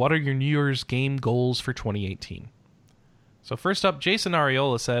 what are your New Year's game goals for 2018? So first up, Jason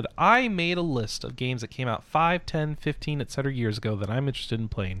Ariola said, I made a list of games that came out 5, 10, 15, etc. years ago that I'm interested in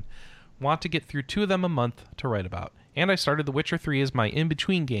playing. Want to get through 2 of them a month to write about. And I started The Witcher 3 as my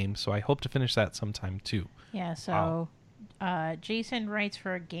in-between game, so I hope to finish that sometime too. Yeah, so Jason writes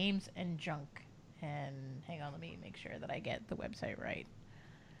for Games and Junk. And hang on, let me make sure that I get the website right.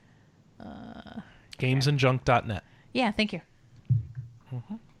 Gamesandjunk.net. Yeah, thank you.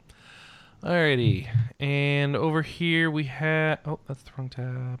 Mm-hmm. Alrighty. And over here we have... Oh, that's the wrong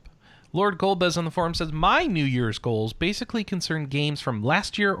tab. Lord Goldbez on the forum says, my New Year's goals basically concern games from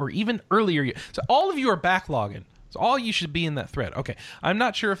last year or even earlier year. So all of you are backlogging. So all you should be in that thread. Okay. I'm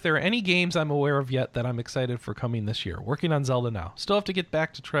not sure if there are any games I'm aware of yet that I'm excited for coming this year. Working on Zelda now. Still have to get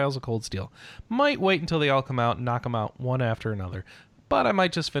back to Trials of Cold Steel. Might wait until they all come out and knock them out one after another. But I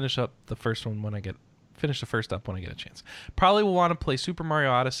might just finish up the first one when I get... Finish the first up when I get a chance. Probably will want to play Super Mario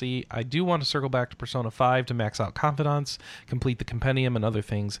Odyssey. I do want to circle back to Persona 5 to max out Confidants, complete the compendium and other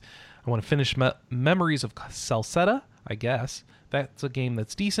things. I want to finish Memories of Celceta, I guess. That's a game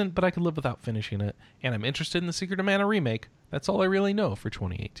that's decent, but I could live without finishing it. And I'm interested in the Secret of Mana remake. That's all I really know for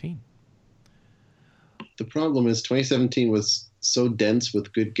 2018. The problem is 2017 was so dense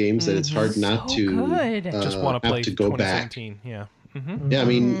with good games that it's hard not So to good. Just want to play have to go back. 2017. Yeah. Mm-hmm. Yeah, I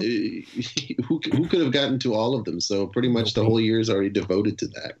mean, who could have gotten to all of them? So pretty much the whole year is already devoted to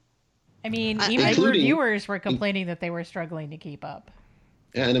that. I mean, even Including- reviewers were complaining that they were struggling to keep up.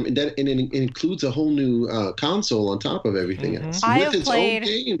 Yeah, and I mean, it includes a whole new console on top of everything else. I with have its played own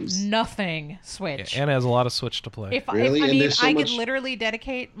games. nothing Switch. And has a lot of Switch to play. If Really? I And mean, there's so I much- could literally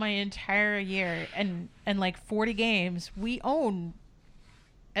dedicate my entire year and like 40 games. We own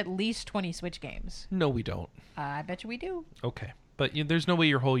at least 20 Switch games. No, we don't. I bet you we do. Okay. But there's no way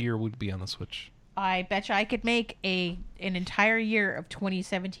your whole year would be on the Switch. I bet you I could make an entire year of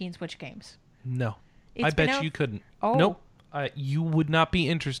 2017 Switch games. No. It's I been bet out- you couldn't. Oh. Nope. You would not be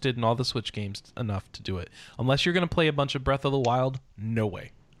interested in all the Switch games enough to do it. Unless you're going to play a bunch of Breath of the Wild, no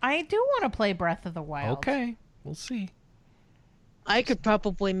way. I do want to play Breath of the Wild. Okay. We'll see. I could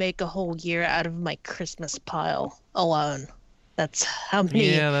probably make a whole year out of my Christmas pile alone. That's how many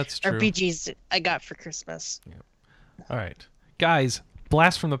Yeah, that's true. RPGs I got for Christmas. All right. Guys,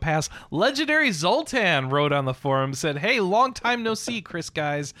 blast from the past. Legendary Zoltan wrote on the forum, said, hey, long time no see, Chris,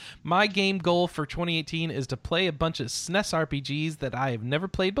 guys. My game goal for 2018 is to play a bunch of SNES RPGs that I have never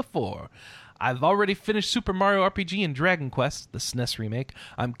played before. I've already finished Super Mario RPG and Dragon Quest, the SNES remake.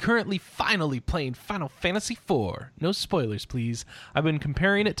 I'm currently finally playing Final Fantasy IV. No spoilers, please. I've been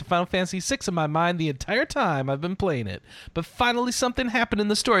comparing it to Final Fantasy VI in my mind the entire time I've been playing it. But finally something happened in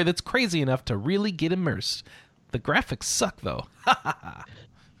the story that's crazy enough to really get immersed. The graphics suck, though. Wow,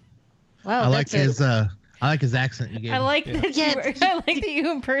 I like that's his accent you gave I him. like that. Yeah, I like that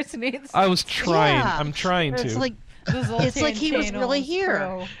you impersonate. I was trying. Yeah. I'm trying to. It's like the Zoltan it's like he was Channel really here.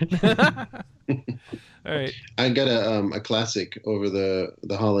 Pro. All right. I got a classic over the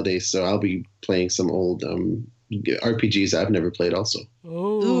holidays, so I'll be playing some old RPGs I've never played also.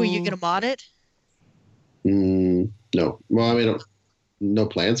 Ooh, are you gonna mod it? No. Well, I mean, no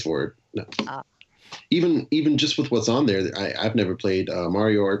plans for it. No. Even just with what's on there, I've never played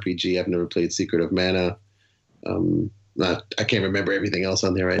Mario RPG. I've never played Secret of Mana. I can't remember everything else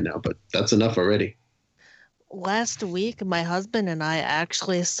on there right now, but that's enough already. Last week, my husband and I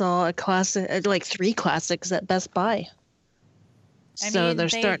actually saw a classic, like 3 classics at Best Buy.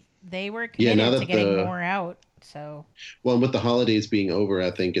 They were committed to getting more out. So, well, with the holidays being over,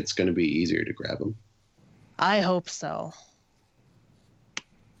 I think it's going to be easier to grab them. I hope so.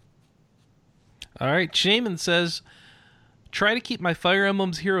 All right, Shaman says, try to keep my Fire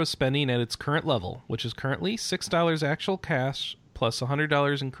Emblem's hero spending at its current level, which is currently $6 actual cash plus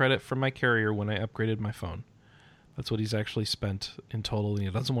 $100 in credit from my carrier when I upgraded my phone. That's what he's actually spent in total, and he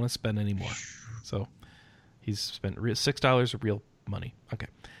doesn't want to spend any more. So he's spent $6 of real money. Okay.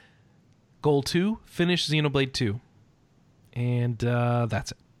 Goal 2, finish Xenoblade 2. And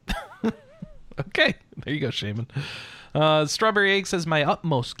that's it. Okay, there you go, Shaman. Strawberry Egg says, my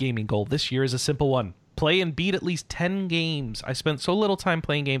utmost gaming goal this year is a simple one. Play and beat at least 10 games. I spent so little time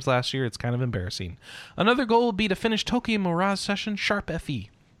playing games last year, it's kind of embarrassing. Another goal will be to finish Tokyo Mirage Session Sharp FE.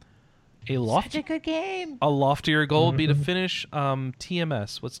 Such a good game. A loftier goal would be to finish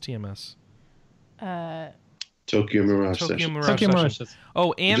TMS. What's TMS? Tokyo Mirage Session.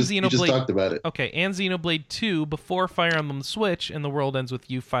 Oh, and Xenoblade. You just talked about it. Okay, and Xenoblade 2 before Fire Emblem Switch and The World Ends With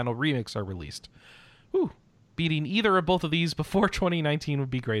You Final Remix are released. Whew. Beating either or both of these before 2019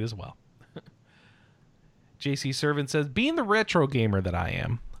 would be great as well. JC Servant says, being the retro gamer that I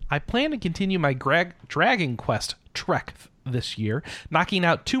am, I plan to continue my Dragon Quest trek this year, knocking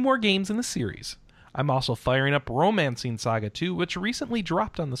out 2 more games in the series. I'm also firing up Romancing Saga 2, which recently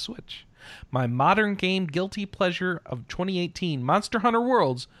dropped on the Switch. My modern game guilty pleasure of 2018, Monster Hunter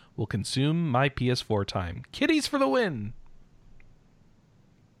Worlds, will consume my PS4 time. Kitties for the win!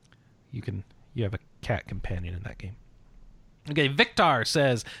 You have a cat companion in that game. Okay, Victor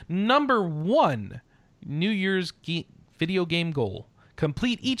says, number 1 New Year's video game goal.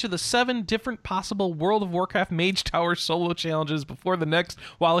 Complete each of the 7 different possible World of Warcraft Mage Tower solo challenges before the next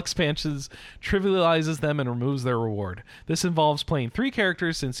WoW expansions trivializes them and removes their reward. This involves playing 3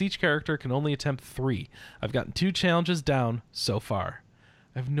 characters since each character can only attempt 3. I've gotten 2 challenges down so far.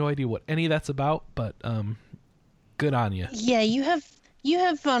 I have no idea what any of that's about, but good on you. Yeah, you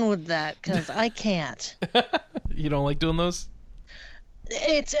have fun with that, because I can't. You don't like doing those?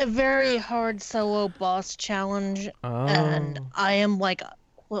 It's a very hard solo boss challenge, and I am like,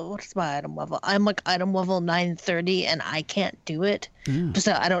 what's my item level? I'm like item level 930, and I can't do it. Ooh.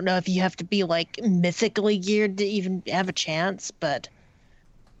 So I don't know if you have to be like mythically geared to even have a chance, but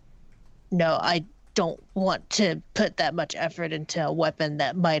no, I don't want to put that much effort into a weapon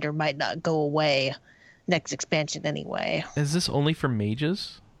that might or might not go away next expansion anyway. Is this only for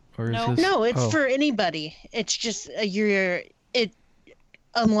mages? Or is no, this... No, it's for anybody. It's just it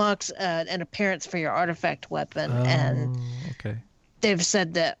unlocks an appearance for your artifact weapon, and okay. They've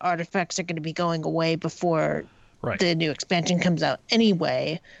said that artifacts are going to be going away before right. the new expansion comes out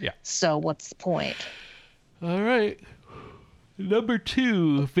anyway. Yeah. So what's the point? All right. Number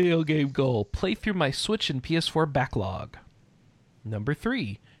 2 video game goal. Play through my Switch and PS4 backlog. Number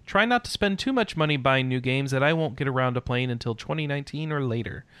 3. Try not to spend too much money buying new games that I won't get around to playing until 2019 or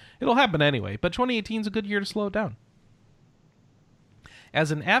later. It'll happen anyway, but 2018 is a good year to slow it down. As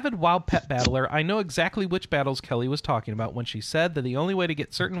an avid WoW pet battler, I know exactly which battles Kelly was talking about when she said that the only way to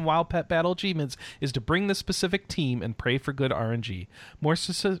get certain WoW pet battle achievements is to bring the specific team and pray for good RNG. More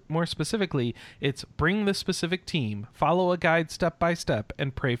specifically, it's bring the specific team, follow a guide step by step,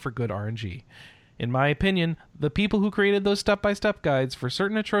 and pray for good RNG. In my opinion, the people who created those step-by-step guides for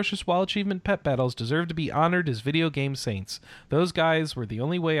certain atrocious WoW achievement pet battles deserve to be honored as video game saints. Those guides were the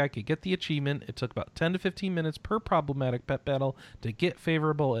only way I could get the achievement. It took about 10 to 15 minutes per problematic pet battle to get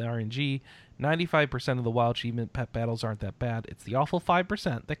favorable RNG. 95% of the WoW achievement pet battles aren't that bad. It's the awful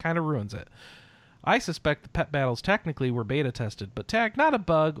 5% that kind of ruins it. I suspect the pet battles technically were beta tested, but tagged not a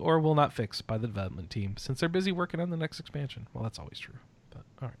bug or will not fix by the development team, since they're busy working on the next expansion. Well, that's always true, but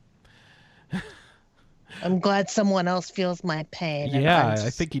all right. I'm glad someone else feels my pain. Yeah, I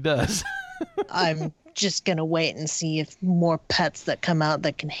think he does. I'm just going to wait and see if more pets that come out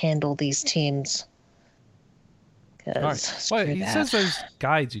that can handle these teams. All right. Well, he says there's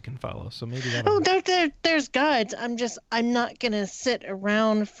guides you can follow, so maybe that. Oh, there's guides. I'm not going to sit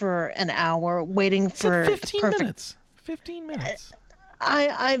around for an hour waiting for 15 minutes. 15 minutes.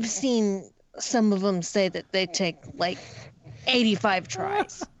 I've seen some of them say that they take like 85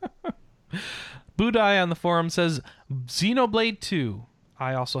 tries. Budai on the forum says, Xenoblade 2,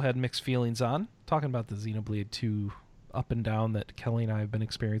 I also had mixed feelings on. talking about the Xenoblade 2 up and down that Kelly and I have been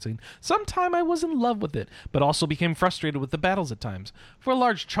experiencing. Sometime I was in love with it, but also became frustrated with the battles at times. For a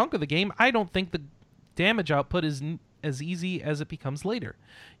large chunk of the game, I don't think the damage output is as easy as it becomes later.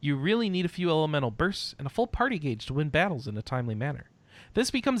 You really need a few elemental bursts and a full party gauge to win battles in a timely manner.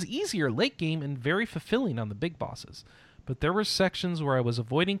 This becomes easier late game and very fulfilling on the big bosses. But there were sections where I was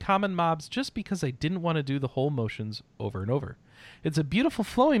avoiding common mobs just because I didn't want to do the whole motions over and over. It's a beautiful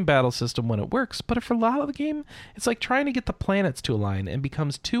flowing battle system when it works, but for a lot of the game, it's like trying to get the planets to align and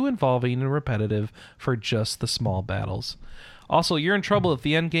becomes too involving and repetitive for just the small battles. Also, you're in trouble if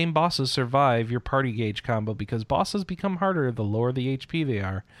the endgame bosses survive your party gauge combo because bosses become harder the lower the HP they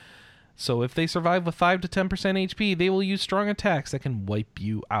are. So if they survive with 5 to 10% HP, they will use strong attacks that can wipe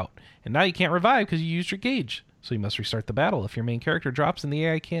you out. And now you can't revive because you used your gauge. So you must restart the battle if your main character drops and the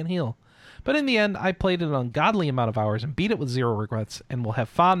AI can't heal. But in the end, I played an ungodly amount of hours and beat it with zero regrets, and will have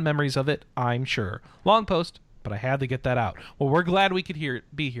fond memories of it, I'm sure. Long post, but I had to get that out. Well, we're glad we could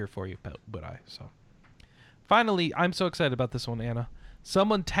be here for you, but I. So finally, I'm so excited about this one, Anna.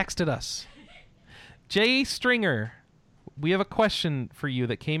 Someone texted us. Jay Stringer, we have a question for you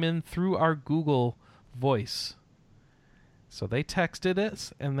that came in through our Google Voice. So they texted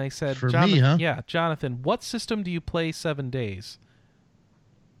us, and they said, For me, huh? Yeah, Jonathan, what system do you play 7 days?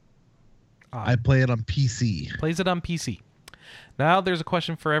 I play it on PC. Plays it on PC. Now there's a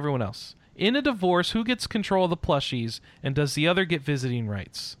question for everyone else. In a divorce, who gets control of the plushies, and does the other get visiting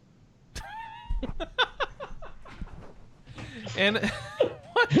rights? And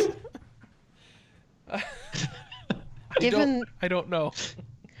what? I don't know.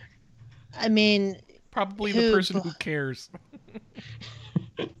 I mean, probably the person who cares.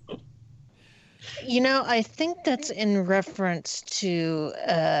 I think that's in reference to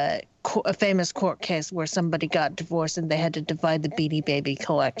a famous court case where somebody got divorced and they had to divide the Beanie Baby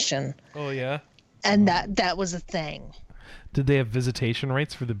collection. Oh, yeah? And that was a thing. Did they have visitation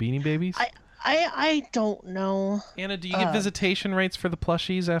rights for the Beanie Babies? I don't know. Anna, do you get visitation rights for the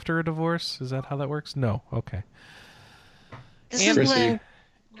plushies after a divorce? Is that how that works? No. Okay.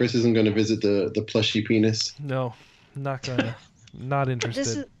 Chris isn't going to visit the plushy penis. No, not gonna. Not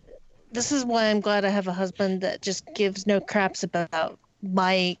interested. This is why I'm glad I have a husband that just gives no craps about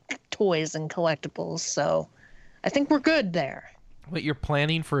my toys and collectibles. So I think we're good there. Wait, you're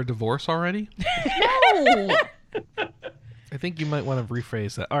planning for a divorce already? No! I think you might want to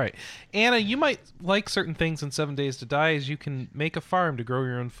rephrase that. All right. Anna, you might like certain things in 7 Days to Die as you can make a farm to grow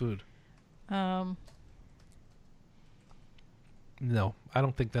your own food. No, I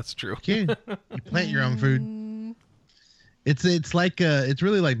don't think that's true. You plant your own food. It's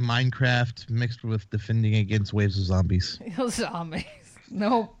really like Minecraft mixed with defending against waves of zombies. Zombies.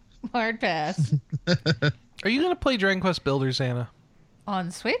 Nope. Hard pass. Are you going to play Dragon Quest Builders, Anna? On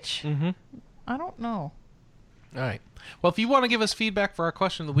Switch? Mm-hmm. I don't know. All right. Well, if you want to give us feedback for our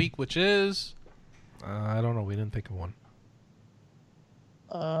question of the week, which is... I don't know. We didn't think of one.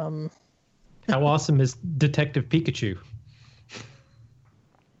 How awesome is Detective Pikachu?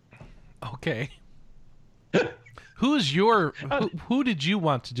 Okay. Who did you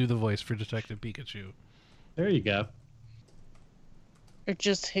want to do the voice for Detective Pikachu? There you go. Or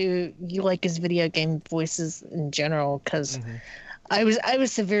just who you like his video game voices in general, because I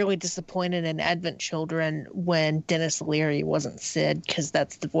was severely disappointed in Advent Children when Dennis Leary wasn't Sid, because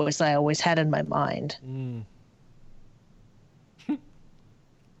that's the voice I always had in my mind. And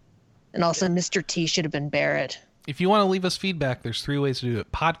also Mr. T should have been Barrett. If you want to leave us feedback, there's 3 ways to do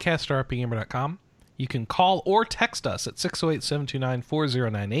it. Podcast@rpgamer.com. You can call or text us at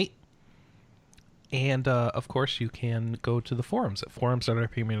 608-729-4098. And, of course, you can go to the forums at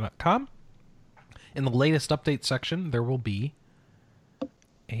forums.rpgamer.com. In the latest update section, there will be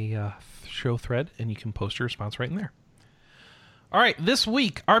a show thread, and you can post your response right in there. All right, this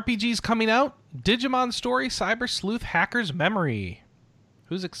week, RPG's coming out. Digimon Story, Cyber Sleuth, Hacker's Memory.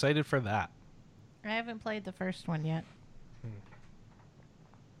 Who's excited for that? I haven't played the first one yet.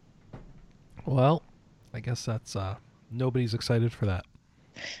 Well, I guess that's nobody's excited for that.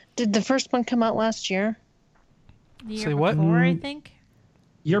 Did the first one come out last year? The year Say what? before, I think.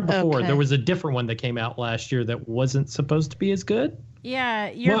 Year before, Okay. there was a different one that came out last year that wasn't supposed to be as good.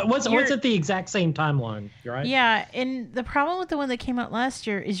 Yeah, Wasn't the exact same timeline, right? Yeah, and the problem with the one that came out last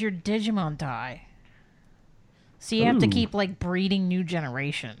year is your Digimon die. So you have to keep like breeding new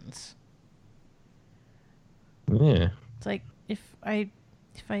generations. Yeah. It's like if I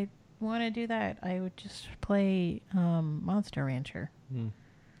want to do that, I would just play Monster Rancher.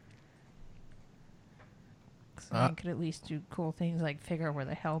 So I could at least do cool things like figure out where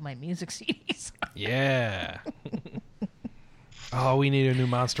the hell my music CDs are. Yeah. Oh, we need a new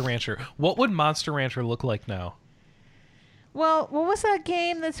Monster Rancher. What would Monster Rancher look like now? Well, what was that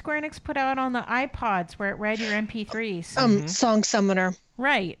game that Square Enix put out on the iPods where it read your MP3s? Song Summoner.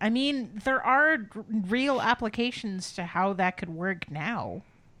 Right. I mean, there are real applications to how that could work now.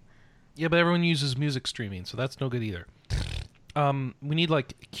 Yeah, but everyone uses music streaming, so that's no good either. We need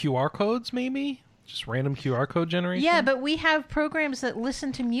like QR codes, maybe? Just random QR code generation? Yeah, but we have programs that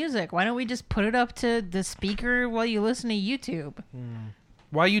listen to music. Why don't we just put it up to the speaker while you listen to YouTube?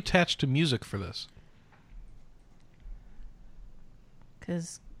 Why are you attached to music for this?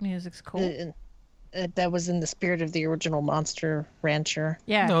 Because music's cool. That was in the spirit of the original Monster Rancher.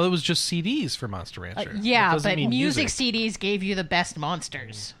 Yeah. No, it was just CDs for Monster Rancher. Yeah, That doesn't but mean music CDs gave you the best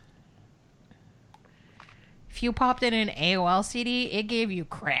monsters. If you popped in an AOL CD, it gave you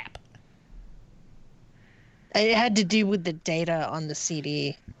crap. It had to do with the data on the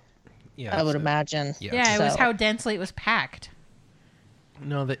CD, Yeah, I would imagine. Yeah, it was how densely it was packed.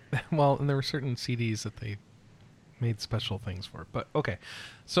 No, and there were certain CDs that they made special things for. But okay,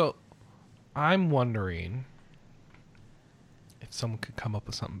 so I'm wondering if someone could come up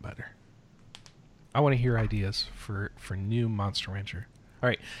with something better. I want to hear ideas for new Monster Rancher. All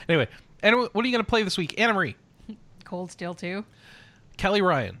right. Anyway, what are you going to play this week? Anna Marie. Cold Steel 2. Kelly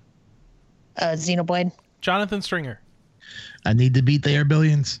Ryan. Xenoblade. Jonathan Stringer. I need to beat the Air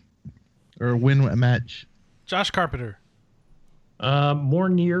Billions or win a match. Josh Carpenter. More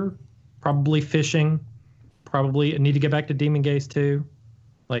near, probably fishing. Probably need to get back to Demon Gaze too.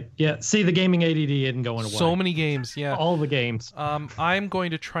 See, the gaming ADD isn't going away. So many games, yeah. All the games. I'm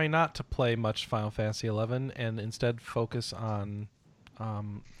going to try not to play much Final Fantasy XI and instead focus on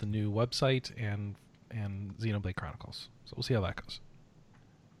the new website and Xenoblade Chronicles. So we'll see how that goes.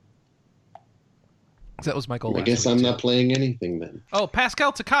 That was my goal. I guess I'm not playing anything then. Oh,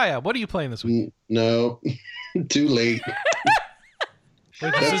 Pascal Takaya, what are you playing this week? No, too late.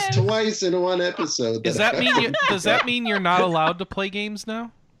 Wait, That's twice in one episode. does that mean you're not allowed to play games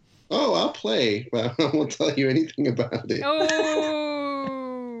now? Oh, I'll play, but I won't tell you anything about it.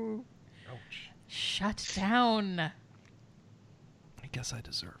 Oh! Ouch. Shut down. I guess I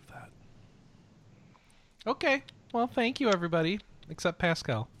deserve that. Okay. Well, thank you, everybody, except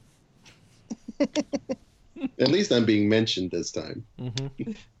Pascal. At least I'm being mentioned this time.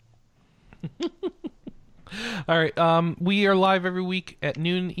 Mm-hmm. All right. We are live every week at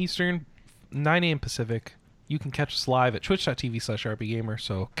noon Eastern, 9 a.m. Pacific. You can catch us live at twitch.tv/rpgamer.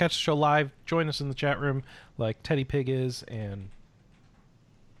 So catch the show live. Join us in the chat room like Teddy Pig is and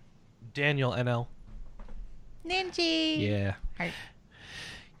Daniel NL. Ninja. Yeah. Hi.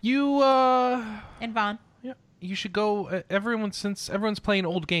 You, And Vaughn. yeah, you should go, since everyone's playing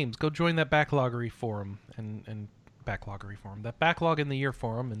old games, go join that backloggery forum and that backlog in the year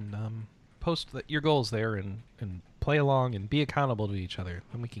forum and post your goals there and play along and be accountable to each other.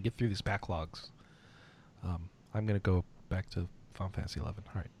 Then we can get through these backlogs. I'm going to go back to Final Fantasy XI. All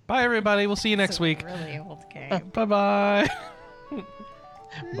right. Bye, everybody. We'll see you next week. Really old game. Bye-bye. Bye.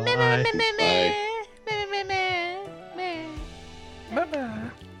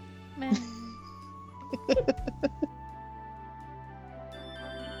 Bye-bye. Bye.